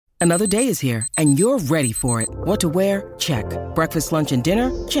Another day is here, and you're ready for it. What to wear? Check. Breakfast, lunch, and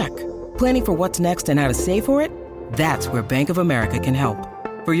dinner? Check. Planning for what's next and how to save for it? That's where Bank of America can help.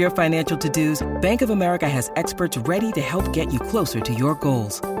 For your financial to-dos, Bank of America has experts ready to help get you closer to your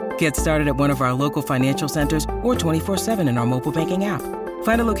goals. Get started at one of our local financial centers or 24/7 in our mobile banking app.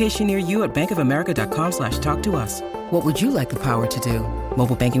 Find a location near you at bankofamerica.com/talktous. What would you like the power to do?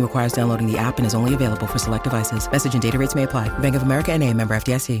 Mobile banking requires downloading the app and is only available for select devices. Message and data rates may apply. Bank of America N.A., member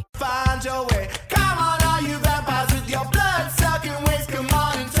FDIC. Find your way. Come on, all you vampires with your blood-sucking ways. Come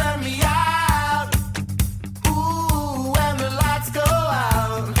on and turn me out. Ooh, when the lights go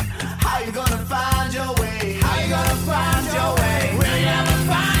out. How you gonna find your way? How you gonna find your way? Will you ever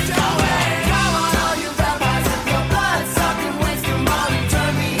find your way? Come on, all you vampires with your blood-sucking ways. Come on and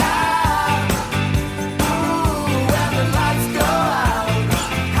turn me out. Ooh, when the lights go out.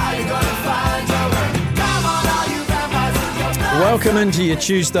 How you gonna find your way? Come on, all you vampires with your blood. Welcome into your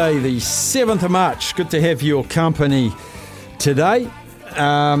Tuesday, the 7th of March. Good to have your company today.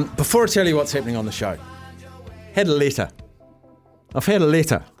 Before I tell you what's happening on the show, had a letter. I've had a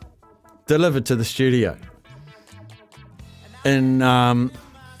letter delivered to the studio. And I'm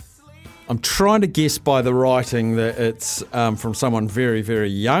trying to guess by the writing that it's from someone very, very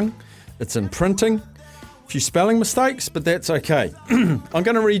young. It's in printing. A few spelling mistakes, but that's okay. I'm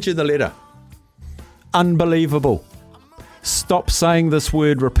going to read you the letter. Unbelievable. Stop saying this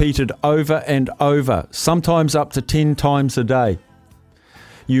word repeated over and over, sometimes up to 10 times a day.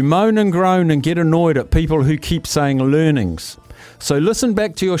 You moan and groan and get annoyed at people who keep saying learnings. So listen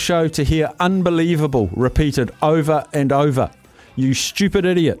back to your show to hear unbelievable repeated over and over. You stupid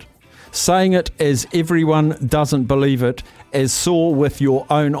idiot. Saying it as everyone doesn't believe it, as saw with your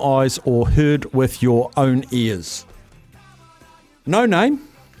own eyes or heard with your own ears. No name,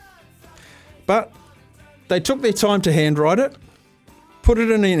 but they took their time to handwrite it, put it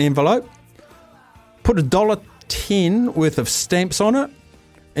in an envelope, put $1.10 worth of stamps on it,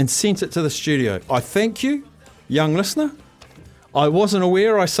 and sent it to the studio. I thank you, young listener. I wasn't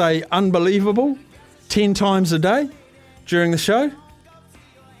aware I say unbelievable 10 times a day during the show,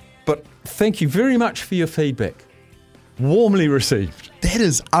 but thank you very much for your feedback. Warmly received. That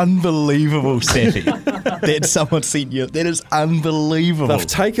is unbelievable, Staffy. That someone sent you. That is unbelievable. They've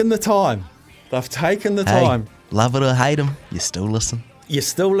taken the time. They've taken the time. Love it or hate them, you still listen. You're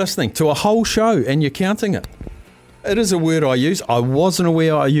still listening to a whole show and you're counting it. It is a word I use. I wasn't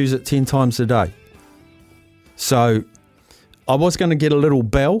aware I use it 10 times a day. So I was going to get a little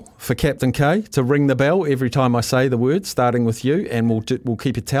bell for Captain K to ring the bell every time I say the word, starting with you, and we'll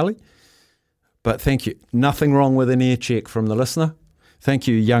keep a tally. But thank you. Nothing wrong with an ear check from the listener. Thank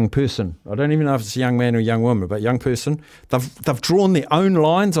you, young person. I don't even know if it's a young man or a young woman, but young person. They've drawn their own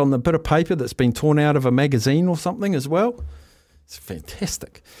lines on the bit of paper that's been torn out of a magazine or something as well. It's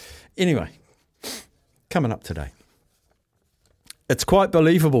fantastic. Anyway, coming up today. It's quite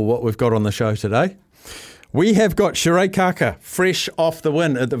believable what we've got on the show today. We have got Sheree Kaka fresh off the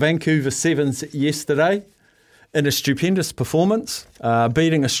win at the Vancouver Sevens yesterday in a stupendous performance,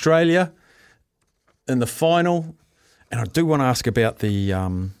 beating Australia in the final. And I do want to ask about the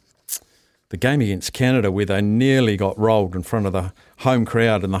game against Canada where they nearly got rolled in front of the home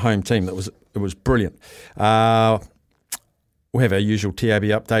crowd and the home team. It was brilliant. We'll have our usual TAB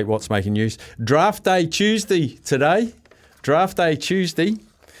update, what's making news. Draft Day Tuesday today. Draft Day Tuesday.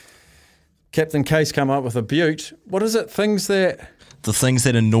 Captain K's come up with a beaut. What is it? The things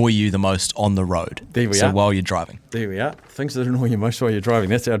that annoy you the most on the road. There we are. So while you're driving. There we are. Things that annoy you most while you're driving.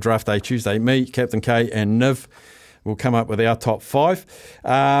 That's our Draft Day Tuesday. Me, Captain K and Niv will come up with our top 5.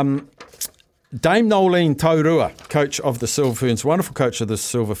 Dame Nolene Taurua, coach of the Silver Ferns, wonderful coach of the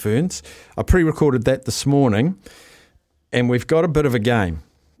Silver Ferns. I pre-recorded that this morning, and we've got a bit of a game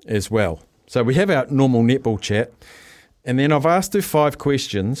as well. So we have our normal netball chat, and then I've asked her 5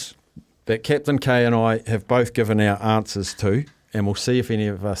 questions that Captain K and I have both given our answers to, and we'll see if any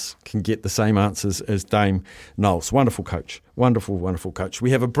of us can get the same answers as Dame Knowles. Wonderful coach. Wonderful, wonderful coach.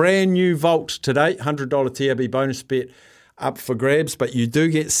 We have a brand new vault today, $100 TRB bonus bet up for grabs, but you do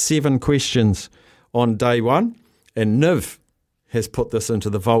get 7 questions on day 1, and Niv has put this into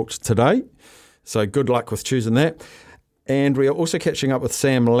the vault today, so good luck with choosing that. And we are also catching up with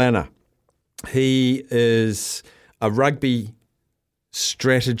Sam Lanner. He is a rugby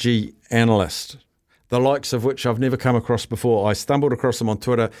strategy analyst, the likes of which I've never come across before. I stumbled across him on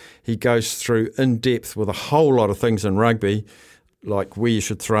Twitter. He goes through in depth with a whole lot of things in rugby, like where you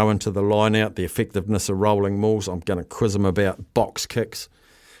should throw into the line out, the effectiveness of rolling mauls. I'm going to quiz him about box kicks.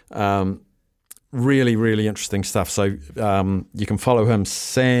 Really, really interesting stuff. So you can follow him.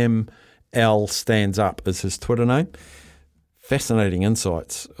 Sam L Stands Up is his Twitter name. Fascinating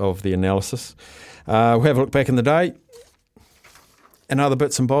insights of the analysis. We'll have a look back in the day and other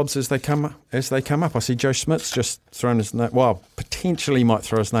bits and bobs as they come up. I see Joe Schmidt's just thrown his name. Well, potentially might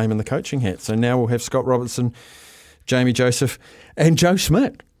throw his name in the coaching hat. So now we'll have Scott Robertson, Jamie Joseph, and Joe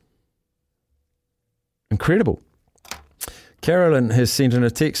Schmidt. Incredible. Carolyn has sent in a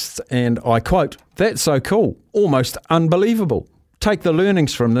text, and I quote, "That's so cool, almost unbelievable. Take the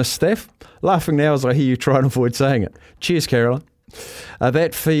learnings from this, Staff. Laughing now as I hear you try and avoid saying it. Cheers, Carolyn."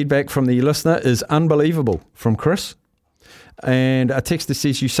 That feedback from the listener is unbelievable from Chris. And a texter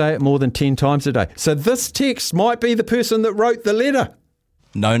says you say it more than 10 times a day. So this text might be the person that wrote the letter.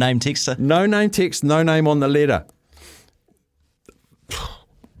 No name texter. No name text, no name on the letter. I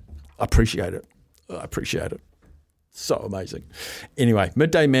appreciate it. So amazing. Anyway,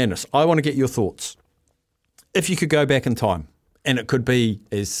 Midday Madness. I want to get your thoughts. If you could go back in time, and it could be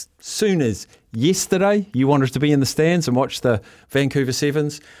as soon as yesterday, you wanted to be in the stands and watch the Vancouver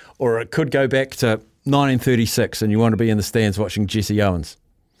Sevens, or it could go back to 1936 and you want to be in the stands watching Jesse Owens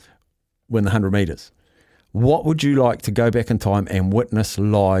win the 100 metres. What would you like to go back in time and witness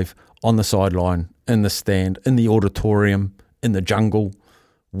live on the sideline, in the stand, in the auditorium, in the jungle?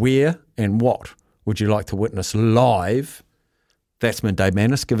 Where and what would you like to witness live? That's Midday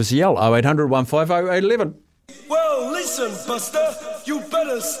Madness. Give us a yell. 0800 150 811. Well, listen, Buster, you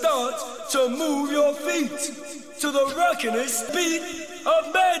better start to move your feet to the rockin'est beat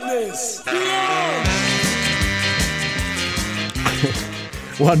of madness. Yeah!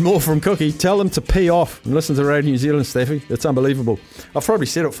 One more from Cookie. Tell them to pee off and listen to Radio New Zealand, Staffy. It's unbelievable. I've probably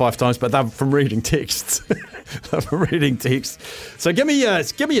said it 5 times, but they're from reading texts. So give me a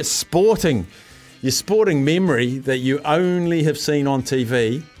sporting memory that you only have seen on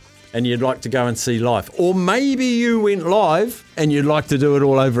TV and you'd like to go and see live. Or maybe you went live and you'd like to do it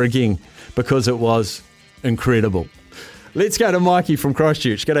all over again because it was incredible. Let's go to Mikey from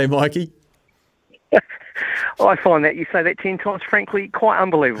Christchurch. G'day, Mikey. I find that you say that 10 times, frankly, quite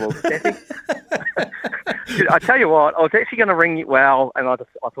unbelievable, Staffy. I tell you what, I was actually going to ring you, and I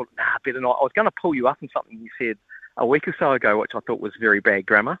thought, better not. I was going to pull you up on something you said a week or so ago, which I thought was very bad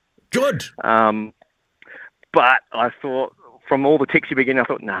grammar. Good. But I thought, from all the texts you began, I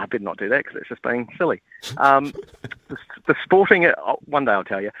thought, I better not do that because it's just being silly. The sporting, one day I'll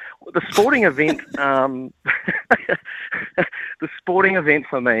tell you, the sporting event, the sporting event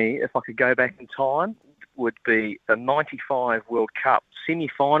for me, if I could go back in time, would be the 95 World Cup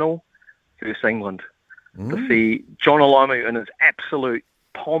semi-final versus England. To see John Olomu in his absolute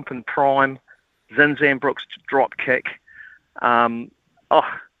pomp and prime, Zinzan Brooks drop kick.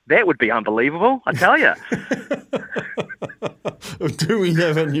 That would be unbelievable, I tell you. Do we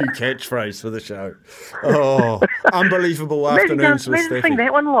have a new catchphrase for the show? Oh, unbelievable afternoons with Staffy. Imagine seeing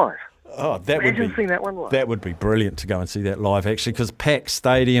that one live. Oh, Seeing that one live. That would be brilliant to go and see that live, actually, because packed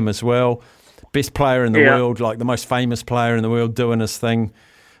stadium as well. Best player in the world, like the most famous player in the world, doing his thing.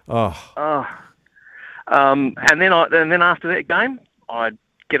 And then after that game, I'd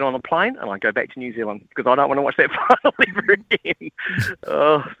get on a plane and I'd go back to New Zealand because I don't want to watch that final ever again.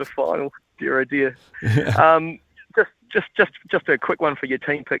 The final, dear oh dear. Just a quick one for your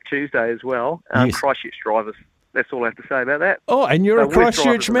team pick Tuesday as well. Yes. Christchurch drivers. That's all I have to say about that. Oh, and you're a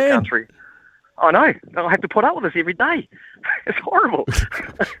Christchurch man. I know. I have to put up with this every day. It's horrible.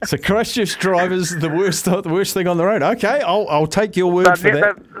 So Christchurch drivers, the worst thing on the road. Okay, I'll take your word for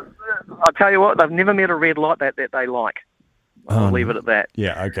that. I'll tell you what, they've never met a red light that they like. I'll leave it at that.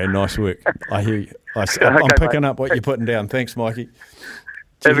 Yeah, okay, nice work. I hear you. I'm picking up what you're putting down. Thanks, Mikey.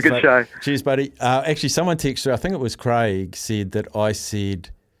 Have a good show. Cheers, buddy. Actually, someone texted, I think it was Craig, said that I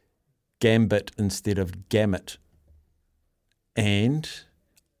said gambit instead of gamut. And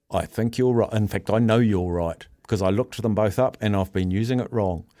I think you're right. In fact, I know you're right because I looked them both up and I've been using it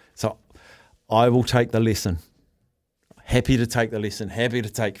wrong. So I will take the lesson. Happy to take the lesson. Happy to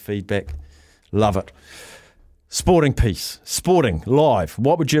take feedback. Love it. Sporting piece. Sporting. Live.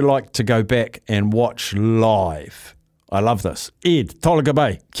 What would you like to go back and watch live? I love this. Ed, Tolaga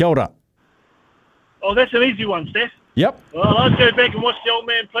Bay. Kia ora. Oh, that's an easy one, Steph. Yep. Well, I'd go back and watch the old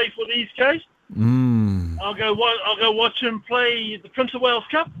man play for the East Coast. I'll go watch him play the Prince of Wales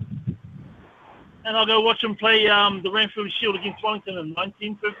Cup, and I'll go watch him play the Ranfurly Shield against Wellington in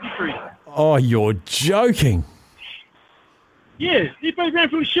 1953. Oh, you're joking. Yeah, they played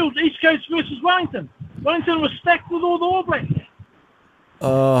Ranfurly Shield, East Coast versus Wellington. Wellington was stacked with all the All Blacks.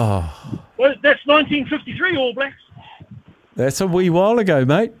 Oh. Well, that's 1953 All Blacks. That's a wee while ago,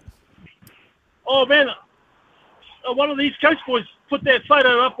 mate. Oh, man. One of the East Coast boys put that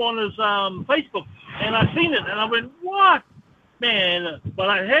photo up on his Facebook, and I seen it, and I went, what? Man, but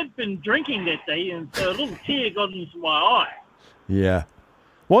I had been drinking that day, and so a little tear got into my eye. Yeah.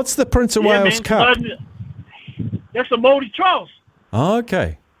 What's the Prince of Yeah, Wales man, Cup? that's the Māori Trials. Oh,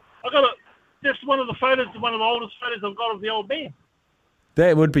 okay. That's one of the oldest photos I've got of the old man.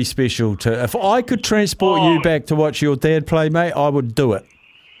 That would be special too. If I could transport you back to watch your dad play, mate, I would do it.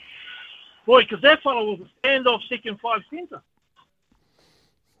 Boy, because that fellow was a standoff second 5 centre.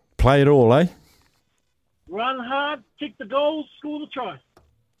 Play it all, eh? Run hard, kick the goals, score the try.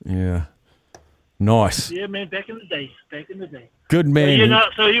 Yeah. Nice. Yeah, man, back in the day. Good man.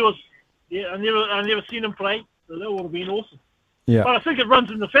 So he was. Yeah, I never seen him play. So that would have been awesome. Yeah. But I think it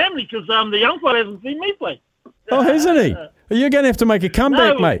runs in the family because the young fella hasn't seen me play. Oh, hasn't he? You're going to have to make a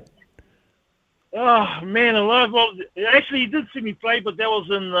comeback, mate. Oh, man alive. Well, actually, he did see me play, but that was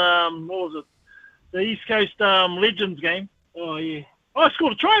in, what was it? The East Coast Legends game. Oh, yeah. Oh, I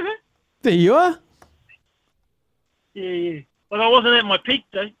scored a try there. There you are. Yeah. But I wasn't at my peak,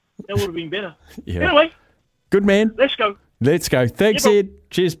 though. That would have been better. Yeah. Anyway. Good man. Let's go. Thanks, Ed.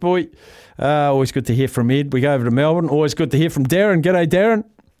 Cheers, boy. Always good to hear from Ed. We go over to Melbourne. Always good to hear from Darren. G'day, Darren.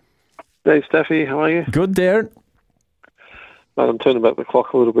 Hey, Staffy. How are you? Good, Darren. Mate, I'm turning back the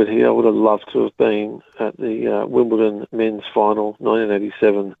clock a little bit here. I would have loved to have been at the Wimbledon men's final,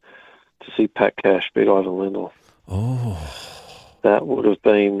 1987, to see Pat Cash beat Ivan Lendl. Oh. That would have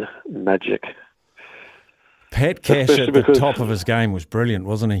been magic. Pat Cash at the top of his game was brilliant,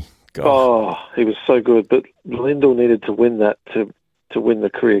 wasn't he? God. Oh, he was so good. But Lendl needed to win that to win the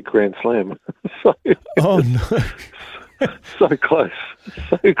career Grand Slam. Oh, no. So close.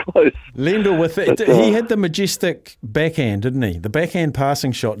 Lendl with it. He had the majestic backhand, didn't he? The backhand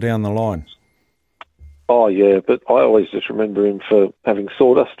passing shot down the line. Oh, yeah, but I always just remember him for having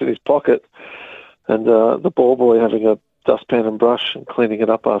sawdust in his pocket and the ball boy having a dustpan and brush and cleaning it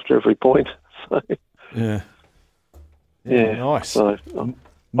up after every point. So, yeah. Nice. So,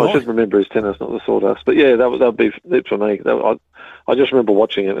 I just remember his tennis, not the sawdust. But, yeah, that would be it for me. I just remember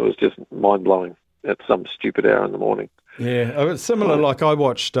watching it. It was just mind-blowing at some stupid hour in the morning. Yeah, it's similar. Like I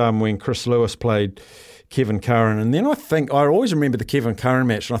watched when Chris Lewis played Kevin Curran, and then I always remember the Kevin Curran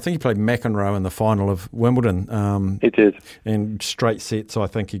match, and I think he played McEnroe in the final of Wimbledon. He did. In straight sets, I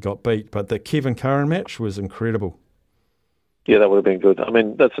think he got beat. But the Kevin Curran match was incredible. Yeah, that would have been good. I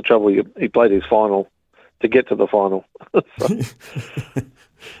mean, that's the trouble. He played his final to get to the final.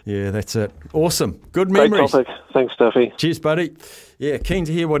 Yeah, that's it. Awesome. Good memories. Great topic. Thanks, Staffy. Cheers, buddy. Yeah, keen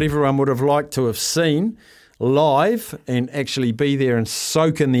to hear what everyone would have liked to have seen live and actually be there and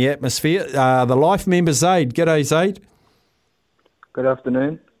soak in the atmosphere. The Life member, Zaid. G'day, Zaid. Good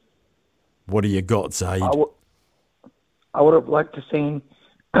afternoon. What do you got, Zaid? I would have liked to seen,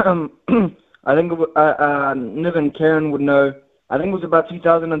 I think Niv and Karen would know, I think it was about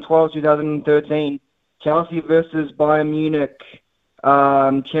 2012, 2013, Chelsea versus Bayern Munich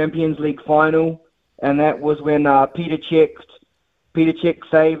Champions League final, and that was when Peter Cech's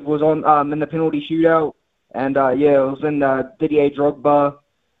save was on in the penalty shootout, and it was when Didier Drogba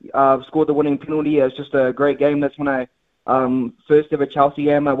scored the winning penalty. It was just a great game. That's when I first ever Chelsea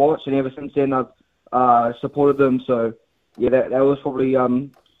game I watched, and ever since then I've supported them. So yeah, that was probably I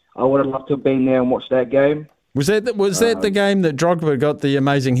would have loved to have been there and watched that game. Was that the game that Drogba got the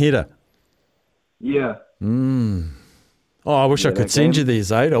amazing header? Yeah. Oh, I wish I could send you there,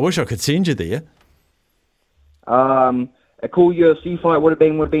 Zaid. I wish I could send you there. A cool UFC fight would have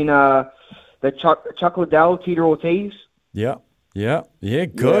been the Chuck Liddell, Tito Ortiz. Yeah, good. Yeah,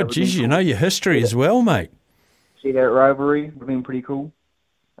 Jeez, you know your history as well, mate. See that rivalry would have been pretty cool.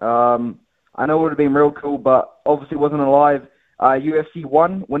 I know it would have been real cool, but obviously it wasn't alive. UFC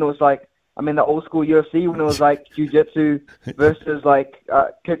 1, when it was the old school UFC, when it was jiu-jitsu versus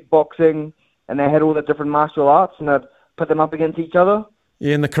kickboxing, and they had all the different martial arts, and they'd put them up against each other.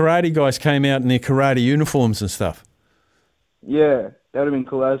 Yeah, and the karate guys came out in their karate uniforms and stuff. Yeah, that would have been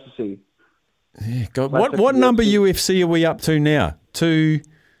cool as to see. Yeah, God. What number UFC are we up to now?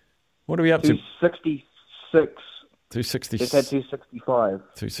 What are we up to? 266. 260. It's had 265.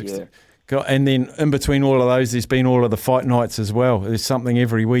 260. Yeah. God, and then in between all of those, there's been all of the fight nights as well. There's something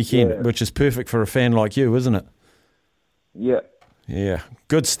every weekend, which is perfect for a fan like you, isn't it? Yeah. Yeah.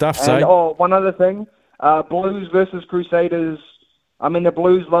 Good stuff, Zay. And, one other thing. Blues versus Crusaders. The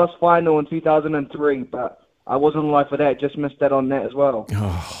Blues lost final in 2003, but I wasn't alive for that. Just missed that on that as well.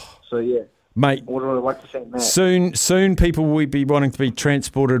 So, yeah. Mate, what would I like to say in that? Soon people will be wanting to be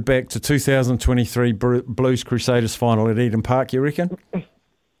transported back to 2023 Blues Crusaders final at Eden Park, you reckon?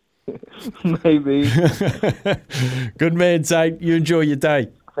 Maybe. Good man, Zay. You enjoy your day.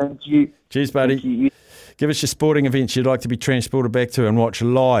 Thank you. Cheers, buddy. Thank you. Give us your sporting events you'd like to be transported back to and watch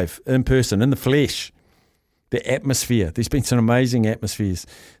live, in person, in the flesh. The atmosphere. There's been some amazing atmospheres.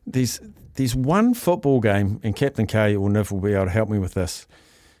 there's one football game, and Captain K or Niv will be able to help me with this,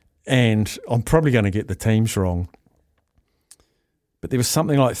 and I'm probably going to get the teams wrong, but there was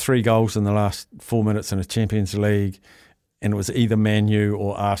something like 3 goals in the last 4 minutes in a Champions League, and it was either Man U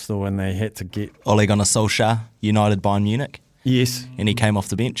or Arsenal, and they had to get... Ole Gunnar Solskjaer, United Bayern Munich. Yes. And he came off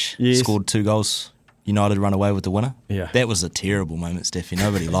the bench, Yes. scored 2 goals. United run away with the winner. Yeah. That was a terrible moment, Staffy.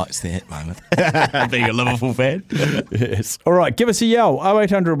 Nobody likes that moment. Being a Liverpool fan. Yes. All right, give us a yell.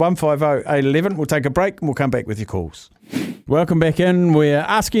 0800 150 811. We'll take a break and we'll come back with your calls. Welcome back in. We're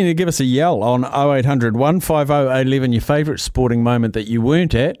asking you to give us a yell on 0800 150 811, your favourite sporting moment that you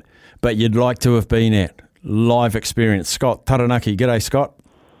weren't at, but you'd like to have been at. Live experience. Scott Taranaki. G'day, Scott.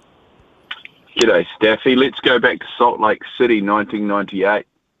 G'day, Staffy. Let's go back to Salt Lake City, 1998.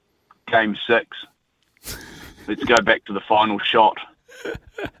 Game 6. Let's go back to the final shot.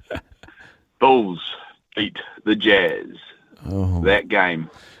 Bulls beat the Jazz. Oh. That game,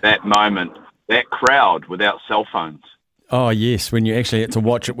 that moment, that crowd without cell phones. Oh, yes, when you actually had to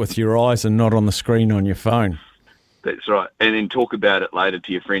watch it with your eyes and not on the screen on your phone. That's right. And then talk about it later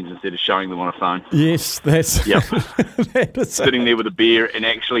to your friends instead of showing them on a phone. Yes, that's... Yep. that is Sitting there with a beer and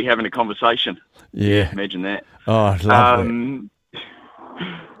actually having a conversation. Yeah. Imagine that. Oh, I love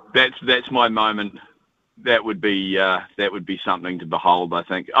that. That's my moment. That would be something to behold. I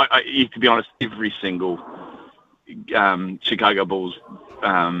think. To be honest, every single Chicago Bulls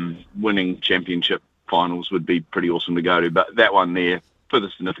winning championship finals would be pretty awesome to go to. But that one there, for the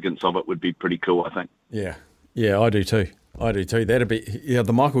significance of it, would be pretty cool. I think. Yeah, I do too. That'd be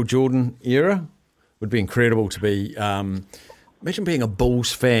the Michael Jordan era would be incredible to be. Imagine being a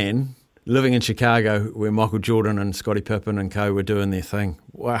Bulls fan. Living in Chicago where Michael Jordan and Scottie Pippen and co were doing their thing.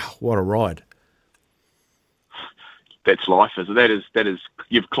 Wow, what a ride. That's life, is it? That is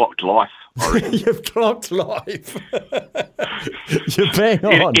you've clocked life. You've clocked life. You're bang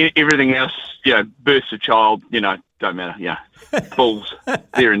on. Everything else, births a child, don't matter. Bulls,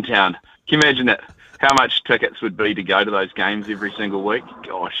 they're in town. Can you imagine that? How much tickets would be to go to those games every single week?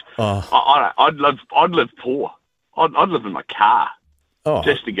 Gosh. I'd live poor. I'd live in my car.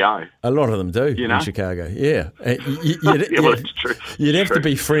 Just to go. A lot of them do in Chicago. Yeah. It's true. You'd have to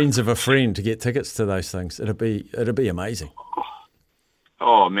be friends of a friend to get tickets to those things. It'd be amazing.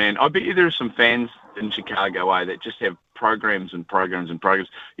 Oh, man. I bet you there are some fans in Chicago that just have programs and programs and programs.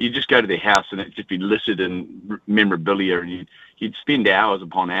 You just go to their house and it'd just be littered in memorabilia, and you'd spend hours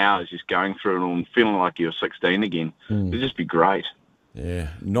upon hours just going through it all and feeling like you were 16 again. It'd just be great. Yeah,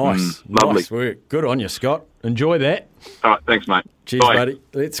 nice. Lovely. Nice work. Good on you, Scott. Enjoy that. All right, thanks, mate. Cheers, Bye. buddy.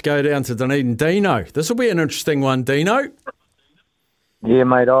 Let's go down to Dunedin. Dino. This will be an interesting one, Dino. Yeah,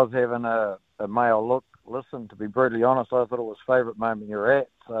 mate, I was having a male look. Listen, to be brutally honest, I thought it was favourite moment you're at.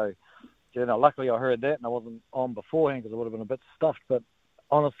 So, luckily I heard that and I wasn't on beforehand because I would have been a bit stuffed. But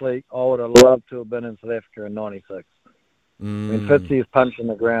honestly, I would have loved to have been in South Africa in '96. When Fitzy is punching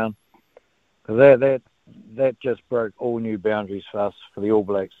the ground. Because that just broke all new boundaries for us, for the All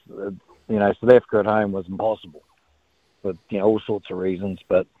Blacks. South Africa at home was impossible for, all sorts of reasons.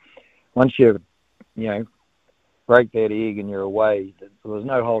 But once you, break that egg and you're away, there was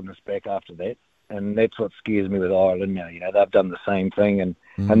no holding us back after that. And that's what scares me with Ireland now. They've done the same thing and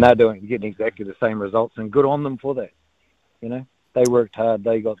they're getting exactly the same results, and good on them for that. They worked hard.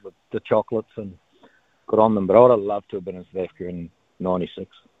 They got the chocolates and good on them. But I would have loved to have been in South Africa in '96.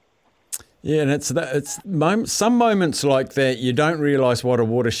 Yeah, and it's some moments like that you don't realise what a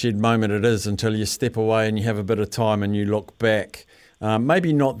watershed moment it is until you step away and you have a bit of time and you look back.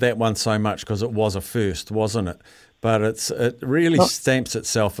 Maybe not that one so much because it was a first, wasn't it? But it really stamps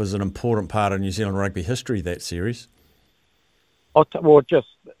itself as an important part of New Zealand rugby history, that series.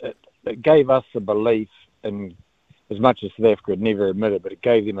 It gave us the belief, in as much as South Africa had never admitted, but it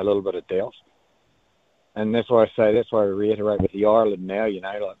gave them a little bit of doubt. And that's why I reiterate with the Ireland now,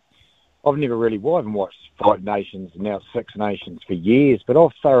 I've haven't watched 5 nations, now 6 nations for years, but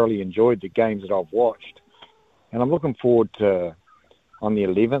I've thoroughly enjoyed the games that I've watched. And I'm looking forward to, on the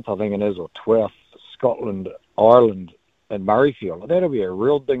 11th, I think it is, or 12th, Scotland, Ireland and Murrayfield. That'll be a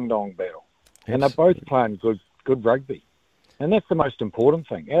real ding-dong battle. And they're both playing good rugby. And that's the most important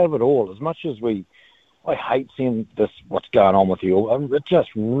thing. Out of it all, as much as I hate seeing what's going on with the All, it just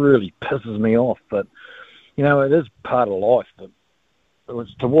really pisses me off. But, it is part of life. But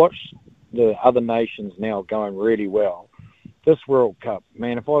it's to watch the other nations now going really well. This World Cup,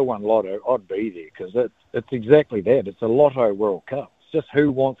 man, if I won Lotto, I'd be there because it's exactly that. It's a Lotto World Cup. It's just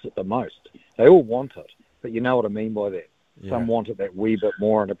who wants it the most. They all want it, but you know what I mean by that. Yeah. Some want it that wee bit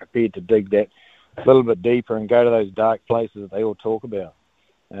more and are prepared to dig that a little bit deeper and go to those dark places that they all talk about.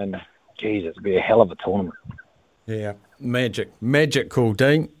 And, geez, it'd be a hell of a tournament. Yeah, magic. Magic call,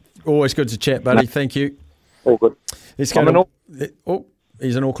 Dean. Always good to chat, buddy. Thank you. All good. He's I'm going in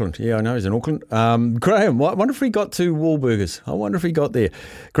he's in Auckland. Yeah, I know he's in Auckland. Graham, I wonder if he got to Wahlburgers. I wonder if he got there.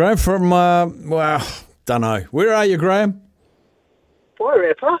 Graham from, don't know. Where are you, Graham?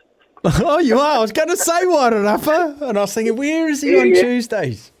 Wairarapa. Oh, you are. I was going to say Wairarapa. And I was thinking, where is he on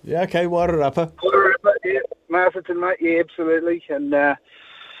Tuesdays? Yeah, okay, Wairarapa. Wairarapa, yeah. Masterton, mate, yeah, absolutely. And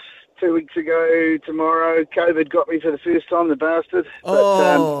 2 weeks ago tomorrow, COVID got me for the first time, the bastard.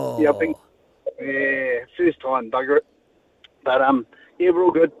 But, I've been, first time, bugger it. But, we're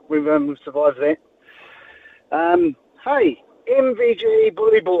all good. We've survived that. Hey, MVG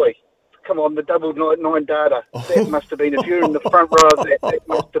Bully Boy. Come on, the double 9 data. That must have been, if you're in the front row of that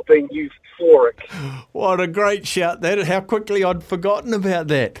must have been euphoric. What a great shout. How quickly I'd forgotten about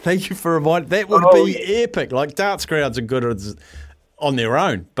that. Thank you for reminding. That would be epic. Like, darts crowds are good on their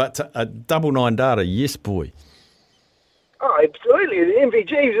own, but a double 9 data, yes, boy. Oh, absolutely. The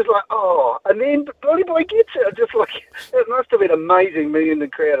MVG was just like, and then Bully Boy gets it. Just like, it must have been amazing me in the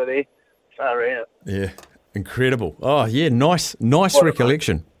crowd of there. Far out. Yeah, incredible. Oh, yeah, nice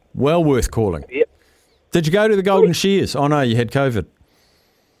recollection. Well worth calling. Yep. Did you go to the Golden Shears? Oh, no, you had COVID.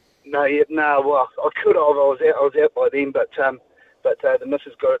 No, well, I could have. I was out by then, but the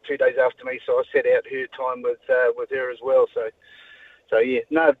missus got it 2 days after me, so I set out her time with her as well. So yeah,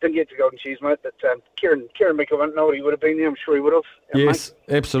 no, didn't get to Golden Shears, mate. But Kieran Mick, I don't know what he would have been there. I'm sure he would have. Yes,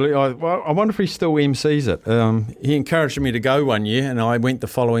 mate. Absolutely. I wonder if he still MCs it. He encouraged me to go one year, and I went the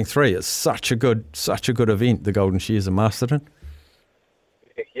following 3. It's such a good event, the Golden Shears in Masterton.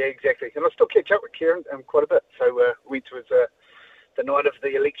 Yeah, exactly. And I still catch up with Kieran quite a bit. So went to his, the night of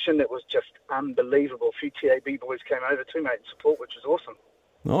the election. It was just unbelievable. A few TAB boys came over too, mate, in support, which was awesome.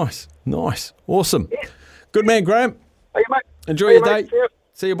 Nice. Awesome. Yeah. Good man, Graham. Hey, mate. Enjoy your day.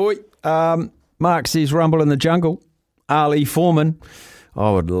 See you, boy. Mark says Rumble in the Jungle. Ali Foreman.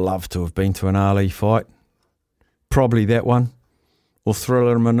 I would love to have been to an Ali fight. Probably that one. Or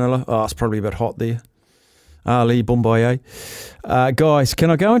Thriller in Manila. Oh, it's probably a bit hot there. Ali Bombay. Guys, can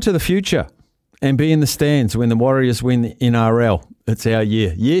I go into the future and be in the stands when the Warriors win the NRL? It's our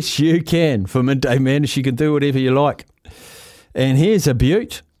year. Yes, you can. For Midday Madness, you can do whatever you like. And here's a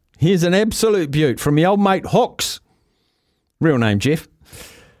beaut. Here's an absolute beaut from the old mate Hawks. Real name, Jeff.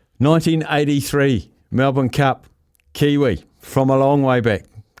 1983 Melbourne Cup. Kiwi. From a long way back.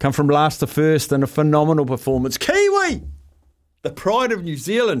 Come from last to first in a phenomenal performance. Kiwi! The pride of New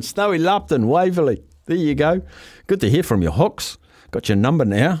Zealand. Snowy Lupton, Waverley. There you go. Good to hear from you, Hawks. Got your number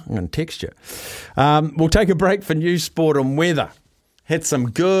now. I'm going to text you. We'll take a break for news, sport and weather. Had some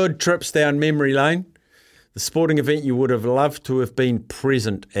good trips down memory lane. The sporting event you would have loved to have been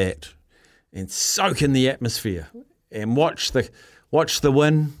present at. And soak in the atmosphere. And watch the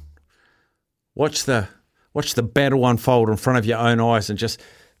win. Watch the battle unfold in front of your own eyes, and just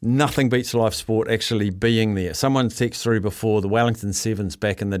nothing beats live sport actually being there. Someone texted through before the Wellington Sevens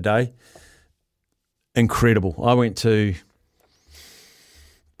back in the day. Incredible. I went to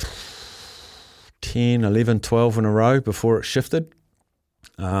 10, 11, 12 in a row before it shifted.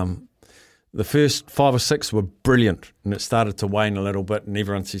 The first 5 or 6 were brilliant, and it started to wane a little bit, and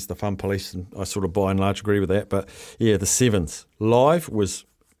everyone says the fun police, and I sort of by and large agree with that. But yeah, the Sevens live was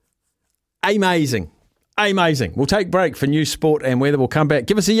amazing. Amazing. We'll take a break for news, sport and weather. We'll come back.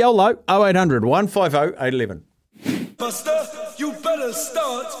 Give us a yell, though. 0800 150 811. Buster, you better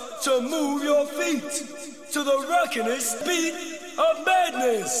start to move your feet to the rockin'est beat of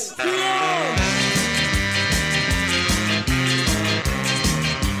madness. Yeah!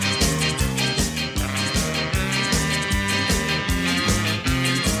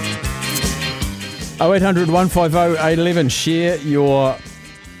 0800 150 811. Share your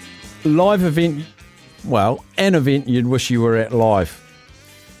live event, well, an event you'd wish you were at live.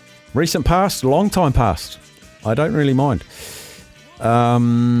 Recent past, long time past. I don't really mind.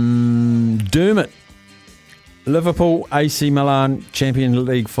 Dermot, Liverpool, AC Milan, Champions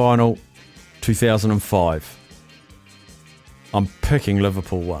League final, 2005. I'm picking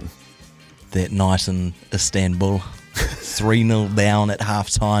Liverpool one. That night in Istanbul, 3-0 down at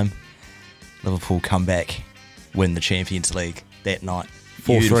half-time. Liverpool come back, win the Champions League that night.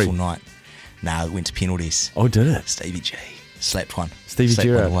 4-3. Beautiful night. No, it went to penalties. Oh, did it? Stevie G slapped one. Stevie slapped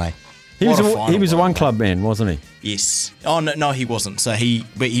Gerrard. one away. He was a one-club man, wasn't he? Yes. Oh, no, he wasn't. So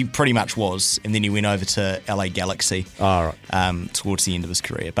but he pretty much was, and then he went over to LA Galaxy. Oh, right. Towards the end of his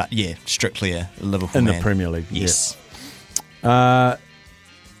career. But yeah, strictly a Liverpool man. In the Premier League. Yes. Yeah.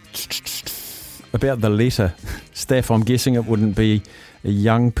 About the letter, Staff, I'm guessing it wouldn't be a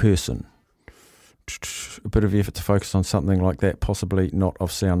young person. A bit of effort to focus on something like that, possibly not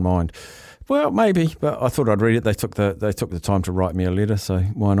of sound mind. Well, maybe, but I thought I'd read it. They took the time to write me a letter, so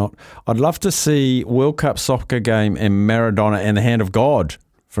why not? I'd love to see World Cup soccer game and Maradona and the Hand of God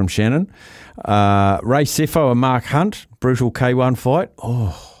from Shannon. Ray Sefo and Mark Hunt, brutal K1 fight.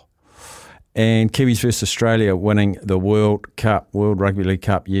 Oh, and Kiwis versus Australia winning the World Rugby League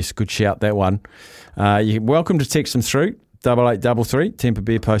Cup. Yes, good shout, that one. You're welcome to text them through, 8833, Temper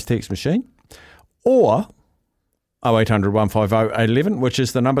Beer Post text machine, or 0800 150 811, which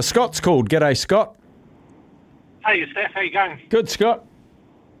is the number. Scott's called. G'day, Scott. Hey, Steph, how you going? Good, Scott.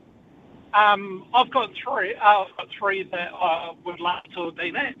 I've got three. I've got three that I would like to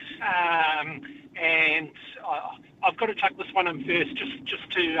be that, and I've got to chuck this one in first,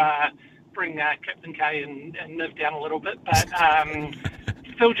 just to bring Captain K and Niv down a little bit. But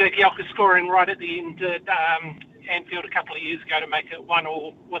Phil Jagielka scoring right at the end at Anfield a couple of years ago to make it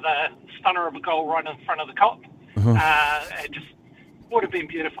 1-1 with a stunner of a goal right in front of the Cop. It just would have been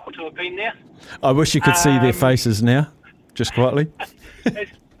beautiful to have been there. I wish you could see their faces now, just quietly.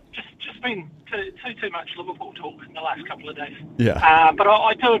 It's just been too much Liverpool talk in the last couple of days. Yeah. But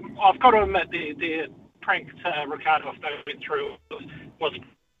I've got to admit the prank to Ricardo if they went through was.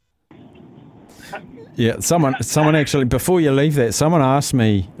 Yeah, someone actually, before you leave that, someone asked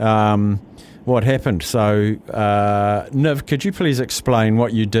me what happened. So, Niv, could you please explain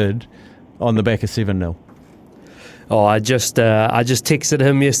what you did on the back of 7-0? Oh, I just texted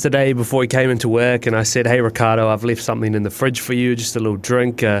him yesterday before he came into work, and I said, "Hey Ricardo, I've left something in the fridge for you, just a little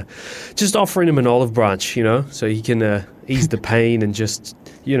drink." Just offering him an olive branch, so he can ease the pain and just,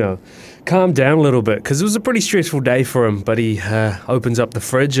 calm down a little bit, because it was a pretty stressful day for him. But he opens up the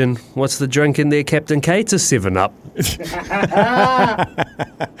fridge, and what's the drink in there, Captain K? It's a 7-Up.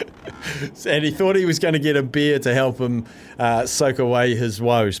 And he thought he was going to get a beer to help him soak away his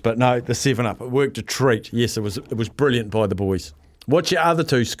woes, but no, the 7-Up. It worked a treat. Yes, it was brilliant by the boys. What's your other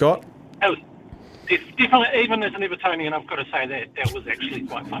two, Scott? It was definitely, even as an Evertonian, I've got to say that was actually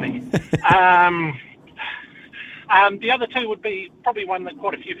quite funny. The other two would be probably one that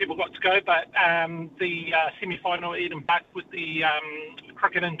quite a few people got to go, but the semi-final at Eden Park with the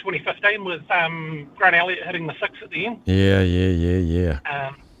cricket in 2015 with Grant Elliott hitting the six at the end. Yeah.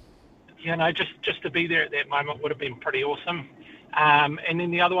 Just to be there at that moment would have been pretty awesome. And then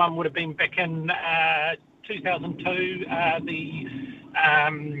the other one would have been back in 2002, the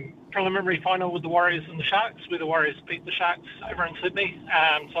preliminary final with the Warriors and the Sharks, where the Warriors beat the Sharks over in Sydney.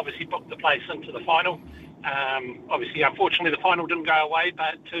 So obviously booked the place into the final. Obviously, unfortunately, the final didn't go away,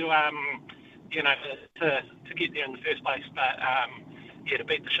 but to get there in the first place. But to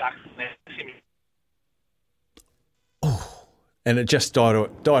beat the Sharks in that semi. And it just died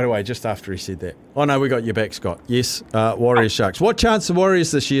away just after he said that. Oh, no, we got you back, Scott. Yes, Warriors, Sharks. What chance the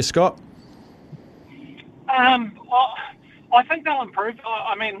Warriors this year, Scott? I think they'll improve.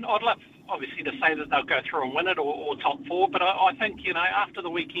 I mean, I'd love, obviously, to say that they'll go through and win it or top four, but I think, after the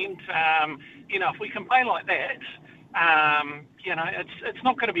weekend, if we can play like that, it's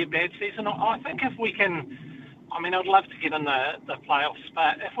not going to be a bad season. I think if we can... I'd love to get in the playoffs,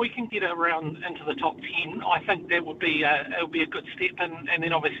 but if we can get around into the top 10, I think that would be a good step, and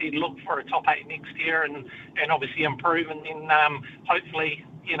then obviously look for a top 8 next year, and obviously improve, and then hopefully,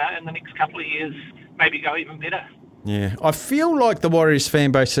 in the next couple of years, maybe go even better. Yeah, I feel like the Warriors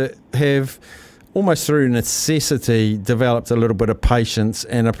fan base have, almost through necessity, developed a little bit of patience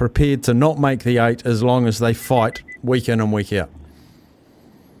and are prepared to not make the 8 as long as they fight week in and week out.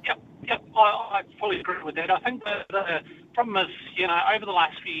 I fully agree with that. I think the problem is, over the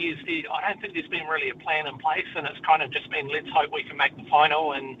last few years, I don't think there's been really a plan in place, and it's kind of just been, let's hope we can make the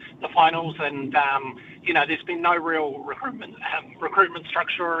final and the finals, and there's been no real recruitment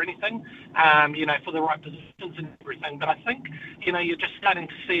structure or anything, for the right positions and everything. But I think, you're just starting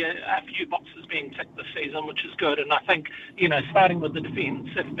to see a few boxes being ticked this season, which is good. And I think, starting with the defence,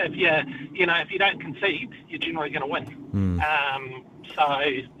 if you don't concede, you're generally going to win.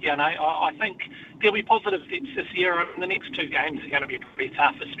 I think there'll be positive steps this year, and the next two games are going to be pretty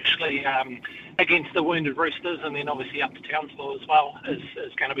tough, especially against the Wounded Roosters, and then obviously up to Townsville as well is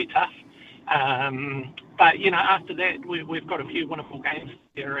going to be tough. But after that, we've got a few winnable games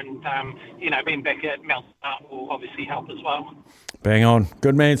here, and being back at Mount Smart will obviously help as well. Bang on.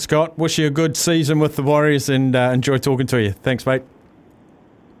 Good man, Scott. Wish you a good season with the Warriors, and enjoy talking to you. Thanks, mate.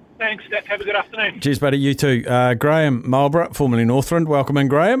 Thanks, Steph. Have a good afternoon. Cheers, buddy. You too. Graham Marlborough, formerly Northland. Welcome in,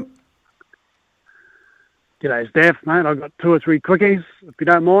 Graham. G'day, Steph, mate. I've got 2 or 3 quickies, if you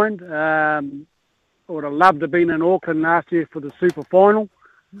don't mind. I would have loved to have been in Auckland last year for the Super Final.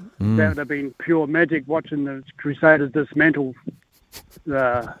 That would have been pure magic, watching the Crusaders dismantle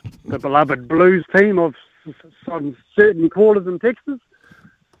the beloved Blues team of some certain quarters in Texas.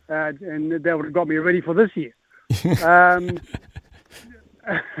 and that would have got me ready for this year.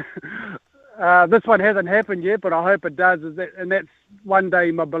 This one hasn't happened yet, but I hope it does. And that's one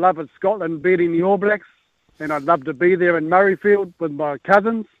day my beloved Scotland beating the All Blacks, and I'd love to be there in Murrayfield with my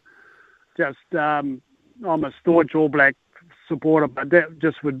cousins. I'm a staunch All Black supporter, but that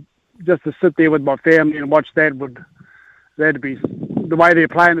just to sit there with my family and watch that'd be the way they're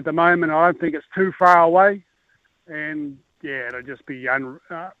playing at the moment. I don't think it's too far away, and yeah, it'll just be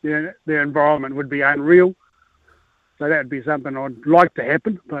the environment would be unreal. So that'd be something I'd like to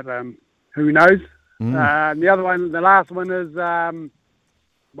happen, but who knows? The other one, the last one is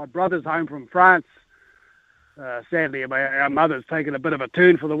my brother's home from France. Sadly, our mother's taken a bit of a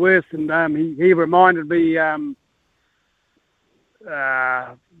turn for the worse, and he reminded me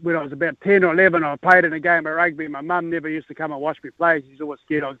when I was about 10 or 11, I played in a game of rugby. My mum never used to come and watch me play. She's always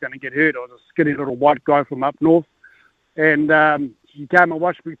scared I was going to get hurt. I was a skinny little white guy from up north, and she came and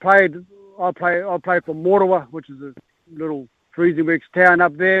watched me play. I played for Morawa, which is a little freezing works town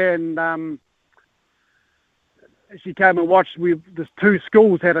up there, and she came and watched. There's two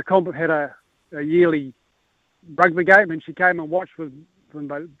schools had a yearly rugby game, and she came and watched with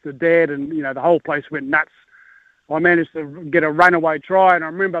the dad, and the whole place went nuts. I managed to get a runaway try, and I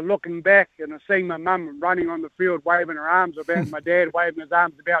remember looking back and seeing my mum running on the field, waving her arms about, my dad waving his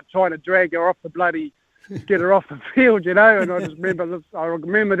arms about, trying to drag her off get her off the field, and I just remember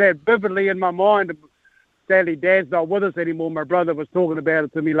that vividly in my mind. Sadly, Dad's not with us anymore. My brother was talking about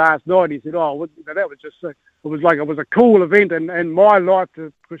it to me last night. He said, that was just, it was a cool event in my life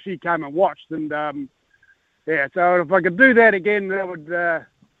because she came and watched, and so if I could do that again, that would,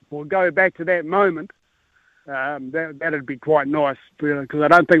 or go back to that moment, that'd be quite nice, because I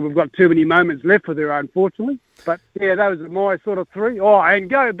don't think we've got too many moments left with her, unfortunately. But yeah, those are my sort of three. Oh, and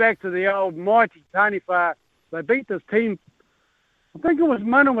go back to the old mighty Taniwha. They beat this team. I think it was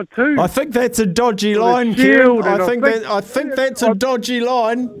Manawa 2. I think that's a dodgy line, Kieran. I think that's a dodgy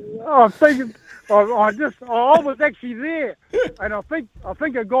line. I was actually there, and I think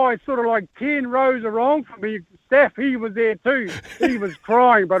a guy sort of like 10 rows wrong from me. Staffy was there too. He was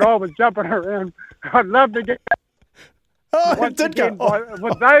crying, but I was jumping around. I'd love to get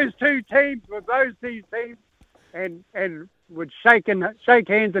with those two teams, and would shake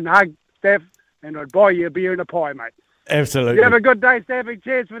hands and hug Staff, and I'd buy you a beer and a pie, mate. Absolutely. You have a good day, Staffy.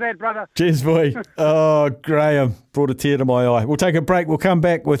 Cheers for that, brother. Cheers, boy. Oh, Graham brought a tear to my eye. We'll take a break. We'll come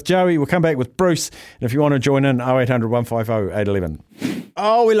back with Joey. We'll come back with Bruce. And if you want to join in, 0800 150 811.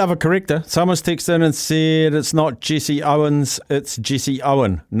 Oh, we love a corrector. Someone's texted in and said it's not Jesse Owens, it's Jesse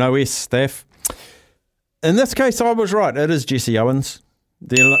Owen. No S, Staff. In this case, I was right. It is Jesse Owens.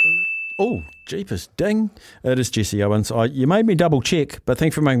 Oh, jeepers, ding. It is Jesse Owens. You made me double check, but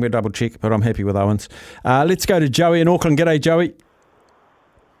thanks for making me double check, but I'm happy with Owens. Let's go to Joey in Auckland. G'day, Joey.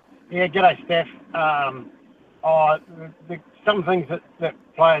 Yeah, g'day, Steph. Some things that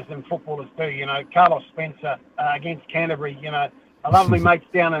players and footballers do, Carlos Spencer against Canterbury, I love my mates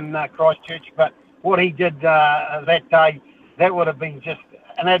down in Christchurch, but what he did that day, that would have been just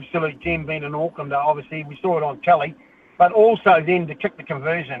an absolute gem being in Auckland. Obviously, we saw it on telly. But also then to kick the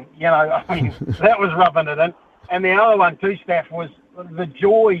conversion, that was rubbing it in. And the other one too, Staff, was the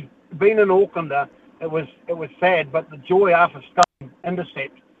joy. Being an Aucklander, it was sad, but the joy after Stone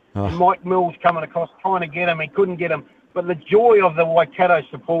intercept. Oh. And Mike Mills coming across trying to get him, he couldn't get him. But the joy of the Waikato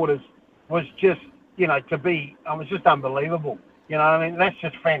supporters was just, it was just unbelievable. That's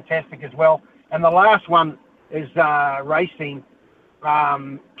just fantastic as well. And the last one is racing.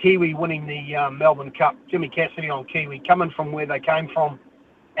 Kiwi winning the Melbourne Cup, Jimmy Cassidy on Kiwi, coming from where they came from,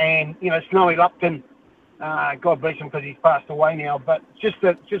 and Snowy Lupton, God bless him because he's passed away now, but just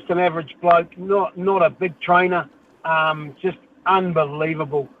an average bloke, not a big trainer, just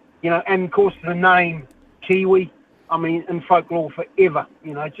unbelievable, and of course the name Kiwi, in folklore forever,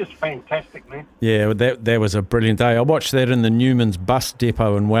 just fantastic, man. Yeah, that was a brilliant day. I watched that in the Newman's bus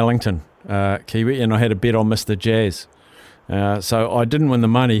depot in Wellington, Kiwi, and I had a bet on Mr. Jazz. So I didn't win the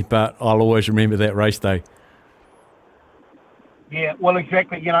money, but I'll always remember that race day. Yeah, well,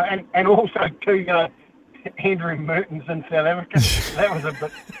 exactly. And also too, Andrew Mertens in South Africa. That was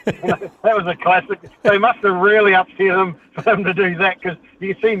that was a classic. They must have really upset him for them to do that, because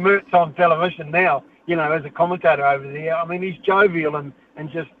you see Mertz on television now, as a commentator over there. He's jovial and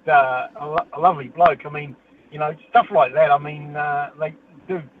just a lovely bloke. Stuff like that. They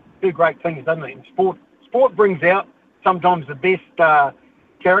do great things, don't they? And sport brings out sometimes the best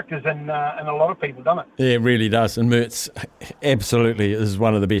characters in a lot of people, doesn't it? Yeah, it really does. And Mertz absolutely is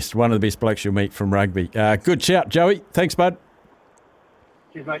one of the best blokes you'll meet from rugby. Good shout, Joey. Thanks, bud.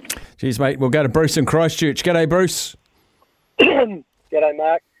 Cheers, mate. Cheers, mate. We'll go to Bruce in Christchurch. G'day, Bruce. G'day,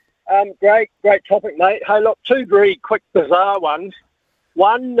 Mark. Great topic, mate. Hey, look, two very quick, bizarre ones.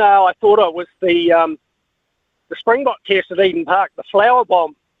 One, I thought it was the Springbok test at Eden Park, the flower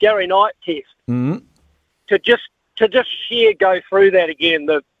bomb, Gary Knight test. Mm-hmm. To just go through that again,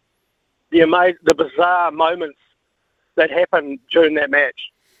 the bizarre moments that happened during that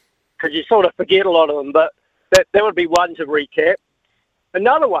match, because you sort of forget a lot of them, but that would be one to recap.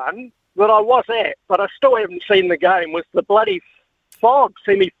 Another one that I was at, but I still haven't seen the game, was the bloody Fog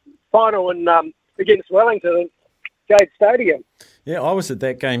semi-final against Wellington at Jade Stadium. Yeah, I was at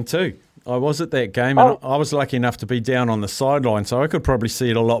that game too. I was at that game, and I was lucky enough to be down on the sideline, so I could probably see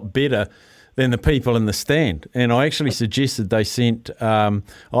it a lot better than the people in the stand. And I actually suggested they sent, I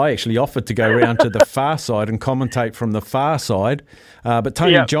actually offered to go round to the far side and commentate from the far side, but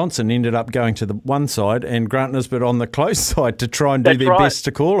Tony Johnson ended up going to the one side and Grant Nisbet on the close side to try and do their best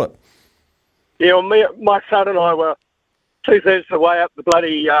to call it. Yeah, well, my son and I were 2/3 of the way up the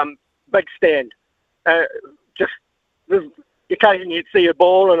bloody big stand. Just occasionally you'd see a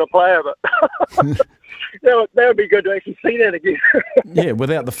ball and a player, but that would be good to actually see that again. Yeah,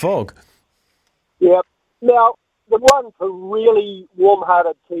 without the fog. Yeah. Now, the one for really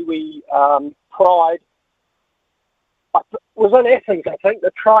warm-hearted Kiwi pride was in Athens, I think,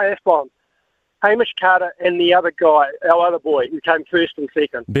 the triathlon. Hamish Carter and the other guy, our other boy, who came first and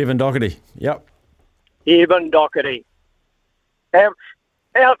second. Bevan Doherty, yep. Evan Doherty.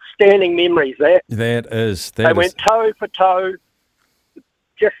 Outstanding memories there. That is. They went toe for toe.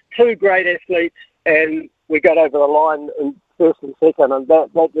 Just two great athletes, and we got over the line in first and second, and that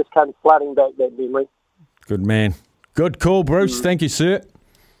just came flooding back, that memory. Good man. Good call, Bruce. Thank you, sir.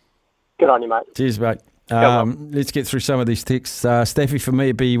 Good on you, mate. Cheers, mate. Let's get through some of these texts. Staffy, for me,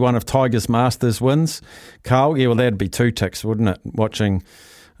 would be one of Tiger's Masters wins. Carl, yeah, well, that'd be 2 ticks, wouldn't it? Watching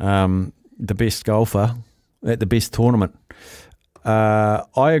the best golfer at the best tournament. I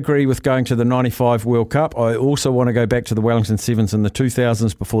agree with going to the 95 World Cup. I also want to go back to the Wellington Sevens in the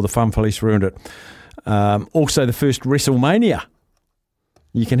 2000s before the Fun Police ruined it. Also, the first WrestleMania.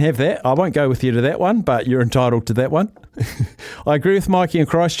 You can have that. I won't go with you to that one, but you're entitled to that one. I agree with Mikey in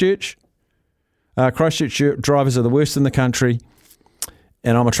Christchurch. Christchurch drivers are the worst in the country,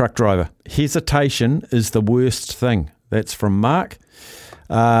 and I'm a truck driver. Hesitation is the worst thing. That's from Mark.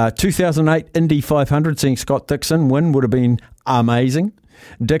 2008 Indy 500, seeing Scott Dixon win would have been amazing.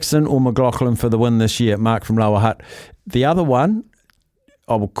 Dixon or McLaughlin for the win this year, Mark from Lower Hutt. The other one,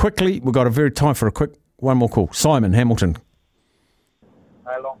 I will quickly, we've got a very time for one more call. Simon Hamilton.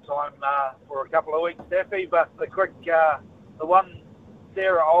 A long time for a couple of weeks, Staffy, but the one,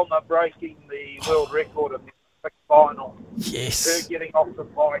 Sarah Ulmer breaking the world record in the big final. Yes. Her getting off the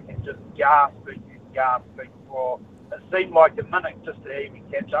bike and just gasping for, it seemed like a minute just to even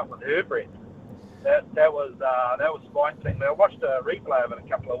catch up with her breath. That was spine-tingling. I watched a replay of it a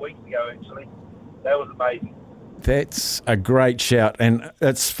couple of weeks ago, actually. That was amazing. That's a great shout. And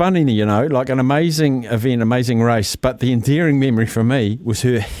it's funny, like an amazing event, amazing race, but the endearing memory for me was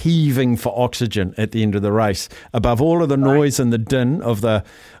her heaving for oxygen at the end of the race. Above all of the noise and the din of the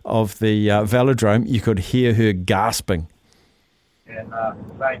velodrome, you could hear her gasping. And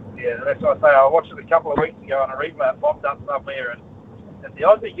same, yeah, that's what I say. I watched it a couple of weeks ago on a replay. It popped up somewhere, and the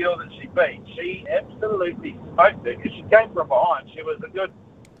Aussie girl that she beat, she absolutely smoked it because she came from behind. She was a good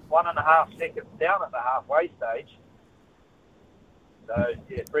 1.5 seconds down at the halfway stage. So,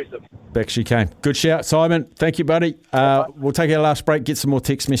 yeah, impressive. Back she came. Good shout, Simon. Thank you, buddy. We'll take our last break, get some more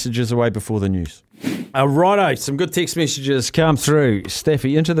text messages away before the news. Righto, some good text messages come through.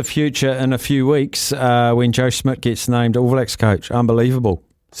 Staffy, into the future in a few weeks when Joe Schmidt gets named All Blacks coach. Unbelievable,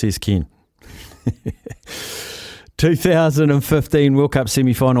 says Ken. 2015 World Cup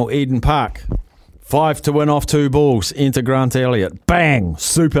semi-final, Eden Park. 5 to win off 2 balls. Enter Grant Elliott. Bang!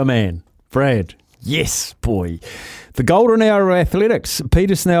 Superman. Brad. Yes, boy. The golden hour of athletics.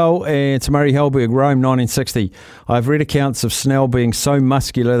 Peter Snell and Tamari Hellberg, Rome 1960. I've read accounts of Snell being so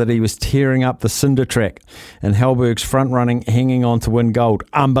muscular that he was tearing up the cinder track, and Hellberg's front running, hanging on to win gold.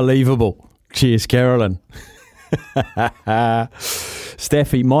 Unbelievable. Cheers, Carolyn.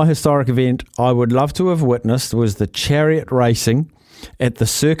 Staffy, my historic event I would love to have witnessed was the chariot racing at the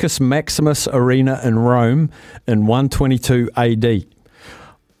Circus Maximus Arena in Rome in 122 AD.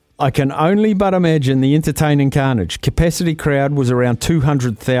 I can only but imagine the entertaining carnage. Capacity crowd was around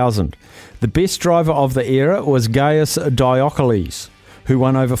 200,000. The best driver of the era was Gaius Diocles, who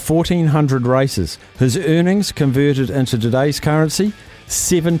won over 1,400 races. His earnings converted into today's currency,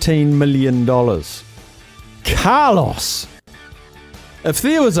 $17 million. Carlos! If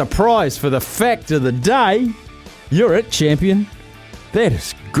there was a prize for the fact of the day, you're it, champion. That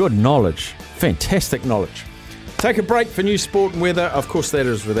is good knowledge. Fantastic knowledge. Take a break for news, sport and weather. Of course, that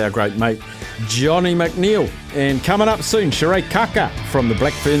is with our great mate, Johnny McNeil. And coming up soon, Sheree Kaka from the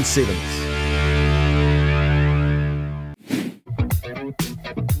Blackburn Sevens.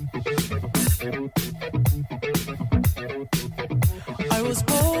 I was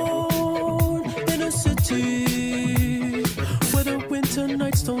born in a city where the winter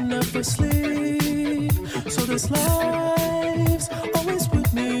nights don't ever sleep. So this life's always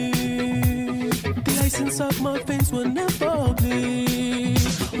with me. The ice inside my veins will never bleed.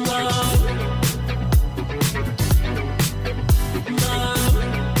 Love.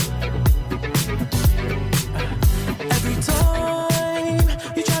 Every time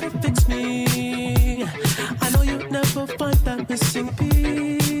you try to fix me, I know you'll never find that missing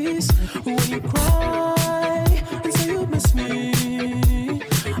piece. When you cry and say you miss me,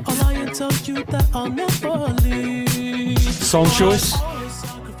 I'll lie and tell you that I'll never leave. Song choice?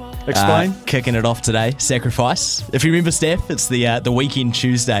 Explain. Kicking it off today, Sacrifice. If you remember, Steph, it's the Weekend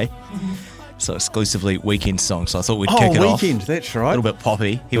Tuesday. So exclusively weekend songs. So I thought we'd kick it off. Weekend, that's right. A little bit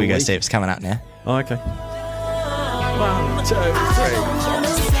poppy. Here we go, Steph. It's coming up now. Oh, okay. 1, 2, 3.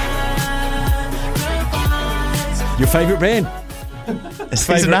 Your favourite band?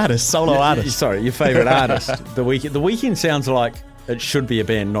 He's an artist, solo artist. Sorry, your favourite artist. The Weekend. The Weekend sounds like it should be a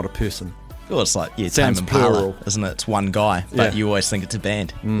band, not a person. Well, it's like, yeah, Sounds Tame Impala, plural. isn't it? It's one guy, but Yeah. you always think it's a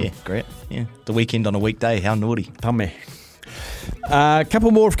band. Yeah, great. Yeah, The Weekend on a weekday. How naughty. Tummy. A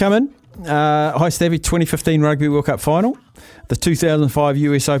couple more have come in. Hi, Staffy. 2015 Rugby World Cup final, the 2005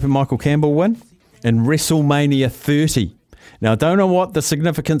 US Open Michael Campbell win, and WrestleMania 30. Now, I don't know what the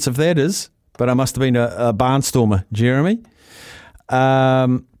significance of that is, but I must have been a barnstormer, Jeremy.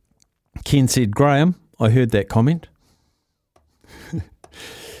 Ken said, Graham, I heard that comment.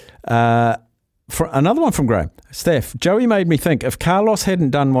 For another one from Graham. Steph, Joey made me think, if Carlos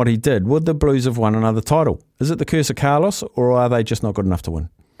hadn't done what he did, would the Blues have won another title? Is it the curse of Carlos, or are they just not good enough to win?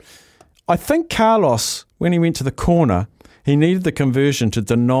 I think Carlos, when he went to the corner, he needed the conversion to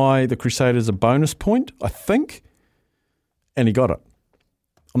deny the Crusaders a bonus point, I think, and he got it.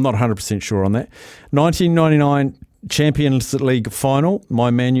 I'm not 100% sure on that. 1999 Champions League final, my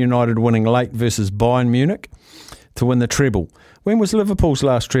Man United winning late versus Bayern Munich to win the treble. When was Liverpool's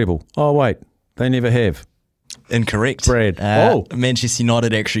last treble? Oh, wait, they never have. Incorrect. Brad. Manchester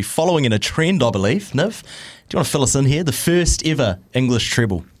United actually following in a trend, I believe. Niv, do you want to fill us in here? The first ever English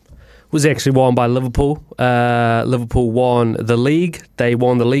treble. Was actually won by Liverpool. Liverpool won the league. They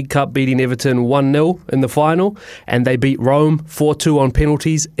won the League Cup, beating Everton 1-0 in the final, and they beat Rome 4-2 on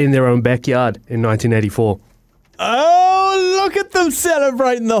penalties in their own backyard in 1984. Oh, look at them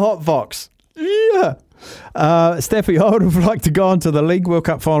celebrating the hot box. Yeah. Staffy, I would have liked to go on to the League World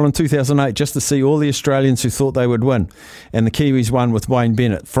Cup final in 2008 just to see all the Australians who thought they would win. And the Kiwis won with Wayne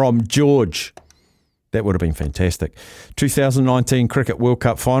Bennett from George. That would have been fantastic. 2019 Cricket World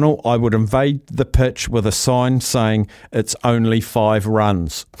Cup final, I would invade the pitch with a sign saying it's only 5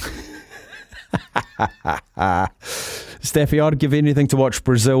 runs. Staffy, I'd give anything to watch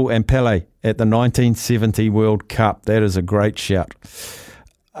Brazil and Pelé at the 1970 World Cup. That is a great shout.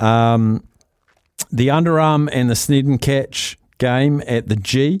 The underarm and the Snedden catch game at the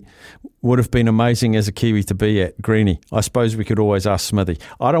G would have been amazing as a Kiwi to be at. Greenie, I suppose we could always ask Smithy.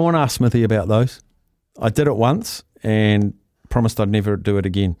 I don't want to ask Smithy about those. I did it once and promised I'd never do it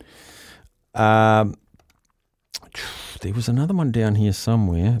again. There was another one down here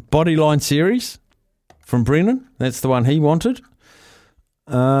somewhere. Bodyline series from Brennan. That's the one he wanted.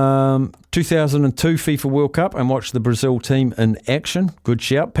 2002 FIFA World Cup and watch the Brazil team in action. Good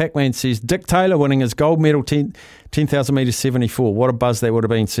shout. Pac-Man says Dick Taylor winning his gold medal 10,000 metres 74. What a buzz that would have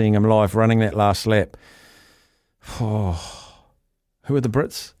been seeing him live running that last lap. Oh, who are the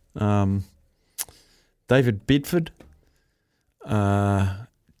Brits? David Bedford,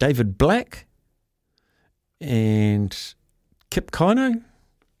 David Black, and Kip Kino.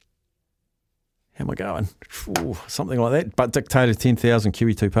 How am I going? Ooh, something like that. But Dick Taylor, 10,000,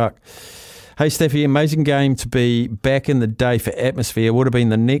 QE2 Park. Hey, Staffy, amazing game to be back in the day for atmosphere. Would have been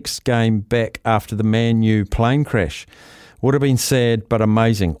the next game back after the Man U plane crash. Would have been sad, but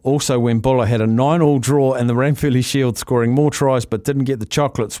amazing. Also, when Buller had a 9-all draw and the Ranfurly Shield scoring more tries but didn't get the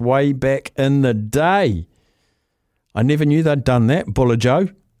chocolates way back in the day. I never knew they'd done that. Buller Joe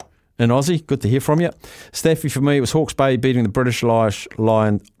in Aussie, good to hear from you. Staffy, for me, it was Hawke's Bay beating the British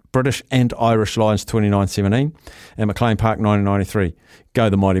and Irish Lions 29-17 and McLean Park 1993. Go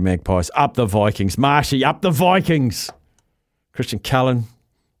the mighty Magpies. Up the Vikings. Marshy, up the Vikings. Christian Cullen,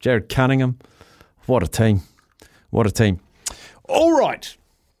 Jared Cunningham. What a team. What a team. All right.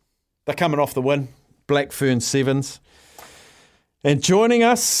 They're coming off the win. Blackfern Sevens. And joining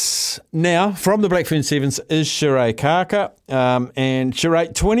us now from the Blackfern Sevens is Sheree Kaka. And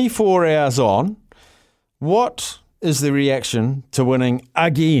Sheree, 24 hours on, what is the reaction to winning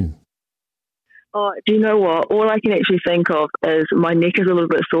again? Oh, do you know what? All I can actually think of is my neck is a little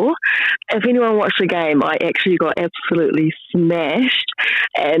bit sore. If anyone watched the game, I actually got absolutely smashed,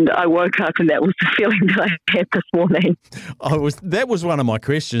 and I woke up and that was the feeling that I had this morning. That was one of my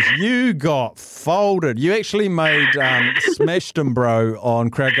questions. You got folded. You actually made Smashed 'em Bro on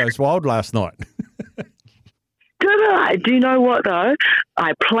Crowd Goes Wild last night. Did I? Do you know what though?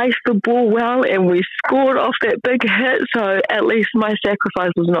 I placed the ball well and we scored off that big hit, so at least my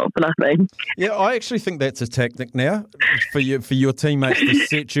sacrifice was not for nothing. Yeah, I actually think that's a tactic now for your teammates to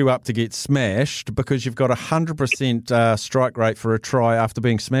set you up to get smashed because you've got 100% strike rate for a try after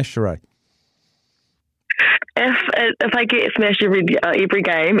being smashed, Sheree. If I get smashed every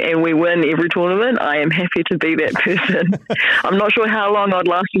game and we win every tournament, I am happy to be that person. I'm not sure how long I'd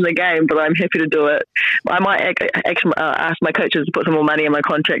last in the game, but I'm happy to do it. I might actually ask my coaches to put some more money in my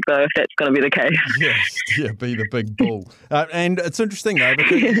contract, though, if that's going to be the case. Yes, yeah, be the big bull. And it's interesting, though,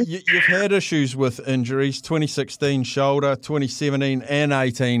 because you've had issues with injuries, 2016 shoulder, 2017 and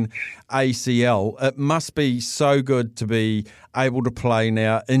 18 ACL. It must be so good to be able to play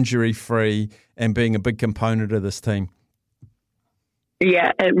now injury-free and being a big component of this team.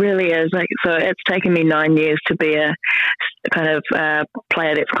 Yeah, it really is. So it's taken me 9 years to be a kind of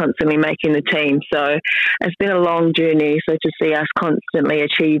player that's constantly making the team. So it's been a long journey. So to see us constantly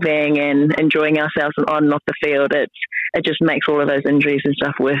achieving and enjoying ourselves on and off the field, it just makes all of those injuries and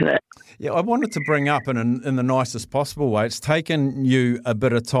stuff worth it. Yeah, I wanted to bring up in the nicest possible way. It's taken you a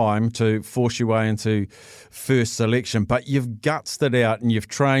bit of time to force your way into first selection, but you've gutsed it out and you've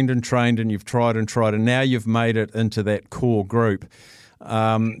trained and you've tried, and now you've made it into that core group.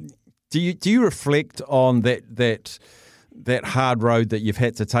 Do you reflect on that hard road that you've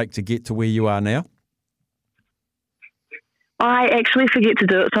had to take to get to where you are now? I actually forget to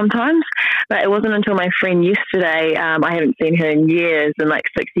do it sometimes, but it wasn't until my friend yesterday, I haven't seen her in years, in like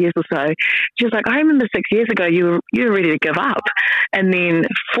 6 years or so. She was like, I remember 6 years ago you were ready to give up. And then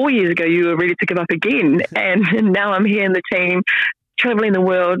 4 years ago you were ready to give up again. And now I'm here in the team, traveling the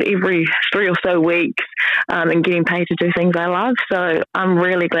world every 3 or so weeks and getting paid to do things I love. So I'm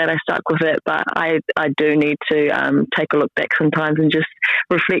really glad I stuck with it, but I do need to take a look back sometimes and just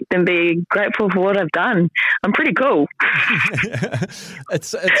reflect and be grateful for what I've done. I'm pretty cool.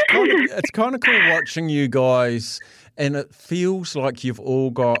 It's kind of cool watching you guys, and it feels like you've all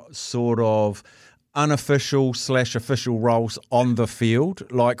got sort of unofficial/official roles on the field.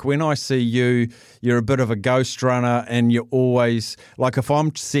 Like when I see you, you're a bit of a ghost runner, and you're always like, if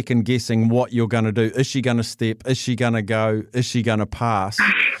I'm second guessing what you're going to do, is she going to step? Is she going to go? Is she going to pass?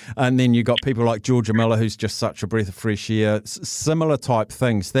 And then you got people like Georgia Miller, who's just such a breath of fresh air. Similar type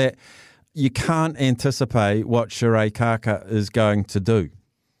things that you can't anticipate what Sheree Kaka is going to do.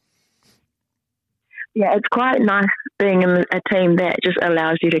 Yeah, it's quite nice being in a team that just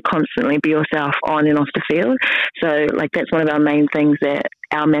allows you to constantly be yourself on and off the field. So, that's one of our main things that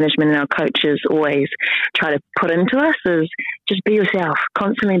our management and our coaches always try to put into us is just be yourself,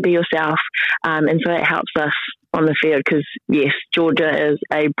 constantly be yourself. And so it helps us on the field because, yes, Georgia is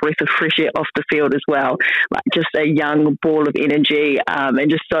a breath of fresh air off the field as well. Just a young ball of energy and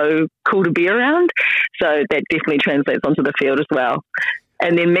just so cool to be around. So that definitely translates onto the field as well.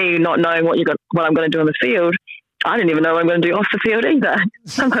 And then me not knowing what I'm going to do on the field, I didn't even know what I'm going to do off the field either.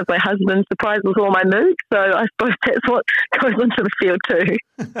 Sometimes my husband surprises with all my moves, so I suppose that's what goes onto the field too.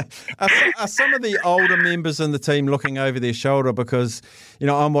 Are some of the older members in the team looking over their shoulder? Because,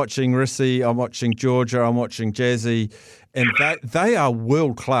 I'm watching Rissy, I'm watching Georgia, I'm watching Jazzy, and they are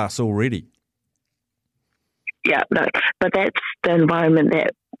world class already. Yeah, no, but that's the environment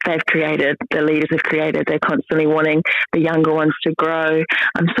that they've created, the leaders have created. They're constantly wanting the younger ones to grow.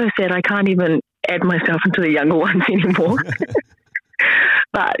 I'm so sad I can't even add myself into the younger ones anymore.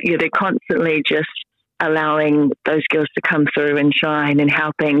 But they're constantly just allowing those girls to come through and shine and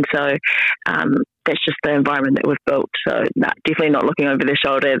helping. So that's just the environment that we've built. So definitely not looking over their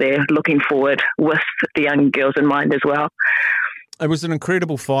shoulder. They're looking forward with the young girls in mind as well. It was an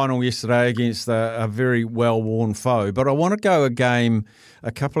incredible final yesterday against a very well-worn foe. But I want to go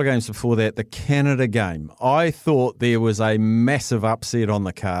a couple of games before that, the Canada game. I thought there was a massive upset on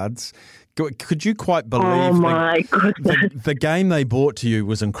the cards. Could you quite believe the game they brought to you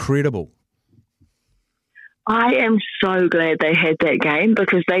was incredible? I am so glad they had that game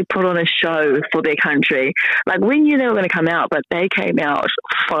because they put on a show for their country. We knew they were going to come out, but they came out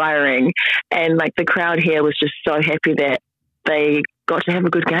firing. And the crowd here was just so happy that they got to have a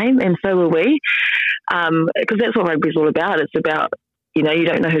good game, and so will we, because that's what rugby's all about. It's about, you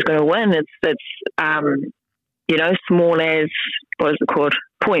don't know who's going to win. It's small as, what is it called,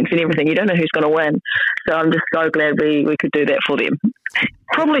 points and everything. You don't know who's going to win. So I'm just so glad we could do that for them.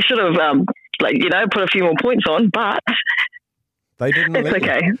 Probably should have, put a few more points on, but they didn't. It's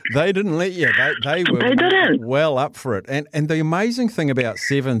okay. They didn't let you. They were well up for it. And the amazing thing about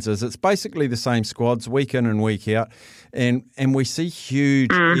Sevens is it's basically the same squads week in and week out. And we see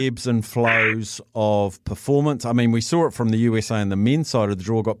huge ebbs and flows of performance. I mean, we saw it from the USA and the men's side of the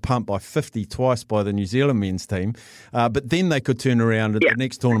draw, got pumped by 50 twice by the New Zealand men's team. But then they could turn around at the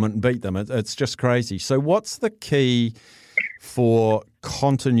next tournament and beat them. It's just crazy. So what's the key for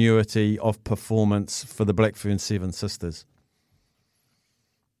continuity of performance for the Blackfern Seven Sisters?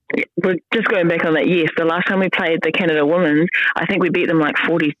 We're just going back on that, yes. The last time we played the Canada Women's, I think we beat them like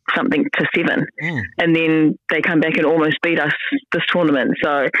 40-something to 7. And then they come back and almost beat us this tournament.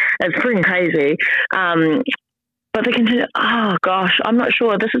 So it's pretty crazy. But they continue, I'm not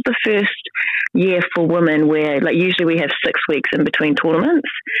sure. This is the first year for women where, usually we have 6 weeks in between tournaments.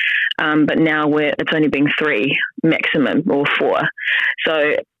 But now it's only been 3 maximum, or 4.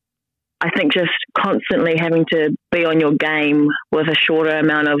 So I think just constantly having to be on your game with a shorter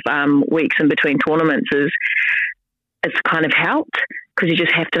amount of weeks in between tournaments it's kind of helped, because you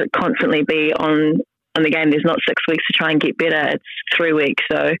just have to constantly be on the game. There's not 6 weeks to try and get better. It's 3 weeks.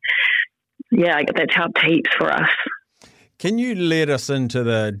 So, yeah, that's helped heaps for us. Can you let us into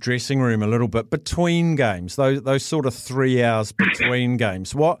the dressing room a little bit between games? Those sort of 3 hours between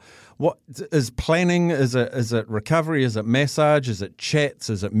games. What is planning? Is it recovery? Is it massage? Is it chats?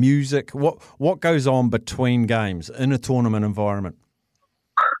 Is it music? What goes on between games in a tournament environment?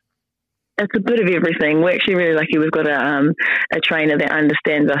 It's a bit of everything. We're actually really lucky. We've got a trainer that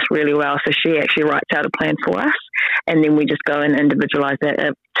understands us really well. So she actually writes out a plan for us, and then we just go and individualise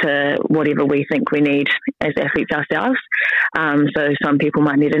that to whatever we think we need as athletes ourselves. So some people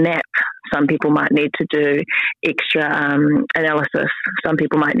might need a nap. Some people might need to do extra analysis. Some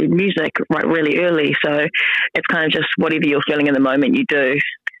people might need music right really early. So it's kind of just whatever you're feeling in the moment you do.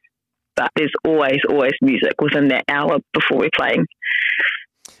 But there's always music within that hour before we're playing.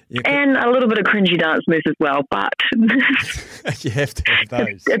 And a little bit of cringy dance moves as well, but you have to have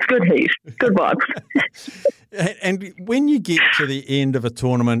those. It's good heat, good vibes. And when you get to the end of a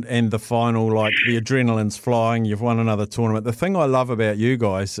tournament and the final, like the adrenaline's flying, you've won another tournament. The thing I love about you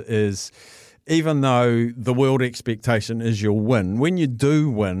guys is, even though the world expectation is you'll win, when you do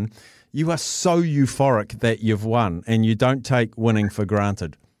win, you are so euphoric that you've won, and you don't take winning for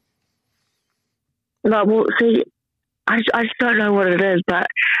granted. No, well, see, I just don't know what it is, but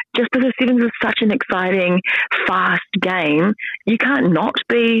just because Sevens is such an exciting, fast game, you can't not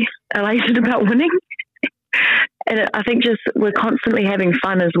be elated about winning. And I think just we're constantly having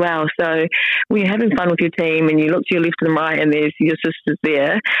fun as well. So when you're having fun with your team and you look to your left and right and there's your sisters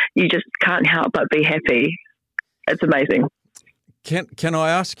there, you just can't help but be happy. It's amazing. Can I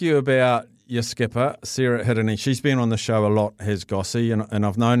ask you about your skipper, Sarah Hirini? She's been on the show a lot, has Gossie, and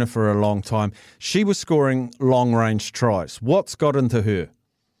I've known her for a long time. She was scoring long-range tries. What's got into her?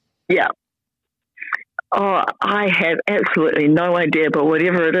 Yeah. Oh, I have absolutely no idea, but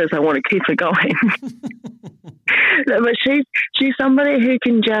whatever it is, I want to keep it going. No, but she's somebody who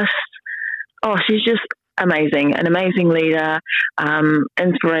can she's just amazing, an amazing leader,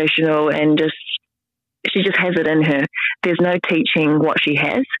 inspirational, and she just has it in her. There's no teaching what she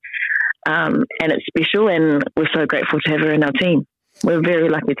has. And it's special, and we're so grateful to have her in our team. We're very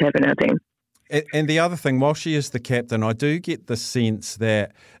lucky to have her in our team. And the other thing, while she is the captain, I do get the sense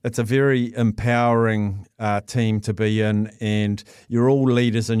that it's a very empowering team to be in, and you're all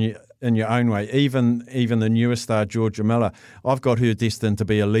leaders in your own way. Even the newest star, Georgia Miller, I've got her destined to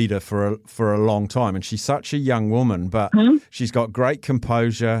be a leader for a long time, and she's such a young woman, but she's got great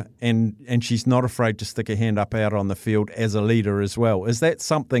composure, and she's not afraid to stick her hand up out on the field as a leader as well. Is that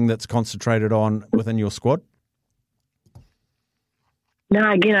something that's concentrated on within your squad? No,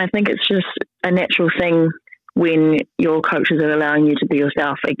 again, I think it's just a natural thing when your coaches are allowing you to be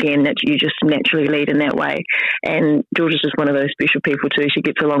yourself. Again, that you just naturally lead in that way. And Georgia's just one of those special people too. She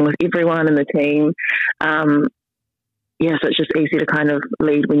gets along with everyone in the team. So it's just easy to kind of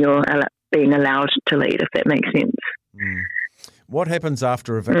lead when you're being allowed to lead, if that makes sense. What happens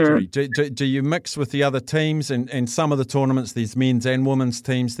after a victory? Do you mix with the other teams? And some of the tournaments, there's men's and women's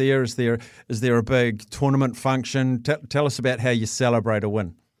teams there. Is there a big tournament function? Tell us about how you celebrate a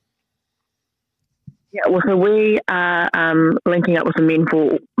win. Yeah, well, so we are linking up with the men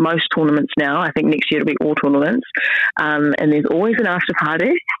for most tournaments now. I think next year it'll be all tournaments. And there's always an after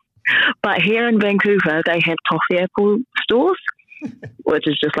party. But here in Vancouver, they have toffee apple stores. which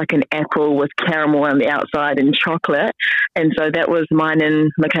is just like an apple with caramel on the outside and chocolate. And so that was mine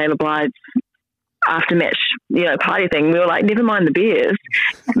and Michaela Blythe's after match, party thing. We were like, never mind the beers,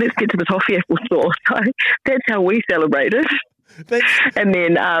 let's get to the toffee apple store. So that's how we celebrated. And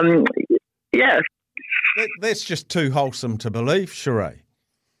then, That's just too wholesome to believe, Sheree.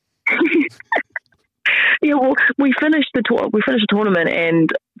 Yeah, well, we finished the tournament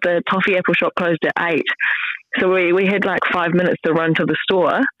and the toffee apple shop closed at 8. So we had like 5 minutes to run to the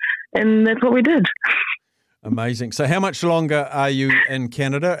store, and that's what we did. Amazing. So how much longer are you in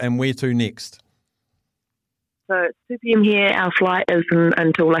Canada, and where to next? So it's 2 p.m. here. Our flight is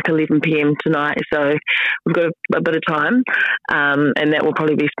until like 11 p.m. tonight. So we've got a bit of time, and that will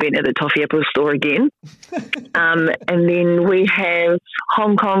probably be spent at the toffee apple store again. And then we have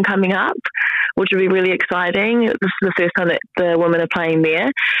Hong Kong coming up, which will be really exciting. This is the first time that the women are playing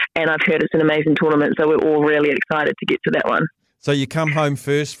there, and I've heard it's an amazing tournament. So we're all really excited to get to that one. So you come home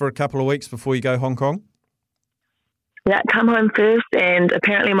first for a couple of weeks before you go Hong Kong? Yeah, come home first, and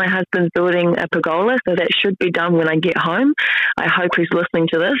apparently my husband's building a pergola, so that should be done when I get home. I hope he's listening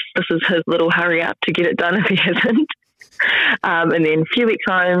to this. This is his little hurry up to get it done if he hasn't. And then a few weeks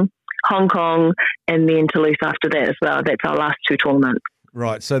home, Hong Kong, and then Toulouse after that as well. That's our last 2 tournaments.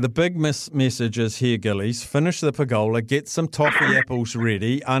 Right, so the big message is here, Gillies. Finish the pergola, get some toffee apples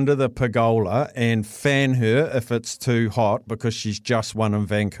ready under the pergola, and fan her if it's too hot because she's just won in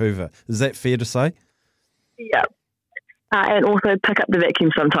Vancouver. Is that fair to say? Yeah. And also pick up the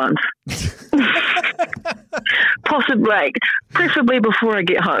vacuum sometimes. Possibly, preferably before I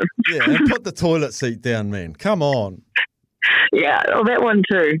get home. Yeah, and put the toilet seat down, man. Come on. Yeah, that one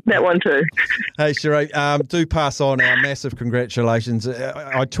too. Hey, Sheree, do pass on our massive congratulations.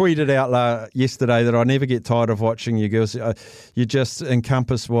 I tweeted out yesterday that I never get tired of watching you girls. You just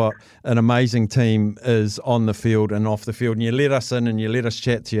encompass what an amazing team is on the field and off the field. And you let us in and you let us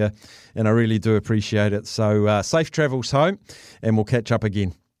chat to you, and I really do appreciate it. So safe travels home, and we'll catch up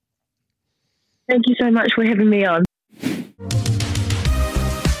again. Thank you so much for having me on.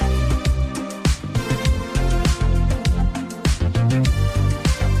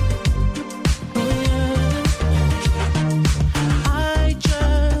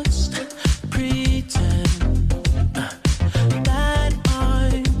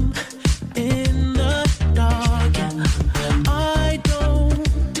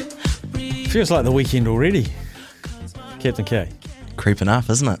 Feels like the weekend already, Captain K. Creeping up,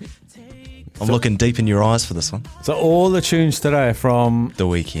 isn't it? I'm looking deep in your eyes for this one. So all the tunes today are from The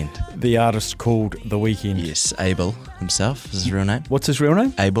Weeknd. The artist called The Weeknd. Yes, Abel himself is his real name. What's his real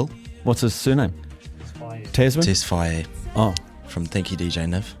name? Abel. What's his surname? Tasman? Tesfaye. Oh. From Thank You DJ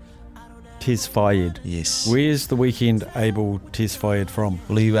Niv. Tesfaye. Yes. Where's The Weeknd Abel Tesfaye from?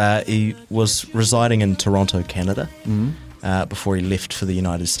 Well, he was residing in Toronto, Canada. Mm. Before he left for the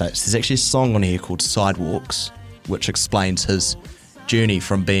United States. There's actually a song on here called Sidewalks, which explains his journey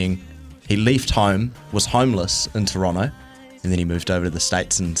from he left home, was homeless in Toronto, and then he moved over to the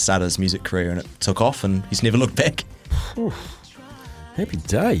States and started his music career, and it took off, and he's never looked back. Happy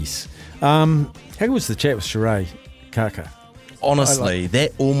days. How was the chat with Sheree Kaka? Honestly,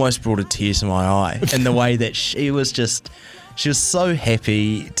 that almost brought a tear to my eye in the way that she was so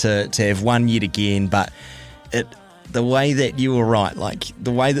happy to have won yet again, but the way that you were right, like the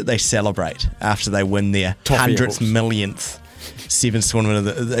way that they celebrate after they win their 100th millionth Sevens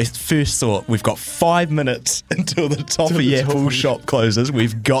tournament, they first thought, we've got 5 minutes until the toffee apple shop closes.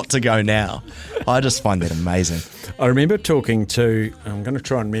 We've got to go now. I just find that amazing. I remember talking to, I'm going to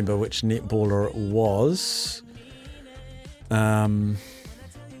try and remember which netballer it was. It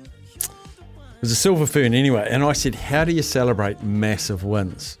was a Silver Fern anyway, and I said, how do you celebrate massive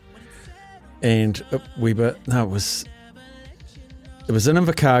wins? And it was in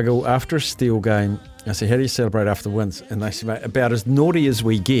Invercargill after a Steel game. I said, how do you celebrate after wins? And they said, mate, about as naughty as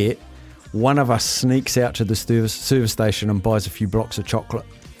we get, one of us sneaks out to the service station and buys a few blocks of chocolate.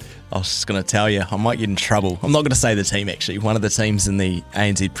 I was just going to tell you, I might get in trouble. I'm not going to say the team, actually. One of the teams in the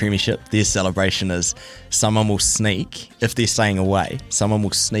ANZ Premiership, their celebration is someone will sneak, if they're staying away, someone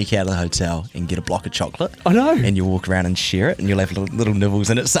will sneak out of the hotel and get a block of chocolate. I know. And you'll walk around and share it, and you'll have little nibbles.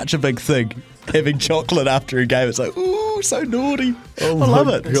 And it's such a big thing, having chocolate after a game. It's like, ooh, so naughty. I love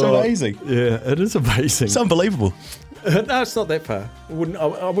it. It's amazing. Yeah, it is amazing. It's unbelievable. No, it's not that far. I wouldn't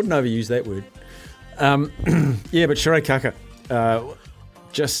overuse that word. Yeah, but Sheree Kaka,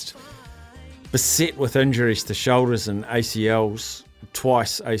 just beset with injuries to shoulders and ACLs,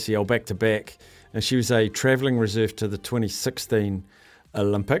 twice ACL back to back, and she was a travelling reserve to the 2016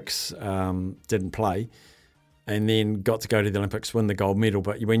 Olympics, didn't play, and then got to go to the Olympics, win the gold medal.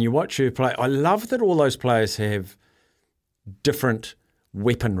 But when you watch her play, I love that all those players have different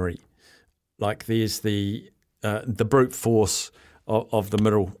weaponry. Like there's the brute force of the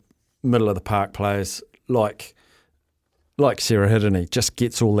middle of the park players, like Sarah Hiddeny, just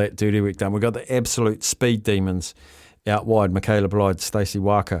gets all that dirty work done. We've got the absolute speed demons out wide, Michaela Blythe, Stacey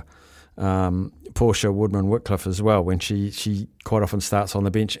Walker, Portia Woodman-Whitcliffe as well, when she quite often starts on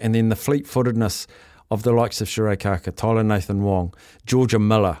the bench. And then the fleet-footedness of the likes of Sheree Kaka, Tyler Nathan Wong, Georgia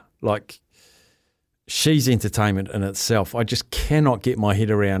Miller, like she's entertainment in itself. I just cannot get my head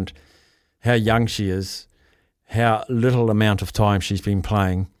around how young she is, how little amount of time she's been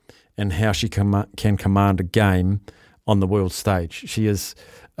playing, and how she can command a game on the world stage. She is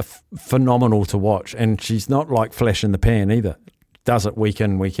phenomenal to watch, and she's not like flash in the pan either. Does it week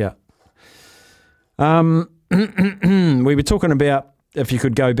in, week out. We were talking about if you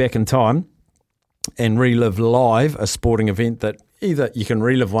could go back in time and relive live a sporting event that either you can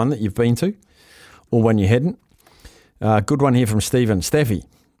relive one that you've been to or one you hadn't. Good one here from Stephen. Staffy,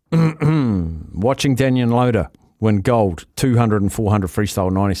 watching Daniel Loader win gold, 200 and 400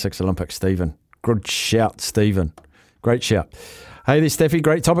 freestyle 96 Olympics. Stephen. Good shout, Stephen. Great shout. Hey there, Staffy.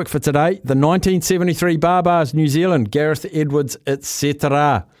 Great topic for today. The 1973 Barbars, New Zealand, Gareth Edwards,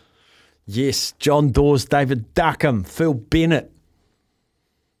 etc. Yes, John Dawes, David Duckham, Phil Bennett.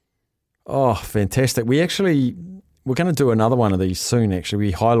 Oh, fantastic. We're going to do another one of these soon, actually.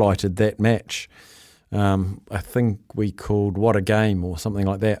 We highlighted that match. I think we called What a Game or something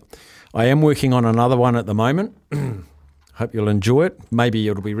like that. I am working on another one at the moment. Hope you'll enjoy it. Maybe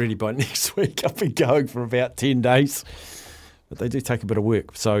it'll be ready by next week. I've been going for about 10 days. But they do take a bit of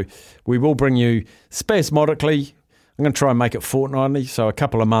work. So we will bring you spasmodically. I'm going to try and make it fortnightly, so a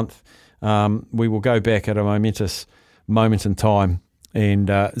couple a month. We will go back at a momentous moment in time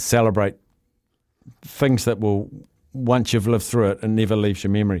and celebrate things that will, once you've lived through it, it never leaves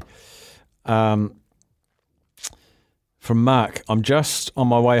your memory. From Mark, I'm just on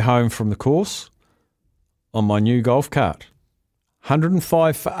my way home from the course on my new golf cart.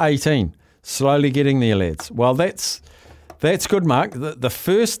 105 for 18. Slowly getting there, lads. Well, that's good, Mark. The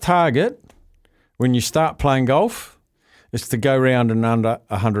first target when you start playing golf is to go round and under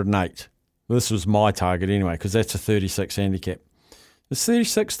 108. Well, this was my target anyway, because that's a 36 handicap. Is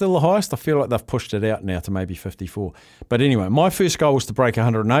 36 still the highest? I feel like they've pushed it out now to maybe 54. But anyway, my first goal was to break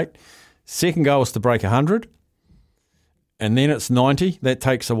 108. Second goal was to break 100. And then it's 90. That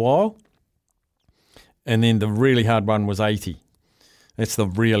takes a while. And then the really hard one was 80. That's the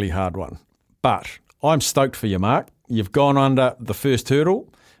really hard one. But I'm stoked for you, Mark. You've gone under the first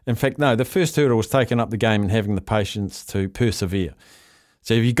hurdle. In fact, no, the first hurdle was taking up the game and having the patience to persevere.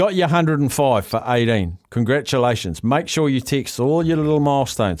 So if you got your 105 for 18, congratulations. Make sure you text all your little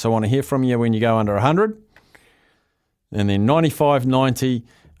milestones. I want to hear from you when you go under 100. And then 95, 90,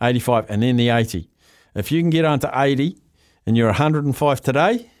 85, and then the 80. If you can get onto 80 and you're 105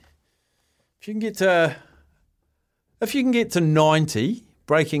 today, if you can get to 90,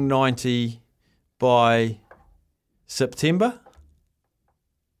 breaking 90 by September,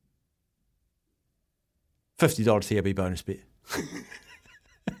 $50 TRB bonus bet.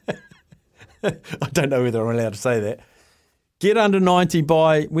 I don't know whether I'm allowed to say that. Get under 90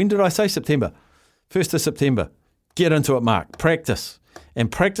 by, when did I say September? 1st of September. Get into it, Mark. Practice.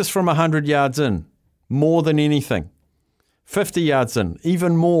 And practice from 100 yards in, more than anything. 50 yards in,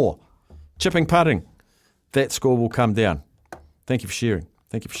 even more. Chipping, putting. That score will come down. Thank you for sharing.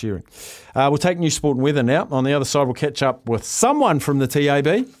 Thank you for sharing. We'll take news, sport and weather now. On the other side, we'll catch up with someone from the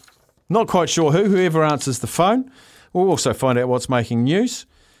TAB. Not quite sure whoever answers the phone. We'll also find out what's making news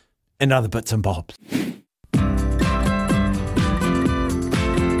and other bits and bobs.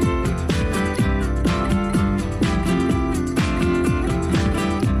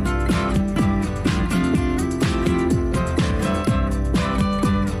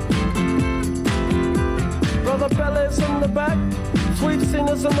 Brother Bellas in the back, sweet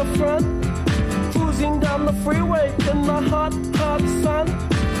singers in the front, cruising down the freeway in the hot, hot sun.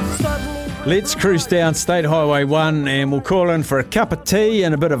 Let's cruise down State Highway 1 and we'll call in for a cup of tea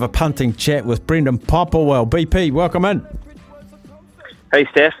and a bit of a punting chat with Brendan Popplewell. BP, welcome in. Hey,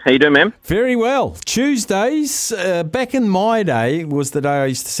 Steph. How you doing, man? Very well. Tuesdays, back in my day, was the day I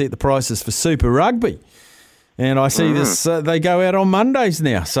used to set the prices for Super Rugby. And I see this, they go out on Mondays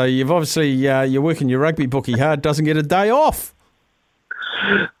now. So you've obviously, you're working your rugby bookie hard, doesn't get a day off.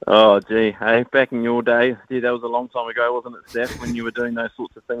 Oh, gee. Hey, back in your day, that was a long time ago, wasn't it, Steph, when you were doing those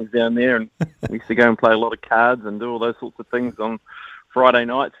sorts of things down there? And we used to go and play a lot of cards and do all those sorts of things on Friday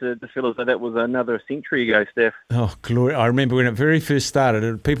nights. To feel as though that was another century ago, Steph. Oh, glory. I remember when it very first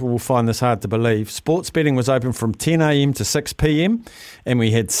started, people will find this hard to believe, sports betting was open from 10 a.m. to 6 p.m. and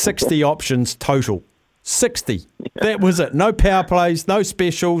we had 60 options total. 60. That was it. No power plays, no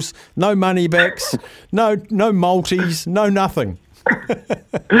specials, no money backs, no multis, no nothing.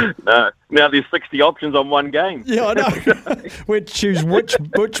 No. Now there's 60 options on one game. Yeah, I know. We choose which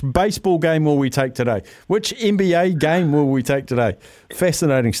baseball game will we take today? Which NBA game will we take today?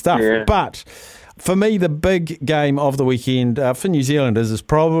 Fascinating stuff. Yeah. But for me, the big game of the weekend for New Zealanders is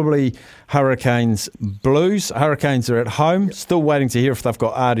probably Hurricanes Blues. Hurricanes are at home. Still waiting to hear if they've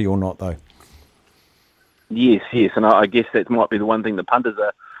got Artie or not, though. Yes, and I guess that might be the one thing the punters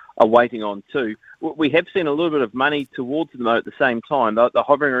are waiting on too. We have seen a little bit of money towards them at the same time. They're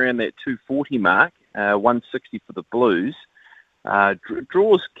hovering around that 240 mark, 160 for the Blues.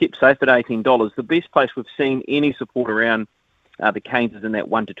 Draws kept safe at $18. The best place we've seen any support around the Canes is in that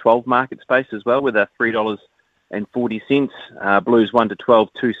 1 to 12 market space as well, with a $3.40. Blues 1 to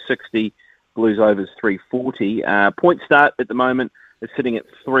 12, 260. Blues overs 340. Point start at the moment is sitting at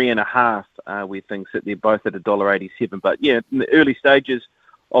 3.5, where things sit there both at $1.87. But yeah, in the early stages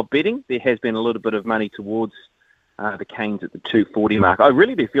of betting, there has been a little bit of money towards the Canes at the 240 mark. I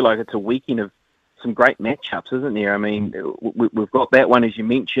really do feel like it's a weekend of some great matchups, isn't there? I mean, we've got that one, as you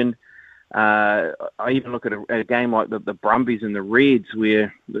mentioned. I even look at a game like the Brumbies and the Reds,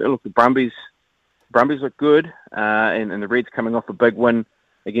 where look, the Brumbies look good, and the Reds coming off a big win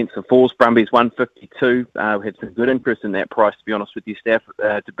against the Force. Brumbies 152. We had some good interest in that price, to be honest with you, Staff,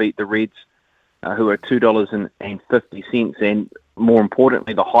 to beat the Reds, who are $2.50. And more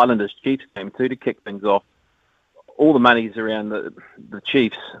importantly, the Highlanders Chiefs game too, to kick things off. All the money's around the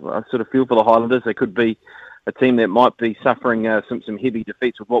Chiefs. I sort of feel for the Highlanders. They could be a team that might be suffering some heavy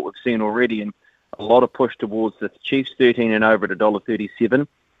defeats with what we've seen already, and a lot of push towards the Chiefs 13 and over at $1.37,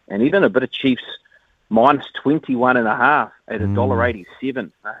 and even a bit of Chiefs minus 21.5 at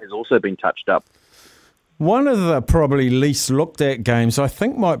 $1.87 has also been touched up. One of the probably least looked at games I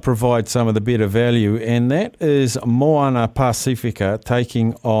think might provide some of the better value, and that is Moana Pacifica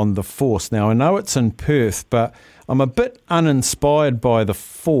taking on the Force. Now, I know it's in Perth, but I'm a bit uninspired by the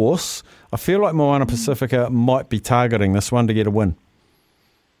Force. I feel like Moana Pacifica might be targeting this one to get a win.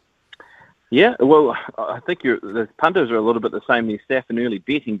 Yeah, well, I think the punters are a little bit the same as Staff in early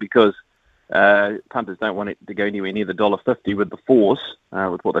betting, because punters don't want it to go anywhere near the $1.50 with the Force,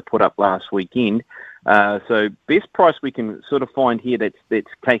 with what they put up last weekend. So best price we can sort of find here that's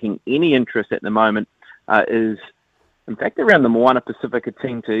taking any interest at the moment is, in fact, around the Moana Pacifica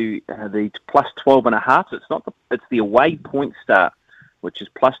team to the plus 12.5. So it's the away point start, which is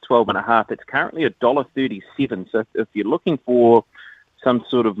plus 12.5. It's currently $1.37. So if you're looking for some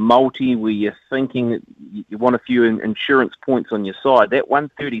sort of multi where you're thinking that you want a few insurance points on your side, that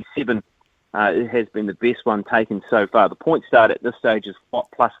 137 has been the best one taken so far. The point start at this stage is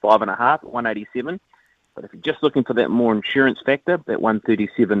plus 5.5 at 187. But if you're just looking for that more insurance factor, that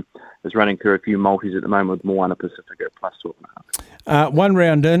 137 is running through a few multis at the moment with Moana Pacifica at plus 12.5. One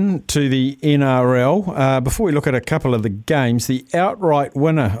round in to the NRL. Before we look at a couple of the games, the outright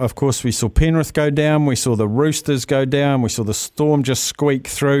winner, of course, we saw Penrith go down, we saw the Roosters go down, we saw the Storm just squeak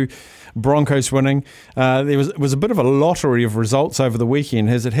through, Broncos winning. There was a bit of a lottery of results over the weekend.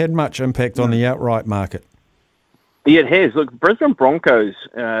 Has it had much impact on the outright market? Yeah, it has. Look, Brisbane Broncos,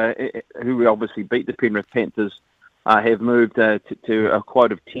 who obviously beat the Penrith Panthers, have moved to a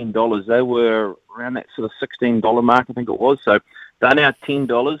quote of $10. They were around that sort of $16 mark, I think it was. So they're now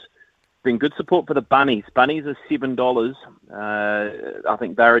 $10. Been good support for the Bunnies. Bunnies are $7. I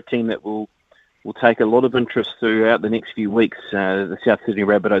think they're a team that will take a lot of interest throughout the next few weeks. The South Sydney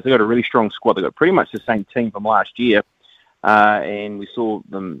Rabbitohs, they've got a really strong squad. They've got pretty much the same team from last year. And we saw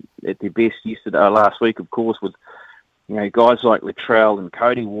them at their best last week, of course, with guys like Latrell and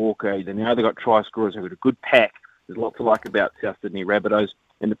Cody Walker. They've got try scorers. They've got a good pack. There's lots to like about South Sydney Rabbitohs.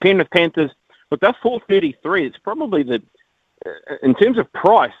 And the Penrith Panthers, look, they're $4.33. It's probably in terms of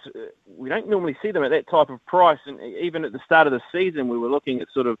price, we don't normally see them at that type of price. And even at the start of the season, we were looking at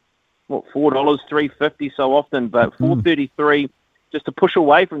sort of, $4, $3.50 so often, but $4.33 just to push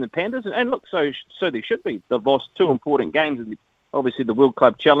away from the Panthers. And look, so they should be. They've lost two important games, obviously the World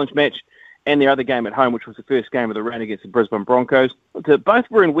Club Challenge match and their other game at home, which was the first game of the round against the Brisbane Broncos. Both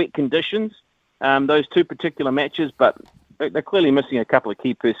were in wet conditions, those two particular matches, but they're clearly missing a couple of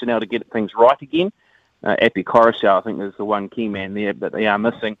key personnel to get things right again. Api Coruscant, I think, is the one key man there that they are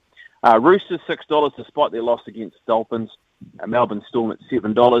missing. Roosters, $6, despite their loss against Dolphins. Melbourne Storm at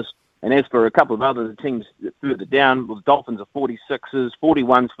 $7. And as for a couple of other teams further down, the Dolphins are 46s,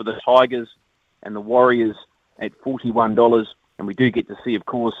 41s for the Tigers, and the Warriors at $41. And we do get to see, of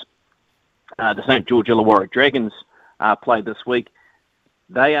course, the St. George Illawarra Dragons play this week.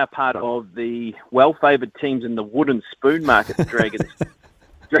 They are part of the well-favoured teams in the wooden spoon market, the Dragons.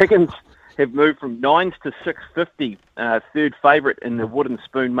 Dragons have moved from 9s to 650. Third favourite in the wooden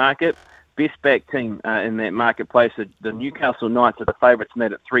spoon market. Best back team in that marketplace. The Newcastle Knights are the favourites in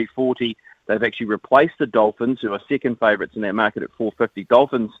that at 340. They've actually replaced the Dolphins, who are second favourites in that market at 450.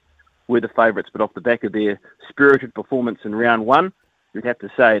 Dolphins were the favourites, but off the back of their spirited performance in round one, you'd have to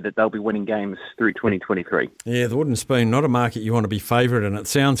say that they'll be winning games through 2023. Yeah, the wooden spoon, not a market you want to be favourite in. It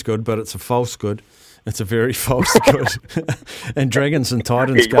sounds good, but it's a false good. It's a very false good. And Dragons and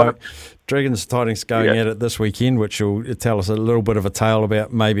Titans going at it this weekend, which will tell us a little bit of a tale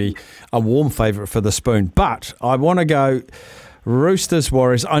about maybe a warm favourite for the spoon. But I want to go Roosters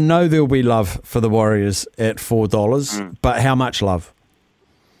Warriors. I know there'll be love for the Warriors at $4, but how much love?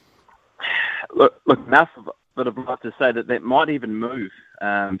 Look, enough that I'd like to say that might even move,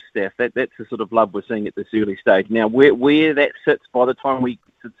 Steph. That's the sort of love we're seeing at this early stage. Now, where that sits by the time we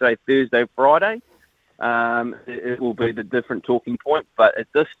should say Thursday, Friday, it will be the different talking point. But at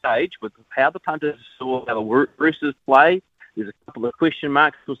this stage, with how the punters saw how the Roosters play, there's a couple of question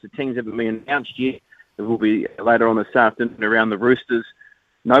marks. Of course, the teams haven't been announced yet. There will be later on this afternoon around the Roosters.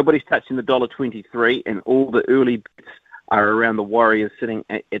 Nobody's touching the $1.23, and all the early bets are around the Warriors sitting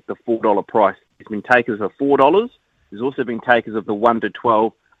at the $4 price. There's been takers of $4. There's also been takers of the 1 to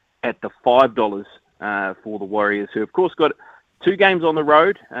 12 at the $5 for the Warriors, who of course got 2 games on the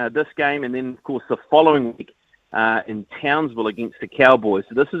road, this game, and then of course the following week in Townsville against the Cowboys.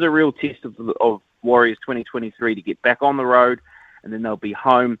 So this is a real test of Warriors 2023 to get back on the road, and then they'll be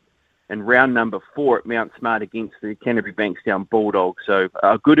home in round number 4 at Mount Smart against the Canterbury Bankstown Bulldogs. So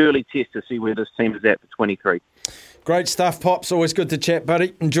a good early test to see where this team is at for 23. Great stuff, Pops. Always good to chat,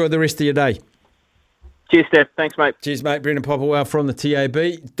 buddy. Enjoy the rest of your day. Cheers, Steph. Thanks, mate. Cheers, mate. Brendan Popplewell from the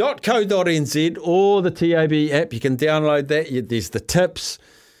tab.co.nz or the TAB app. You can download that. There's the tips.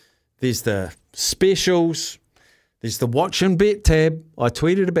 There's the specials. There's the watch and bet tab. I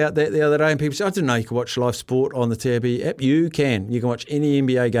tweeted about that the other day and people said, I didn't know you could watch live sport on the TAB app. You can. You can watch any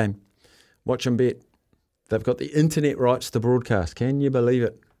NBA game. Watch and bet. They've got the internet rights to broadcast. Can you believe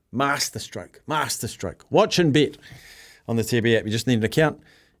it? Masterstroke. Watch and bet on the TAB app. You just need an account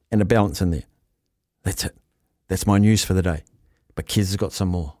and a balance in there. That's it. That's my news for the day. But Kez has got some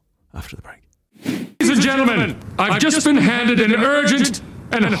more after the break. Ladies and gentlemen, I've just been handed an urgent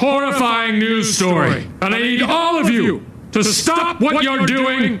and horrifying news story. And I need all of you to stop what you're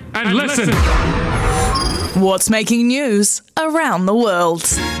doing and listen. What's making news around the world?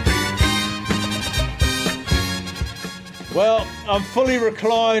 Well, I'm fully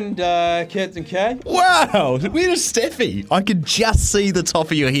reclined, Captain K. Wow, where's Staffy? I could just see the top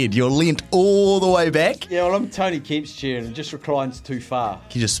of your head. You're leant all the way back. Yeah, well, I'm Tony Kemp's chair and it just reclines too far.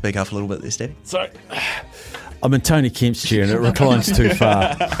 Can you just speak up a little bit there, Staffy? Sorry. I'm in Tony Kemp's chair and it reclines too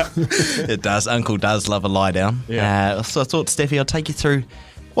far. It does. Uncle does love a lie down. Yeah. So I thought, Staffy, I'd take you through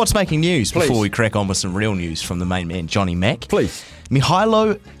what's making news before we crack on with some real news from the main man, Johnny Mack. Please.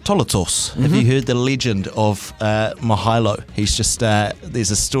 Mihailo Tolotos. Have you heard the legend of Mihailo? He's just,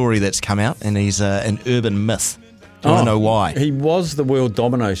 there's a story that's come out and he's an urban myth. Do you want to know why? He was the world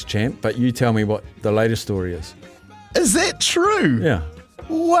dominoes champ, but you tell me what the latest story is. Is that true? Yeah.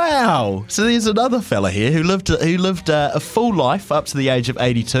 Wow. So there's another fella here who lived a full life up to the age of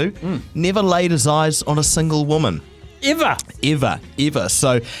 82, never laid his eyes on a single woman. Ever.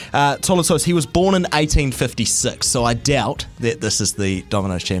 So Tolotos, he was born in 1856, so I doubt that this is the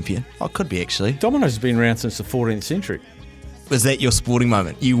dominoes champion. Oh, it could be actually. Dominoes has been around since the 14th century. Was that your sporting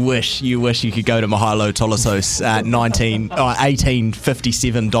moment? You wish you could go to Mihailo Tolotos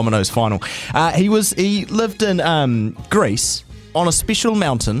 1857 dominoes final. He lived in Greece on a special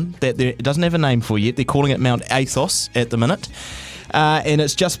mountain that it doesn't have a name for yet. They're calling it Mount Athos at the minute. And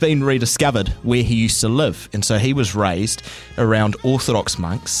it's just been rediscovered where he used to live. And so he was raised around Orthodox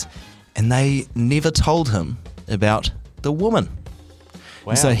monks, and they never told him about the woman.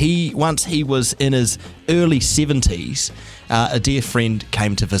 Wow. And so once he was in his early 70s, a dear friend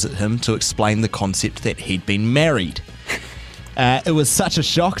came to visit him to explain the concept that he'd been married. It was such a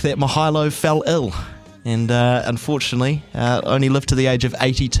shock that Mihailo fell ill, and unfortunately only lived to the age of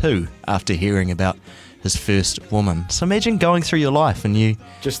 82 after hearing about his first woman. So imagine going through your life and you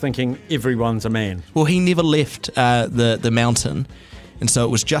just thinking everyone's a man. Well, he never left the mountain, and so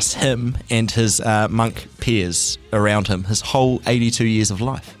it was just him and his monk peers around him his whole 82 years of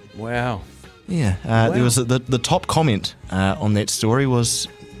life. Wow. Yeah. There was the top comment on that story was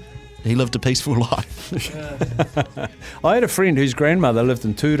he lived a peaceful life. I had a friend whose grandmother lived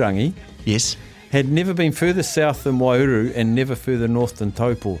in Turangi. Yes. Had never been further south than Waihuru and never further north than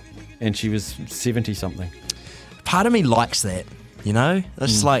Taupo. And she was 70-something. Part of me likes that, you know?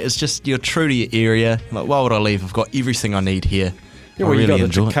 It's like, it's just, you're true to your area. Like, why would I leave? I've got everything I need here. Yeah, well, you got the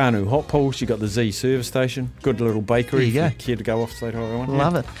enjoy it. Takanu hot pools, you got the Z service station, good little bakery. There you if you care to go off State Highway 1.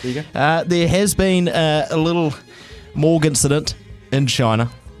 Love Yeah, it. There you go. There has been a little morgue incident in China.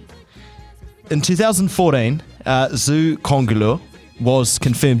 In 2014, Zhu Congulur was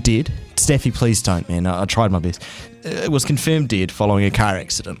confirmed dead. Staffy, please don't, man. I tried my best. Was confirmed dead following a car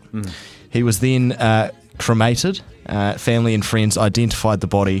accident. He was then cremated. Family and friends identified the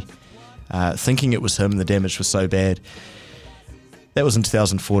body, thinking it was him. The damage was so bad. That was in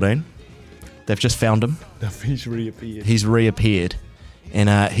 2014. They've just found him. He's reappeared. He's reappeared.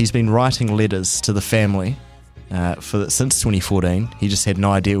 And he's been writing letters to the family since 2014. He just had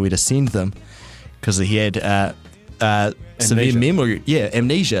no idea where to send them because he had severe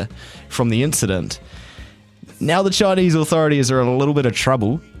amnesia from the incident. Now the Chinese authorities are in a little bit of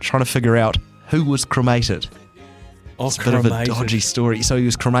trouble trying to figure out who was cremated. It's a bit of a dodgy story. So he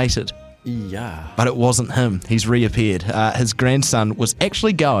was cremated. Yeah. But it wasn't him. He's reappeared. His grandson was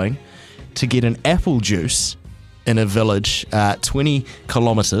actually going to get an apple juice in a village 20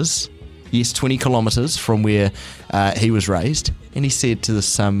 kilometres. Yes, 20 kilometres from where he was raised. And he said to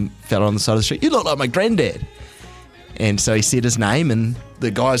this fella on the side of the street, "You look like my granddad." And so he said his name, and the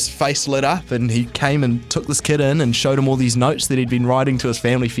guy's face lit up, and he came and took this kid in and showed him all these notes that he'd been writing to his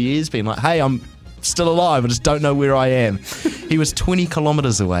family for years, being like, "Hey, I'm still alive, I just don't know where I am." He was 20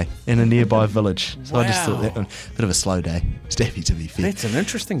 kilometres away in a nearby village. So I just thought that one, bit of a slow day. Staffy, to be fair. That's an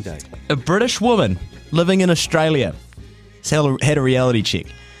interesting day. A British woman living in Australia had a reality check.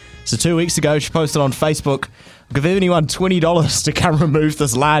 So 2 weeks ago, she posted on Facebook, "I'll give anyone $20 to come remove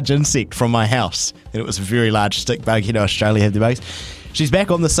this large insect from my house." And it was a very large stick bug. You know, Australia have their bugs. She's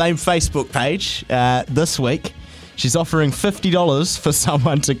back on the same Facebook page this week. She's offering $50 for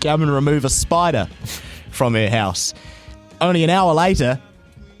someone to come and remove a spider from her house. Only an hour later,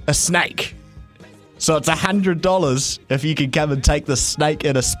 a snake. So it's $100 if you can come and take the snake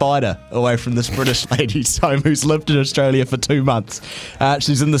and a spider away from this British lady's home who's lived in Australia for 2 months.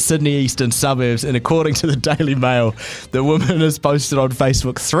 She's in the Sydney eastern suburbs, and according to the Daily Mail, the woman has posted on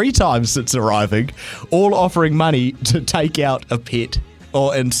Facebook 3 times since arriving, all offering money to take out a pet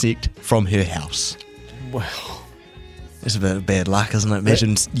or insect from her house. Wow. It's a bit of bad luck, isn't it?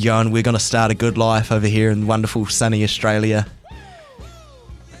 Imagine going, we're going to start a good life over here in wonderful sunny Australia.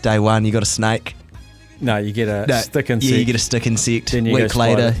 Day one, you got a snake. No, you get a stick insect. Yeah, you get a stick insect. Then you Week go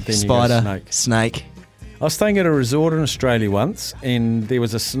later, then spider, you go snake. I was staying at a resort in Australia once, and there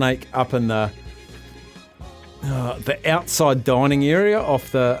was a snake up in the outside dining area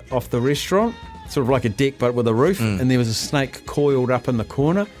off the restaurant, sort of like a deck but with a roof, and there was a snake coiled up in the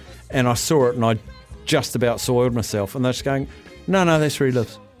corner, and I saw it, and I just about soiled myself, and they're just going, no, that's where he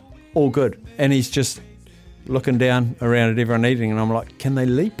lives, all good. And he's just looking down around at everyone eating, and I'm like, can they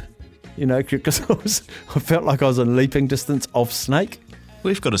leap? You know, because I felt like I was in leaping distance of snake.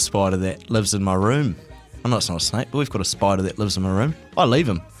 We've got a spider that lives in my room. I know it's not a snake, but we've got a spider that lives in my room. I leave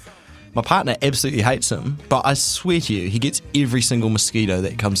him. My partner absolutely hates him, but I swear to you, he gets every single mosquito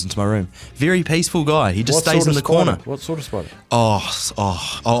that comes into my room. Very peaceful guy. He just stays in the corner. What sort of spider?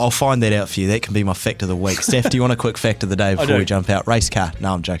 I'll find that out for you. That can be my fact of the week. Steph, do you want a quick fact of the day before we jump out? Race car.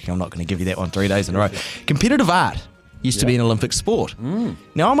 No, I'm joking. I'm not going to give you that one 3 days in a row. Competitive art used to be an Olympic sport.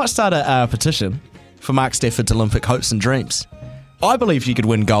 Now, I might start a petition for Mark Stafford's Olympic hopes and dreams. I believe you could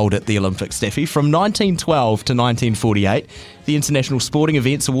win gold at the Olympics, Staffy. From 1912 to 1948, the international sporting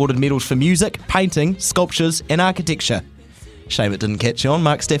events awarded medals for music, painting, sculptures and architecture. Shame it didn't catch on.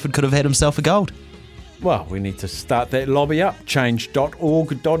 Mark Stafford could have had himself a gold. Well, we need to start that lobby up.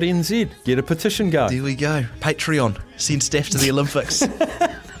 Change.org.nz. Get a petition going. There we go. Patreon. Send Steph to the Olympics.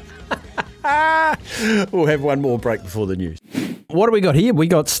 We'll have one more break before the news. What do we got here? We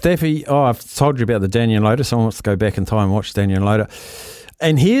got Staffy. Oh, I've told you about the Daniel Loader. Someone wants to go back in time and watch Daniel Loader.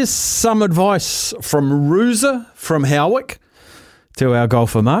 And here's some advice from Ruza from Howick to our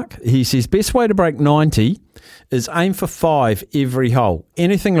golfer Mark. He says, best way to break 90 is aim for 5 every hole.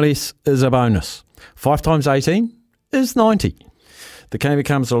 Anything less is a bonus. 5 times 18 is 90. The game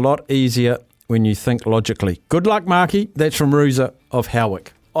becomes a lot easier when you think logically. Good luck, Marky. That's from Ruza of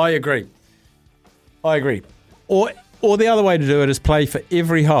Howick. I agree. Or the other way to do it is play for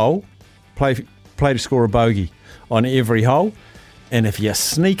every hole, play to score a bogey on every hole. And if you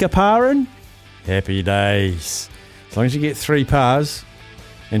sneak a par in, happy days. As long as you get 3 pars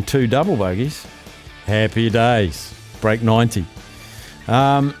and 2 double bogeys, happy days. Break 90.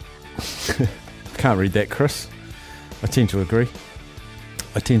 Can't read that, Chris. I tend to agree.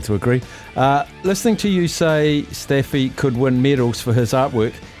 Listening to you say Staffy could win medals for his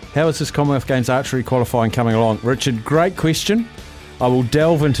artwork, how is this Commonwealth Games archery qualifying coming along? Richard, great question. I will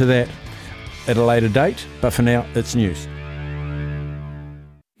delve into that at a later date, but for now, it's news.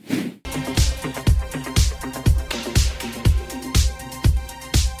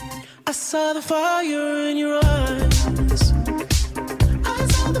 saw the fire in your eyes. I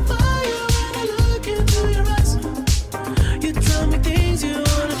saw the fire when I look into your eyes. You tell me things you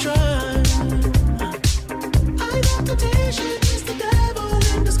wanna try. I know temptation is the devil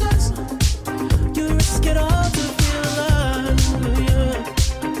in disguise. You risk it all to feel alive, yeah.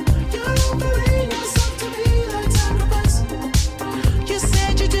 You're offering yourself to me like sacrifice. You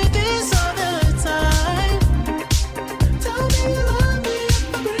said you do this all the time. Tell me you love me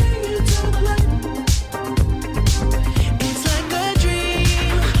if I bring you to the light. It's like a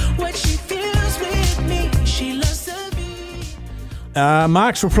dream when she feels with me. She loves to be.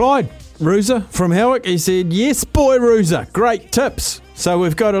 Mark's replied, Rooser from Howick. He said, yes, boy, Rooser. Great tips. So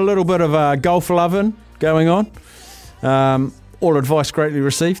we've got a little bit of golf loving going on. All advice greatly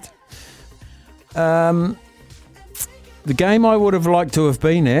received. The game I would have liked to have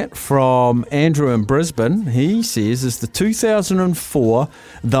been at from Andrew in Brisbane, he says, is the 2004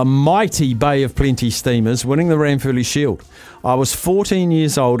 the mighty Bay of Plenty Steamers winning the Ranfurly Shield. I was 14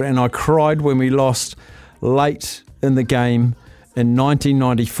 years old and I cried when we lost late in the game in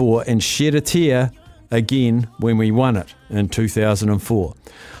 1994 and shed a tear again when we won it in 2004.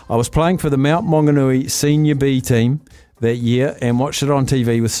 I was playing for the Mount Maunganui Senior B team that year and watched it on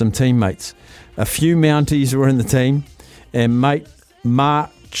TV with some teammates. A few Mounties were in the team, and Mark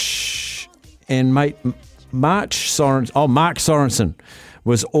Sorensen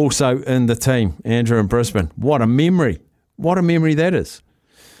was also in the team. Andrew in Brisbane. What a memory! What a memory that is.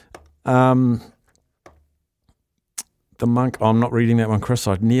 The monk. Oh, I'm not reading that one, Chris.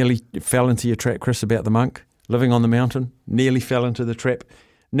 I nearly fell into your trap, Chris, about the monk living on the mountain. Nearly fell into the trap.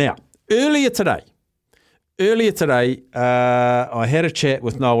 Now, earlier today, I had a chat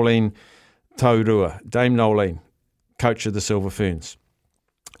with Nolene Taurua, Dame Nolene, coach of the Silver Ferns.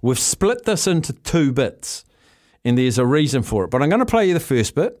 We've split this into two bits, and there's a reason for it. But I'm going to play you the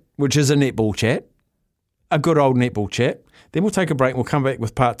first bit, which is a netball chat, a good old netball chat. Then we'll take a break and we'll come back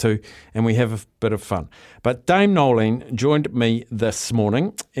with part two and we have a bit of fun. But Dame Nolene joined me this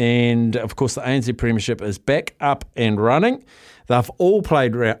morning, and of course the ANZ Premiership is back up and running. They've all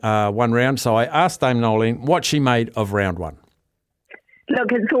played one round, so I asked Dame Nolene what she made of round one.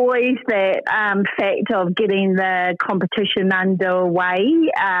 Look, it's always that fact of getting the competition underway.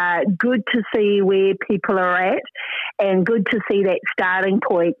 Good to see where people are at and good to see that starting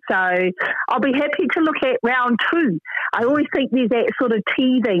point. So I'll be happy to look at round two. I always think there's that sort of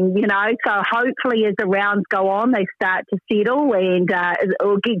teething, so hopefully as the rounds go on, they start to settle and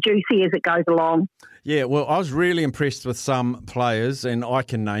it'll get juicy as it goes along. Yeah, well, I was really impressed with some players, and I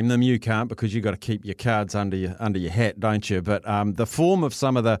can name them. You can't because you've got to keep your cards under your hat, don't you? But the form of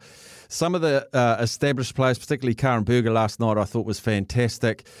some of the established players, particularly Karen Berger last night, I thought was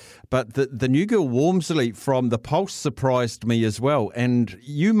fantastic. But the new girl Wormsley from the Pulse surprised me as well. And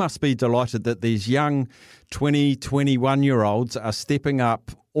you must be delighted that these young 20, 21-year-olds are stepping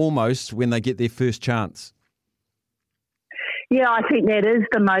up almost when they get their first chance. Yeah, I think that is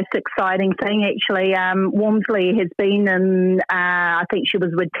the most exciting thing, actually. Wormsley has been in, I think she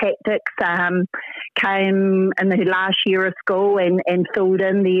was with Tactics, came in her last year of school and filled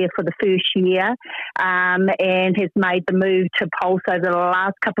in there for the first year and has made the move to Pulse over the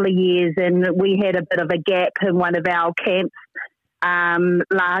last couple of years. And we had a bit of a gap in one of our camps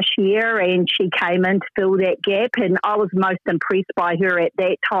last year, and she came in to fill that gap, and I was most impressed by her at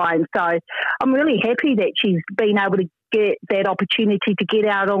that time. So I'm really happy that she's been able to get that opportunity to get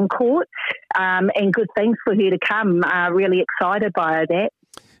out on court, and good things for her to come. Really excited by that.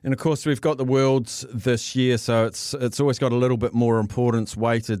 And of course, we've got the Worlds this year, so it's always got a little bit more importance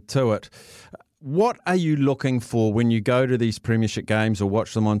weighted to it. What are you looking for when you go to these Premiership games or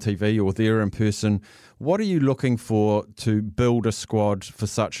watch them on TV or there in person? What are you looking for to build a squad for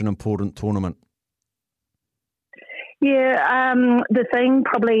such an important tournament? Yeah, the thing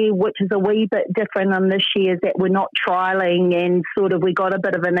probably which is a wee bit different on this year is that we're not trialling, and sort of we got a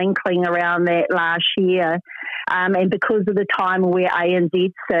bit of an inkling around that last year. And because of the time where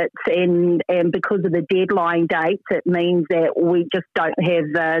ANZ sits and because of the deadline dates, it means that we just don't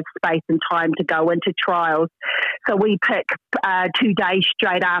have the space and time to go into trials. So we pick 2 days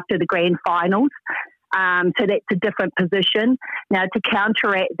straight after the grand finals. So that's a different position. Now, to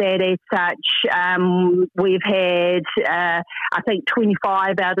counteract that as such, we've had, I think,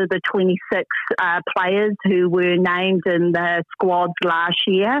 25 out of the 26 players who were named in the squads last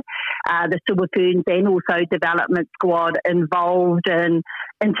year, the Silver Ferns and also development squad involved in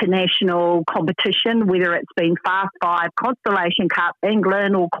international competition, whether it's been Fast Five, Constellation Cup,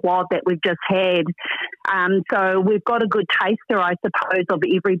 England or Quad that we've just had. So we've got a good taster, I suppose, of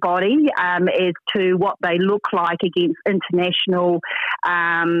everybody as to what they look like against international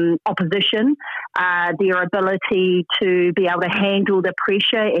opposition, their ability to be able to handle the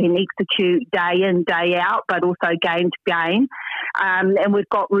pressure and execute day in, day out, but also game to game. And we've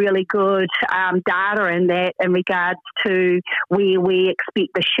got really good data in that in regards to where we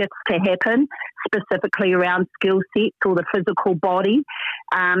expect the shifts to happen, specifically around skill sets or the physical body.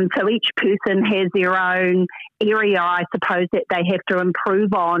 So each person has their own area, I suppose, that they have to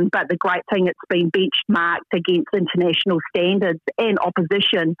improve on. But the great thing, it's been benchmarked against international standards and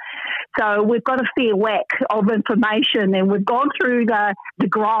opposition. So we've got a fair whack of information, and we've gone through the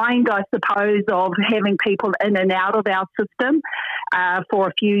grind, I suppose, of having people in and out of our system for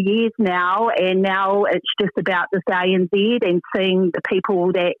a few years now. And now it's just about this ANZ and seeing the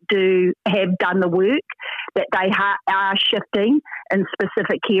people that have done the work, that they are shifting in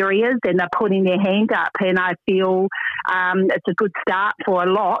specific areas and they're putting their hand up. And I feel it's a good start for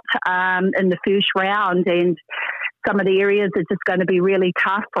a lot in the first round. And some of the areas are just going to be really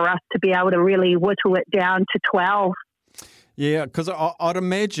tough for us to be able to really whittle it down to 12. Yeah, because I'd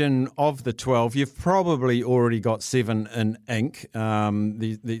imagine of the 12, you've probably already got 7 in ink.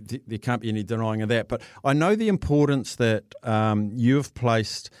 There can't be any denying of that. But I know the importance that you've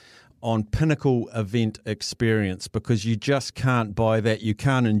placed on pinnacle event experience, because you just can't buy that. You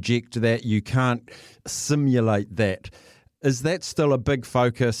can't inject that. You can't simulate that. Is that still a big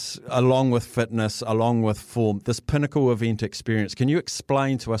focus, along with fitness, along with form, this pinnacle event experience? Can you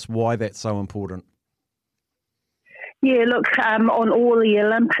explain to us why that's so important? Yeah, look, on all the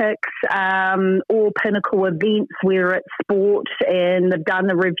Olympics, all pinnacle events where it's sport, and they've done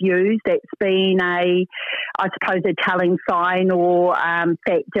the reviews, that's been I suppose, a telling sign or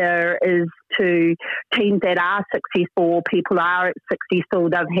factor is to teams that are successful, people are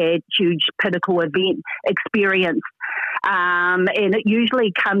successful, they've had huge pinnacle event experience. And it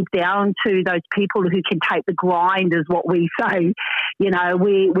usually comes down to those people who can take the grind, is what we say. You know,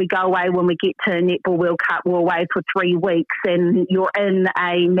 we go away when we get to Netball World Cup, we're away for 3 weeks and you're in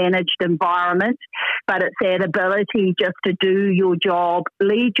a managed environment, but it's that ability just to do your job,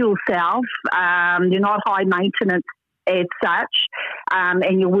 lead yourself. You're not high maintenance as such,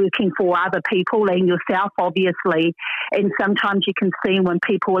 and you're working for other people and yourself, obviously. And sometimes you can see when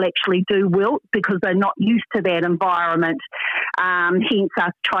people actually do wilt because they're not used to that environment. Hence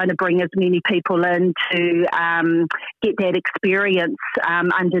us trying to bring as many people in to get that experience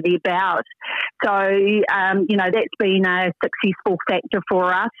under their belt. So, that's been a successful factor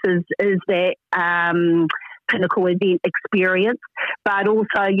for us is that pinnacle event experience. But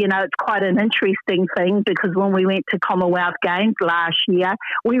also, it's quite an interesting thing because when we went to Commonwealth Games last year,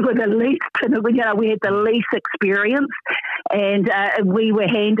 we were the least pinnacle, we had the least experience, and we were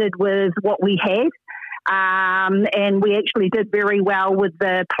handed with what we had. And we actually did very well with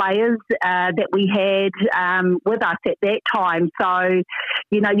the players that we had with us at that time. So,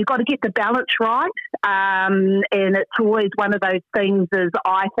 you've got to get the balance right. And it's always one of those things is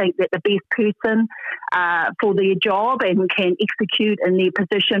I think that the best person for their job and can execute in their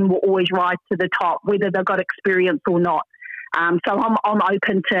position will always rise to the top, whether they've got experience or not. So I'm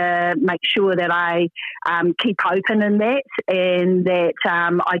open to make sure that I keep open in that and that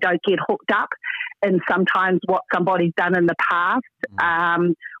I don't get hooked up in sometimes what somebody's done in the past,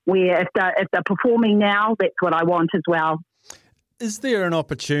 where if they're performing now, that's what I want as well. Is there an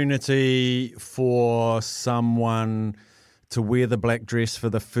opportunity for someone to wear the black dress for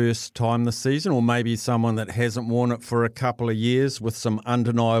the first time this season, or maybe someone that hasn't worn it for a couple of years with some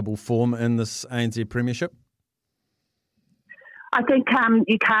undeniable form in this ANZ Premiership? I think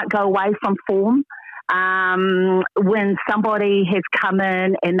you can't go away from form. When somebody has come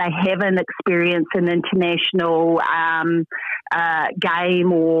in and they haven't experienced an international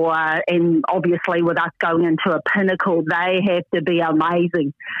game and obviously with us going into a pinnacle, they have to be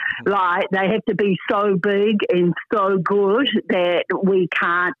amazing. Like, they have to be so big and so good that we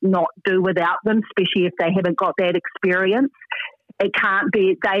can't not do without them, especially if they haven't got that experience. It can't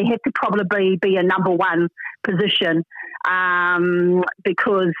be, they have to probably be a number one position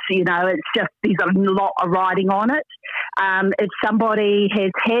because, it's just, there's a lot of riding on it. If somebody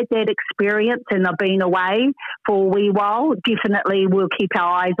has had that experience and they've been away for a wee while, definitely we'll keep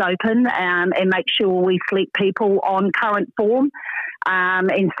our eyes open and make sure we select people on current form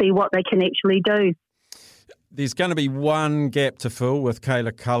and see what they can actually do. There's going to be one gap to fill with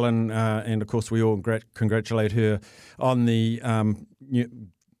Kayla Cullen, and of course we all congratulate her on the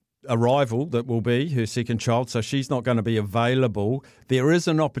arrival that will be her second child, so she's not going to be available. There is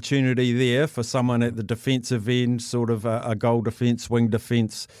an opportunity there for someone at the defensive end, sort of a goal defence, wing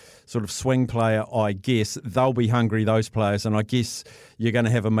defence, sort of swing player, I guess. They'll be hungry, those players, and I guess you're going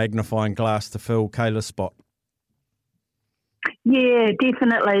to have a magnifying glass to fill Kayla's spot. Yeah,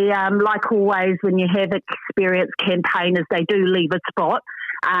 definitely. Like always, when you have experienced campaigners, they do leave a spot.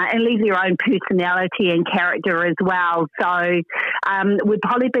 And leave their own personality and character as well. So we've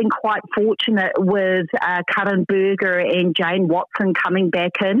probably been quite fortunate with Karen Berger and Jane Watson coming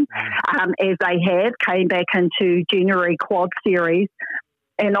back in, as they came back into January quad series.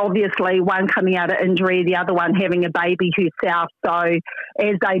 And obviously one coming out of injury, the other one having a baby herself. So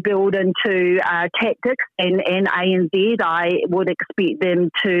as they build into tactics and ANZ, I would expect them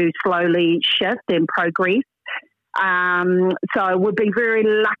to slowly shift and progress. So we've been very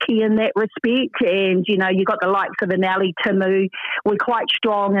lucky in that respect, and you've got the likes of Anali Timu. We're quite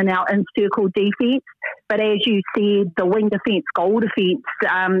strong in our in-circle defence, but as you said, the wing defence, goal defence,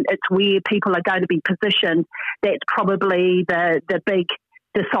 it's where people are going to be positioned. That's probably the big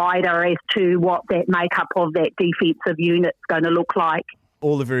decider as to what that makeup of that defensive unit's going to look like.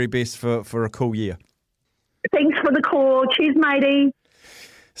 All the very best for a cool year. Thanks for the call. Cheers, matey.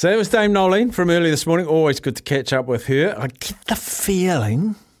 So that was Dame Nolene from early this morning. Always good to catch up with her. I get the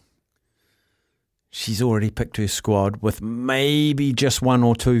feeling she's already picked her squad with maybe just one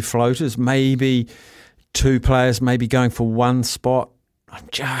or two floaters, maybe two players, maybe going for one spot. I'm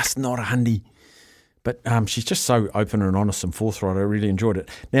just not a hundy. But she's just so open and honest and forthright. I really enjoyed it.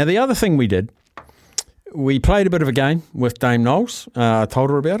 Now, the other thing we did, we played a bit of a game with Dame Knowles. I told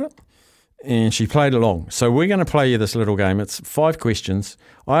her about it. And she played along. So we're going to play you this little game. It's 5 questions.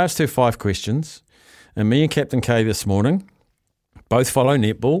 I asked her 5 questions. And me and Captain K this morning both follow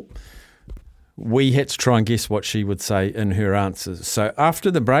netball. We had to try and guess what she would say in her answers. So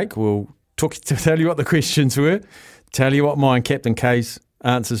after the break, we'll tell you what the questions were, tell you what mine and Captain K's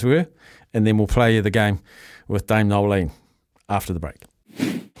answers were, and then we'll play you the game with Dame Nolene after the break.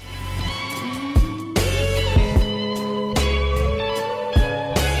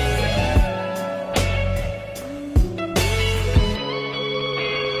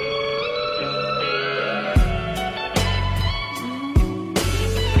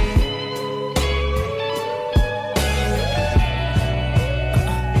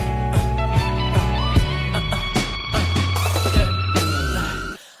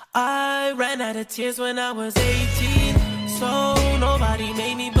 Tears when I was 18, so nobody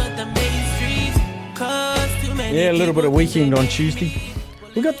made me but the main streets. Yeah, a little bit of weekend on Tuesday.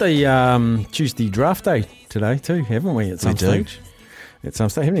 We've got the Tuesday draft day today too, haven't we? At some stage. At some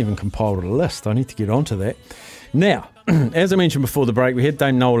stage, I haven't even compiled a list. I need to get onto that. Now, as I mentioned before the break, we had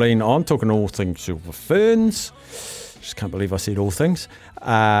Dame Nolene on talking all things Silver Ferns. Just can't believe I said all things.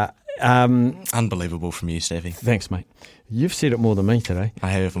 Unbelievable from you, Staffy. Thanks, mate. You've said it more than me today.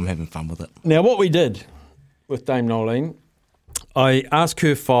 I have. I'm having fun with it. Now, what we did with Dame Nolene, I asked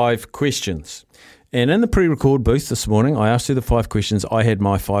her 5 questions. And in the pre-record booth this morning, I asked her the 5 questions. I had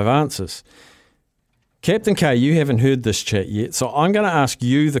my 5 answers. Captain K, you haven't heard this chat yet, so I'm going to ask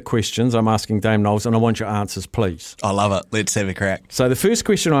you the questions I'm asking Dame Knowles, and I want your answers, please. I love it. Let's have a crack. So the first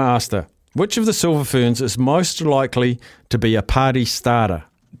question I asked her, which of the Silver Ferns is most likely to be a party starter?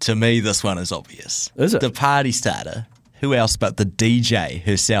 To me, this one is obvious. Is it? The party starter. Who else but the DJ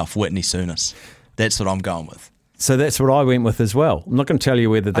herself, Whitney Souness? That's what I'm going with. So that's what I went with as well. I'm not going to tell you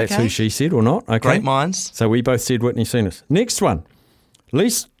whether that's who she said or not. Okay. Great minds. So we both said Whitney Souness. Next one.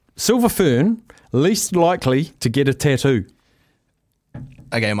 Silver Fern, least likely to get a tattoo.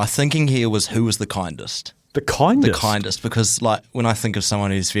 Okay, my thinking here was who was the kindest. The kindest? The kindest, because like when I think of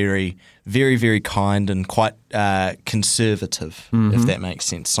someone who's very, very, very kind and quite conservative, if that makes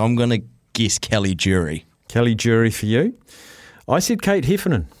sense. So I'm going to guess Kelly Jury. Kelly Jury for you. I said Kate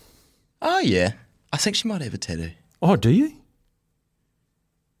Heffernan. Oh, yeah. I think she might have a tattoo. Oh, do you?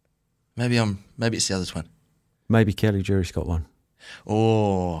 Maybe it's the other one. Maybe Kelly Jury's got one.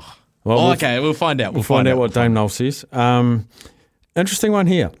 Oh. Well, okay, we'll find out. We'll find out what Dame Knowles says. Interesting one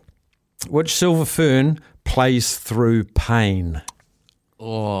here. Which Silver Fern plays through pain?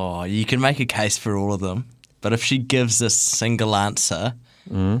 Oh, you can make a case for all of them. But if she gives a single answer,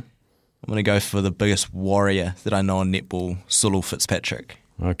 I'm going to go for the biggest warrior that I know in netball, Sulu Fitzpatrick.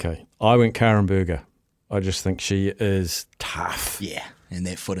 Okay. I went Karen Berger. I just think she is tough. Yeah, and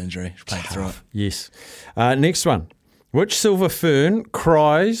that foot injury, she played through it. Yes. Next one. Which Silver Fern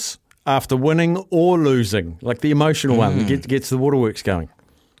cries after winning or losing? Like the emotional one, gets the waterworks going.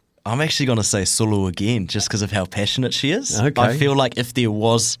 I'm actually going to say Sulu again, just because of how passionate she is. Okay. I feel like if there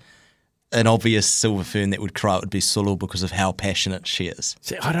was an obvious silver fern that would cry, it would be Sulu because of how passionate she is.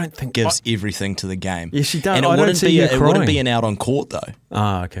 See, I don't think gives everything to the game. Yeah, she does. And it wouldn't be an out on court though.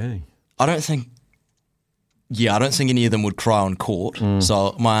 Ah, okay. I don't think any of them would cry on court.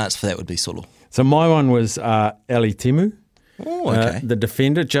 So my answer for that would be Sulu. So my one was Ali Timu. Oh, okay. The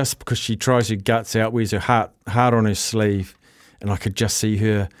defender, just because she tries her guts out, wears her heart on her sleeve, and I could just see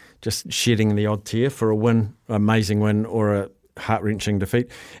her just shedding the odd tear for a win, amazing win, or a heart-wrenching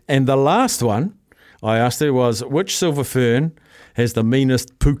defeat. And the last one I asked her was, which silver fern has the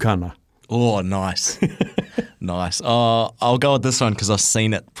meanest pukana? Oh, nice. Nice. I'll go with this one because I've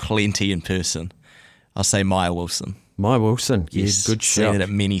seen it plenty in person. I'll say Maya Wilson. Maya Wilson, yes, good shout. Seen it at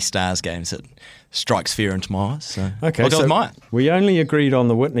many Stars games. It strikes fear into my eyes. So okay, I'll go with Maya. We only agreed on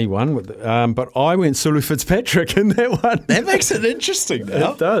the Whitney one, but I went Sulu Fitzpatrick in that one. That makes it interesting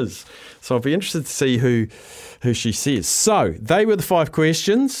now. It does. So I'll be interested to see who she says. So they were the 5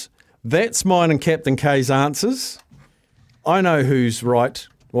 questions. That's mine and Captain K's answers. I know who's right.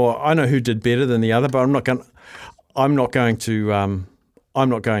 Well, I know who did better than the other, but I'm not going to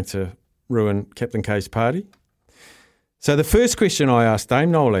ruin Captain K's party. So the first question I asked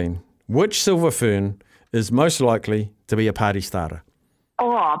Dame Nolene, which silver fern is most likely to be a party starter?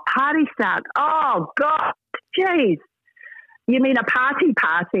 Oh, party start. Oh, God. Jeez. You mean a party?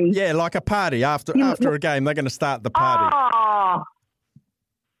 Yeah, like a party. After a game, they're going to start the party.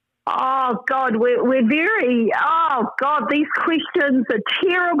 Oh God, we're very. Oh God, these questions are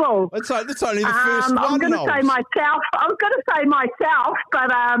terrible. That's only the first one. I'm going to say myself. I was going to say myself,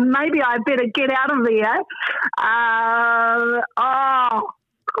 but maybe I better get out of there. Oh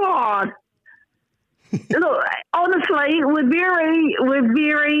God. Look, honestly, we're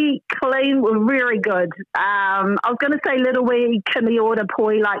very clean. We're very good. I was going to say little wee Kimiota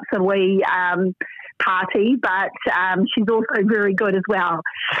Poi likes a wee party, but she's also very good as well.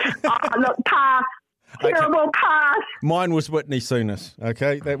 Look, pass. Terrible pass. Mine was Whitney Souness.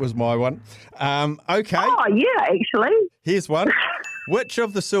 Okay, that was my one. Okay. Oh, yeah, actually. Here's one. Which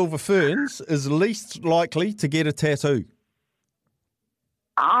of the silver ferns is least likely to get a tattoo?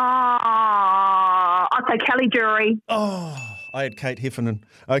 I'd say Kelly Jury. Oh, I had Kate Heffernan.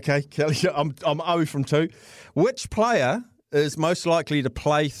 Okay, Kelly, I'm 0 from 2. Which player is most likely to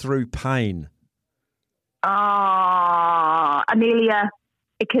play through pain? Amelia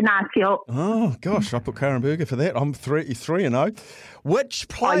Ignazio. Oh, gosh, I put Karen Berger for that. I'm 3-0. Which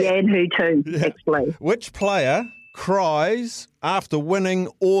player... Oh, yeah, and who too, actually. Which player cries after winning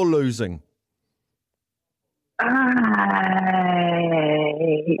or losing?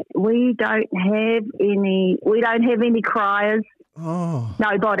 We don't have any criers. Oh.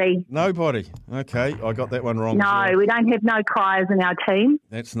 Nobody. Okay, I got that one wrong. No, we don't have no criers in our team.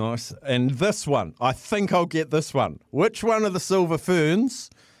 That's nice. And this one, I think I'll get this one. Which one of the silver ferns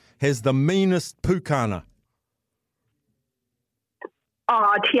has the meanest pukana?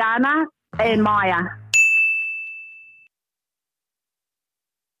 Oh, Tiana and Maya.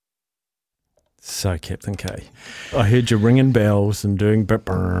 So, Captain K, I heard you ringing bells and doing...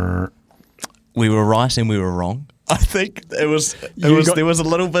 We were right and we were wrong. I think there was a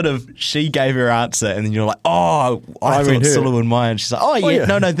little bit of she gave her answer and then you're like, oh, I thought Sulu and Maya. And she's like, oh, yeah,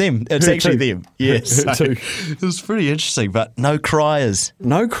 no, them. It's her actually too. them. Yes. So it was pretty interesting, but no criers.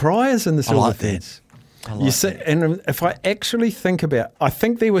 No criers in the silver I like ferns. that. I like you see, and if I actually think about, I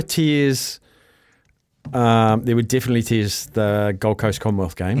think there were tears. There were definitely tears the Gold Coast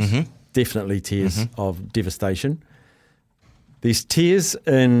Commonwealth Games. Mm-hmm. Definitely tears of devastation. There's tears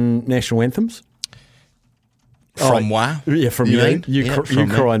in national anthems. From WA? Yeah, from you. You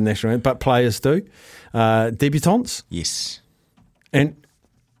cry in national anthem, but players do. Debutantes? Yes. And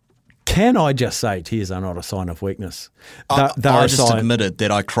can I just say tears are not a sign of weakness? I just admitted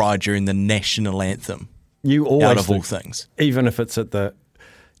that I cried during the national anthem. You always out of do. all things. Even if it's at the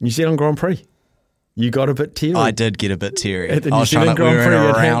New Zealand Grand Prix. You got a bit teary. I did get a bit teary. At the I New was Zealand we were Grand Prix at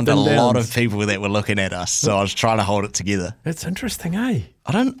around a Hampton lot Downs. of people that were looking at us, so I was trying to hold it together. It's interesting, eh?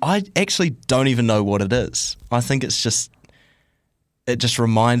 I actually don't even know what it is. I think it just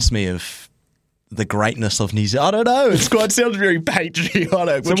reminds me of the greatness of New Zealand. I don't know. It sounds very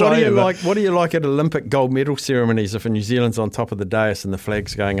patriotic. So what do you like at Olympic gold medal ceremonies if New Zealand's on top of the dais and the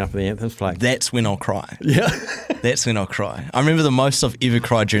flag's going up and the anthem's playing? That's when I'll cry. Yeah. That's when I'll cry. I remember the most I've ever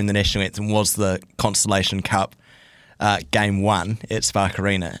cried during the national anthem was the Constellation Cup Game 1 at Spark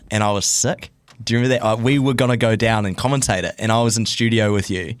Arena, and I was sick. Do you remember that? We were going to go down and commentate it, and I was in studio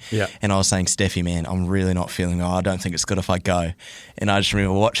with you, and I was saying, Staffy, man, I'm really not feeling well. I don't think it's good if I go. And I just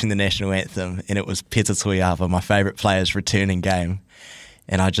remember watching the national anthem, and it was Peta Tuiava, my favourite player's returning game.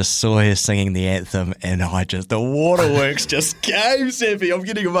 and I just saw her singing the anthem, and the waterworks just came, Staffy. I'm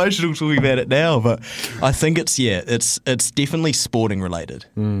getting emotional talking about it now, but I think it's definitely sporting related,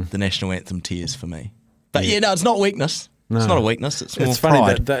 the national anthem tears for me. But it's not weakness. No. It's not a weakness. It's more funny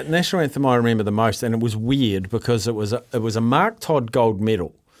pride. that national anthem I remember the most, and it was weird because it was a Mark Todd gold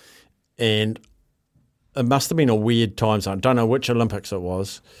medal, and it must have been a weird time zone. I don't know which Olympics it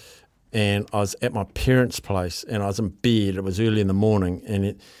was, and I was at my parents' place, and I was in bed. It was early in the morning,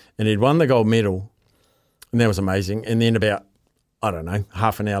 and he'd won the gold medal, and that was amazing. And then about, I don't know,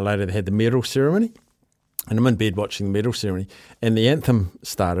 half an hour later, they had the medal ceremony, and I'm in bed watching the medal ceremony, and the anthem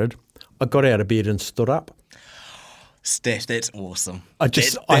started. I got out of bed and stood up. Steph, that's awesome.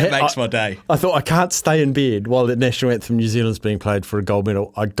 That makes my day. I thought, I can't stay in bed while the national anthem New Zealand's being played for a gold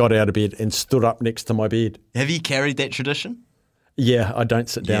medal. I got out of bed and stood up next to my bed. Have you carried that tradition? Yeah, I don't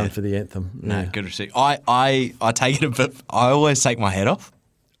sit down for the anthem. No, good to see. I take it a bit. I always take my hat off.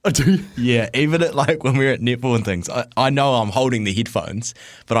 I do? Yeah, even at when we're at netball and things. I know I'm holding the headphones,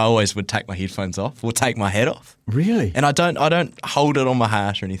 but I always would take my headphones off or take my hat off. Really? And I don't hold it on my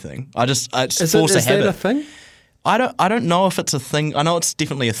heart or anything. It's Is force a habit. That a thing? I don't know if it's a thing. I know it's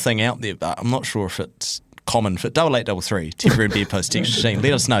definitely a thing out there, but I'm not sure if it's common. For 8833 temporary beer post text machine,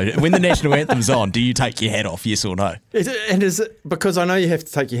 let us know when the national anthem's on. Do you take your hat off? Yes or no? Is it because I know you have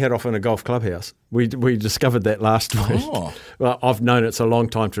to take your hat off in a golf clubhouse? We discovered that last week. Oh. Well, I've known it's a long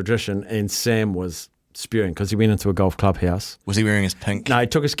time tradition, and Sam was spewing because he went into a golf clubhouse. Was he wearing his pink? No, he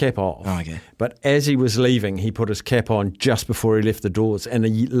took his cap off. Oh, okay. But as he was leaving, he put his cap on just before he left the doors, and a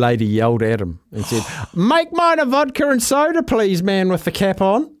lady yelled at him and said, "Make mine a vodka and soda, please, man with the cap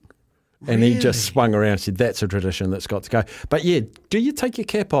on." And he just swung around and said, "That's a tradition that's got to go." But yeah, do you take your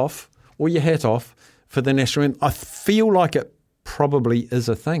cap off or your hat off for the national anthem? I feel like it probably is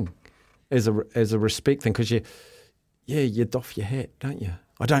a thing, as a respect thing, because you doff your hat, don't you?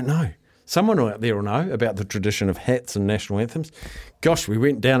 I don't know. Someone out there will know about the tradition of hats and national anthems. Gosh, we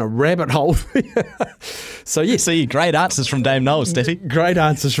went down a rabbit hole. So, yeah. See, great answers from Dame Knowles, Staffy. Great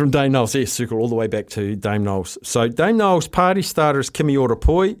answers from Dame Knowles. Yeah, circle all the way back to Dame Knowles. So, Dame Knowles' party starter is Kimi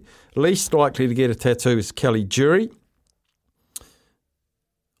Orapoi. Least likely to get a tattoo is Kelly Jury.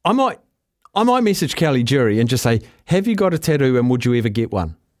 I might message Kelly Jury and just say, have you got a tattoo and would you ever get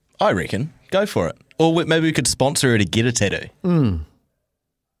one? I reckon. Go for it. Or maybe we could sponsor her to get a tattoo.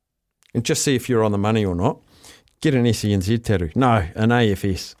 And just see if you're on the money or not. Get an SENZ tattoo. No, an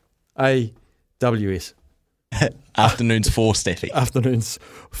AFS. AWS. Afternoons for Staffy. Afternoons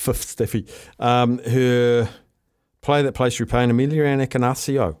fifth Staffy. Her play that plays through pain, Emiliana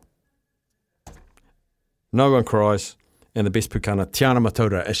Canasio. No one cries. And the best pukana, Tiana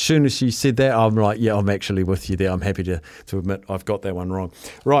Matura. As soon as she said that, I'm like, yeah, I'm actually with you there. I'm happy to admit I've got that one wrong.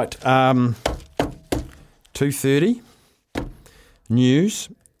 Right. 2:30. News.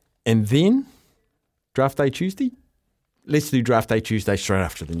 And then, Draft Day Tuesday? Let's do Draft Day Tuesday straight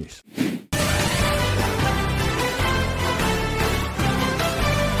after the news.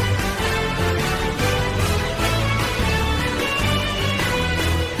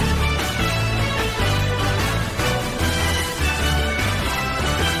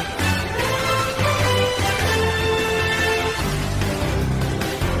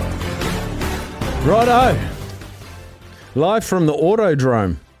 Righto. Live from the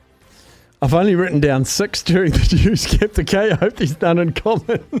Autodrome. I've only written down 6 during the news, Captain K. I hope he's done in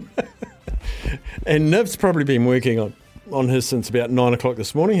common. And Niv's probably been working on his since about 9 o'clock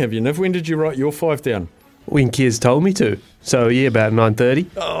this morning, have you, Niv? When did you write your 5 down? When Kiers told me to. So, yeah, about 9:30.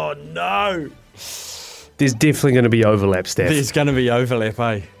 Oh, no. There's definitely going to be overlap, Steph. There's going to be overlap,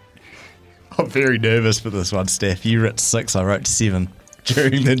 eh? I'm very nervous for this one, Steph. You wrote 6, I wrote 7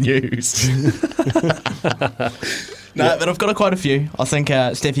 during the news. No, but I've got quite a few. I think,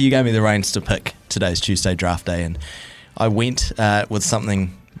 Staffy, you gave me the reins to pick today's Tuesday draft day, and I went with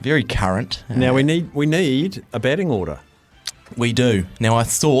something very current. Now, we need a batting order. We do. Now, I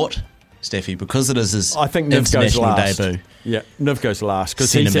thought, Staffy, because it is his I think Niv goes last. debut. Yeah, Niv goes last.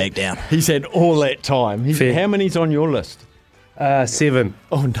 Send him back down. He's had all that time. How many's on your list? 7.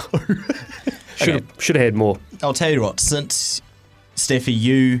 Oh, no. Should have had more. I'll tell you what, since, Staffy,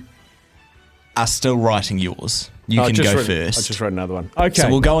 you are still writing yours, you can go first. I just wrote another one. Okay. So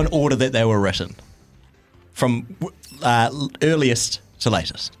we'll go in order that they were written, from earliest to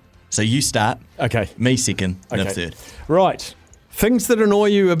latest. So you start. Okay. Me second, Niv third. Right. Things that annoy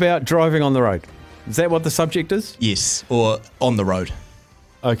you about driving on the road. Is that what the subject is? Yes, or on the road.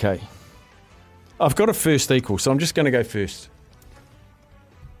 Okay. I've got a first equal, so I'm just going to go first.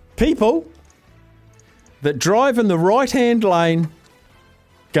 People that drive in the right-hand lane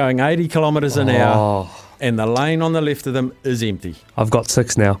going 80 kilometres an hour and the lane on the left of them is empty. I've got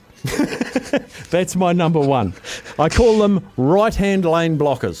 6 now. That's my number one. I call them right-hand lane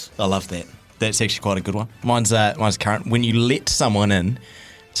blockers. I love that. That's actually quite a good one. Mine's current. When you let someone in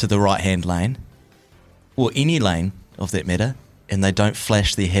to the right-hand lane, or any lane of that matter, and they don't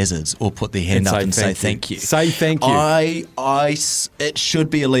flash their hazards or put their hand up and say thank you. Say thank you. It should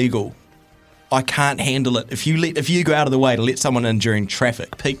be illegal. I can't handle it. If you go out of the way to let someone in during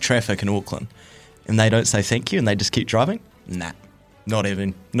peak traffic in Auckland, and they don't say thank you and they just keep driving, nah, not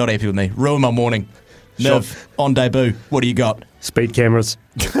happy with me. Ruin my morning. Niv, on debut, what do you got? Speed cameras.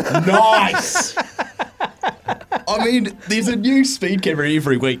 Nice. I mean, there's a new speed camera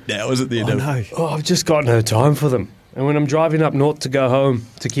every week now, isn't there? I know. Oh, I've just got no time for them. And when I'm driving up north to go home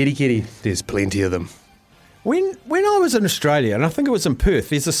to Kitty, there's plenty of them. When I was in Australia, and I think it was in Perth,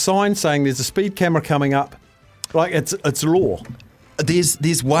 there's a sign saying there's a speed camera coming up. Like, it's law.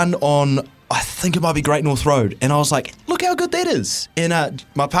 There's one on, I think it might be Great North Road, and I was like, look how good that is. And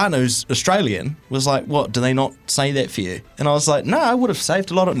my partner, who's Australian, was like, what, do they not say that for you? And I was like, no, I would have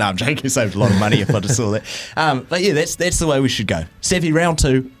saved a lot of... No, I'm joking, saved a lot of money if I just saw that. But yeah, that's the way we should go. Staffy, round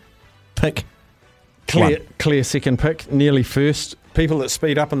 2, pick Clear second pick, nearly first. People that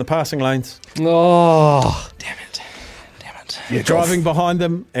speed up in the passing lanes. Oh, damn it. You're driving behind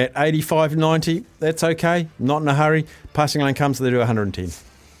them at 85, 90, that's okay. Not in a hurry. Passing lane comes, they do 110.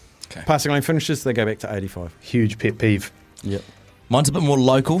 Okay. Passing lane finishes, they go back to 85. Huge pet peeve. Yep. Mine's a bit more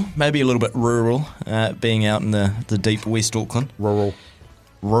local, maybe a little bit rural, being out in the deep West Auckland. Rural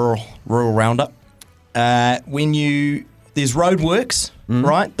roundup. There's road works,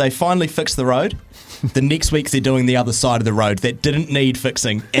 right? They finally fixed the road. The next week they're doing the other side of the road that didn't need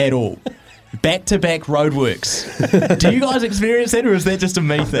fixing at all. Back-to-back roadworks. Do you guys experience that, or is that just a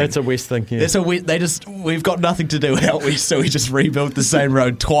me thing? That's a West thing, yeah. We've got nothing to do out West, so we just rebuild the same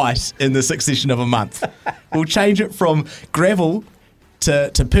road twice in the succession of a month. We'll change it from gravel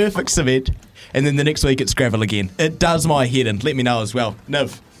to perfect cement, and then the next week it's gravel again. It does my head in. Let me know as well.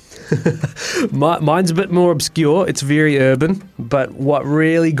 Niv. Mine's a bit more obscure. It's very urban, but what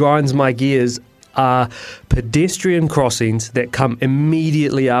really grinds my gears are pedestrian crossings that come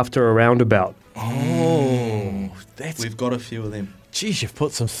immediately after a roundabout. We've got a few of them. Geez, you've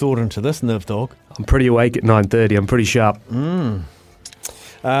put some thought into this, Niv Dog. I'm pretty awake at 9:30. I'm pretty sharp. My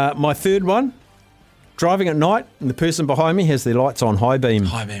third one, driving at night, and the person behind me has their lights on high beam.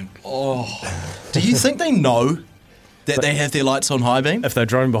 High beam. Oh. Do you think they know that they have their lights on high beam? If they're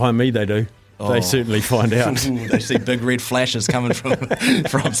driving behind me, they do. They certainly find out. They see big red flashes coming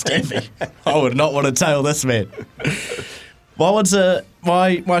from Staffy. I would not want to tail this man. My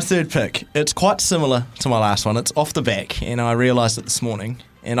third pick. It's quite similar to my last one. It's off the back, and I realised it this morning,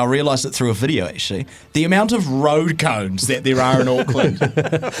 and I realised it through a video actually. The amount of road cones that there are in Auckland. Do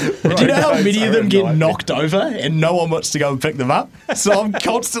you know how many of them get knocked over and no one wants to go and pick them up? So I'm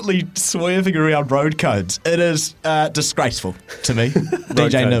constantly swerving around road cones. It is disgraceful to me.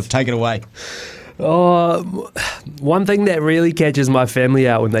 DJ Niv, take it away. One thing that really catches my family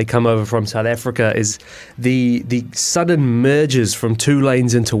out when they come over from South Africa is the sudden mergers from 2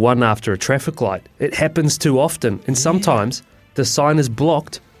 lanes into one after a traffic light. It happens too often, and sometimes the sign is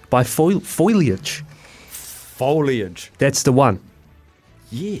blocked by foliage. Foliage. That's the one.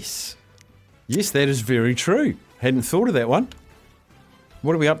 Yes. Yes, that is very true. Hadn't thought of that one.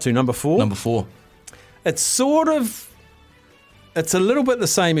 What are we up to, number 4? Number 4. It's a little bit the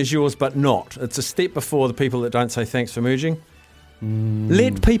same as yours, but not. It's a step before the people that don't say thanks for merging.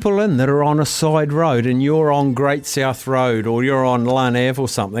 Let people in that are on a side road and you're on Great South Road or you're on Lun Ave or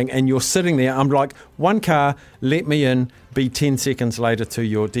something and you're sitting there. I'm like, one car, let me in, be 10 seconds later to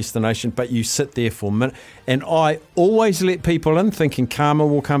your destination, but you sit there for a minute. And I always let people in thinking karma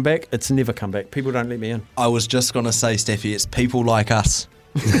will come back. It's never come back. People don't let me in. I was just going to say, Staffy, it's people like us.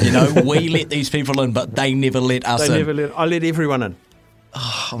 You know, we let these people in, but they never let us in. I let everyone in.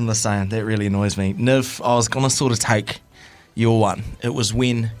 Oh, I'm the same. That really annoys me. Niv, I was going to sort of take your one. It was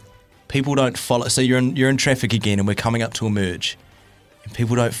when people don't follow. So you're in traffic again, and we're coming up to a merge, and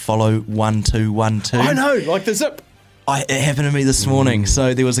people don't follow 1 2 1 2. I know, like the zip. It happened to me this morning.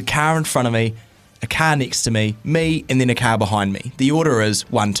 So there was a car in front of me, a car next to me, and then a car behind me. The order is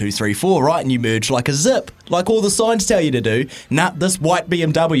 1 2 3 4, right? And you merge like a zip, like all the signs tell you to do. Nah, this white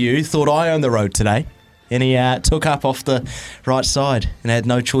BMW thought I owned the road today. And he took up off the right side and I had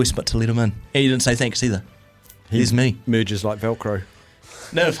no choice but to let him in. And he didn't say thanks either. Here's me. Merges like Velcro.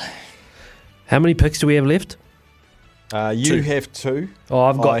 Niv. How many picks do we have left? You have 2. Oh,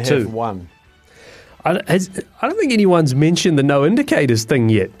 I've got 2. I have 1. I don't think anyone's mentioned the no indicators thing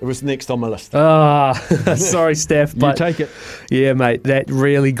yet. It was next on my list. Sorry, Steph, but you take it. Yeah, mate, that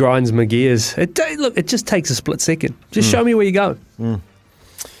really grinds my gears. Look, it just takes a split second. Just show me where you go.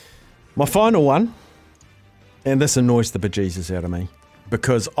 My final one, and this annoys the bejesus out of me,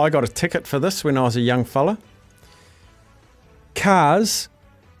 because I got a ticket for this when I was a young fella. Cars,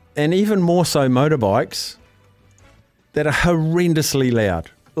 and even more so motorbikes, that are horrendously loud.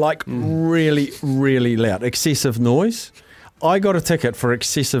 Like really, really loud. Excessive noise. I got a ticket for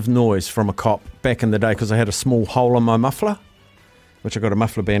excessive noise from a cop back in the day because I had a small hole in my muffler, which I got a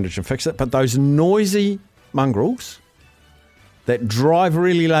muffler bandage and fixed it. But those noisy mongrels that drive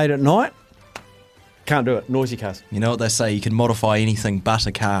really late at night, can't do it. Noisy cars. You know what they say, you can modify anything but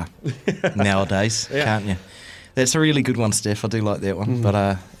a car nowadays, can't you? That's a really good one, Steph. I do like that one.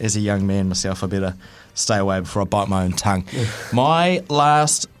 But as a young man myself, I better stay away before I bite my own tongue. My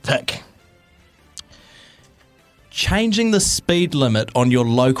last pick. Changing the speed limit on your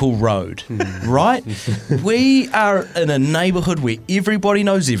local road, right? We are in a neighbourhood where everybody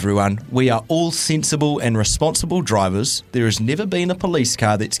knows everyone. We are all sensible and responsible drivers. There has never been a police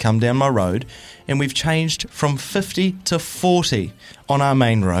car that's come down my road, and we've changed from 50 to 40 on our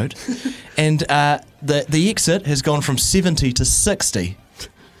main road. And the exit has gone from 70 to 60.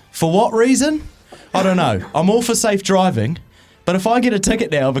 For what reason? I don't know. I'm all for safe driving, but if I get a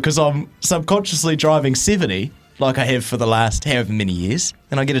ticket now because I'm subconsciously driving 70, like I have for the last however many years,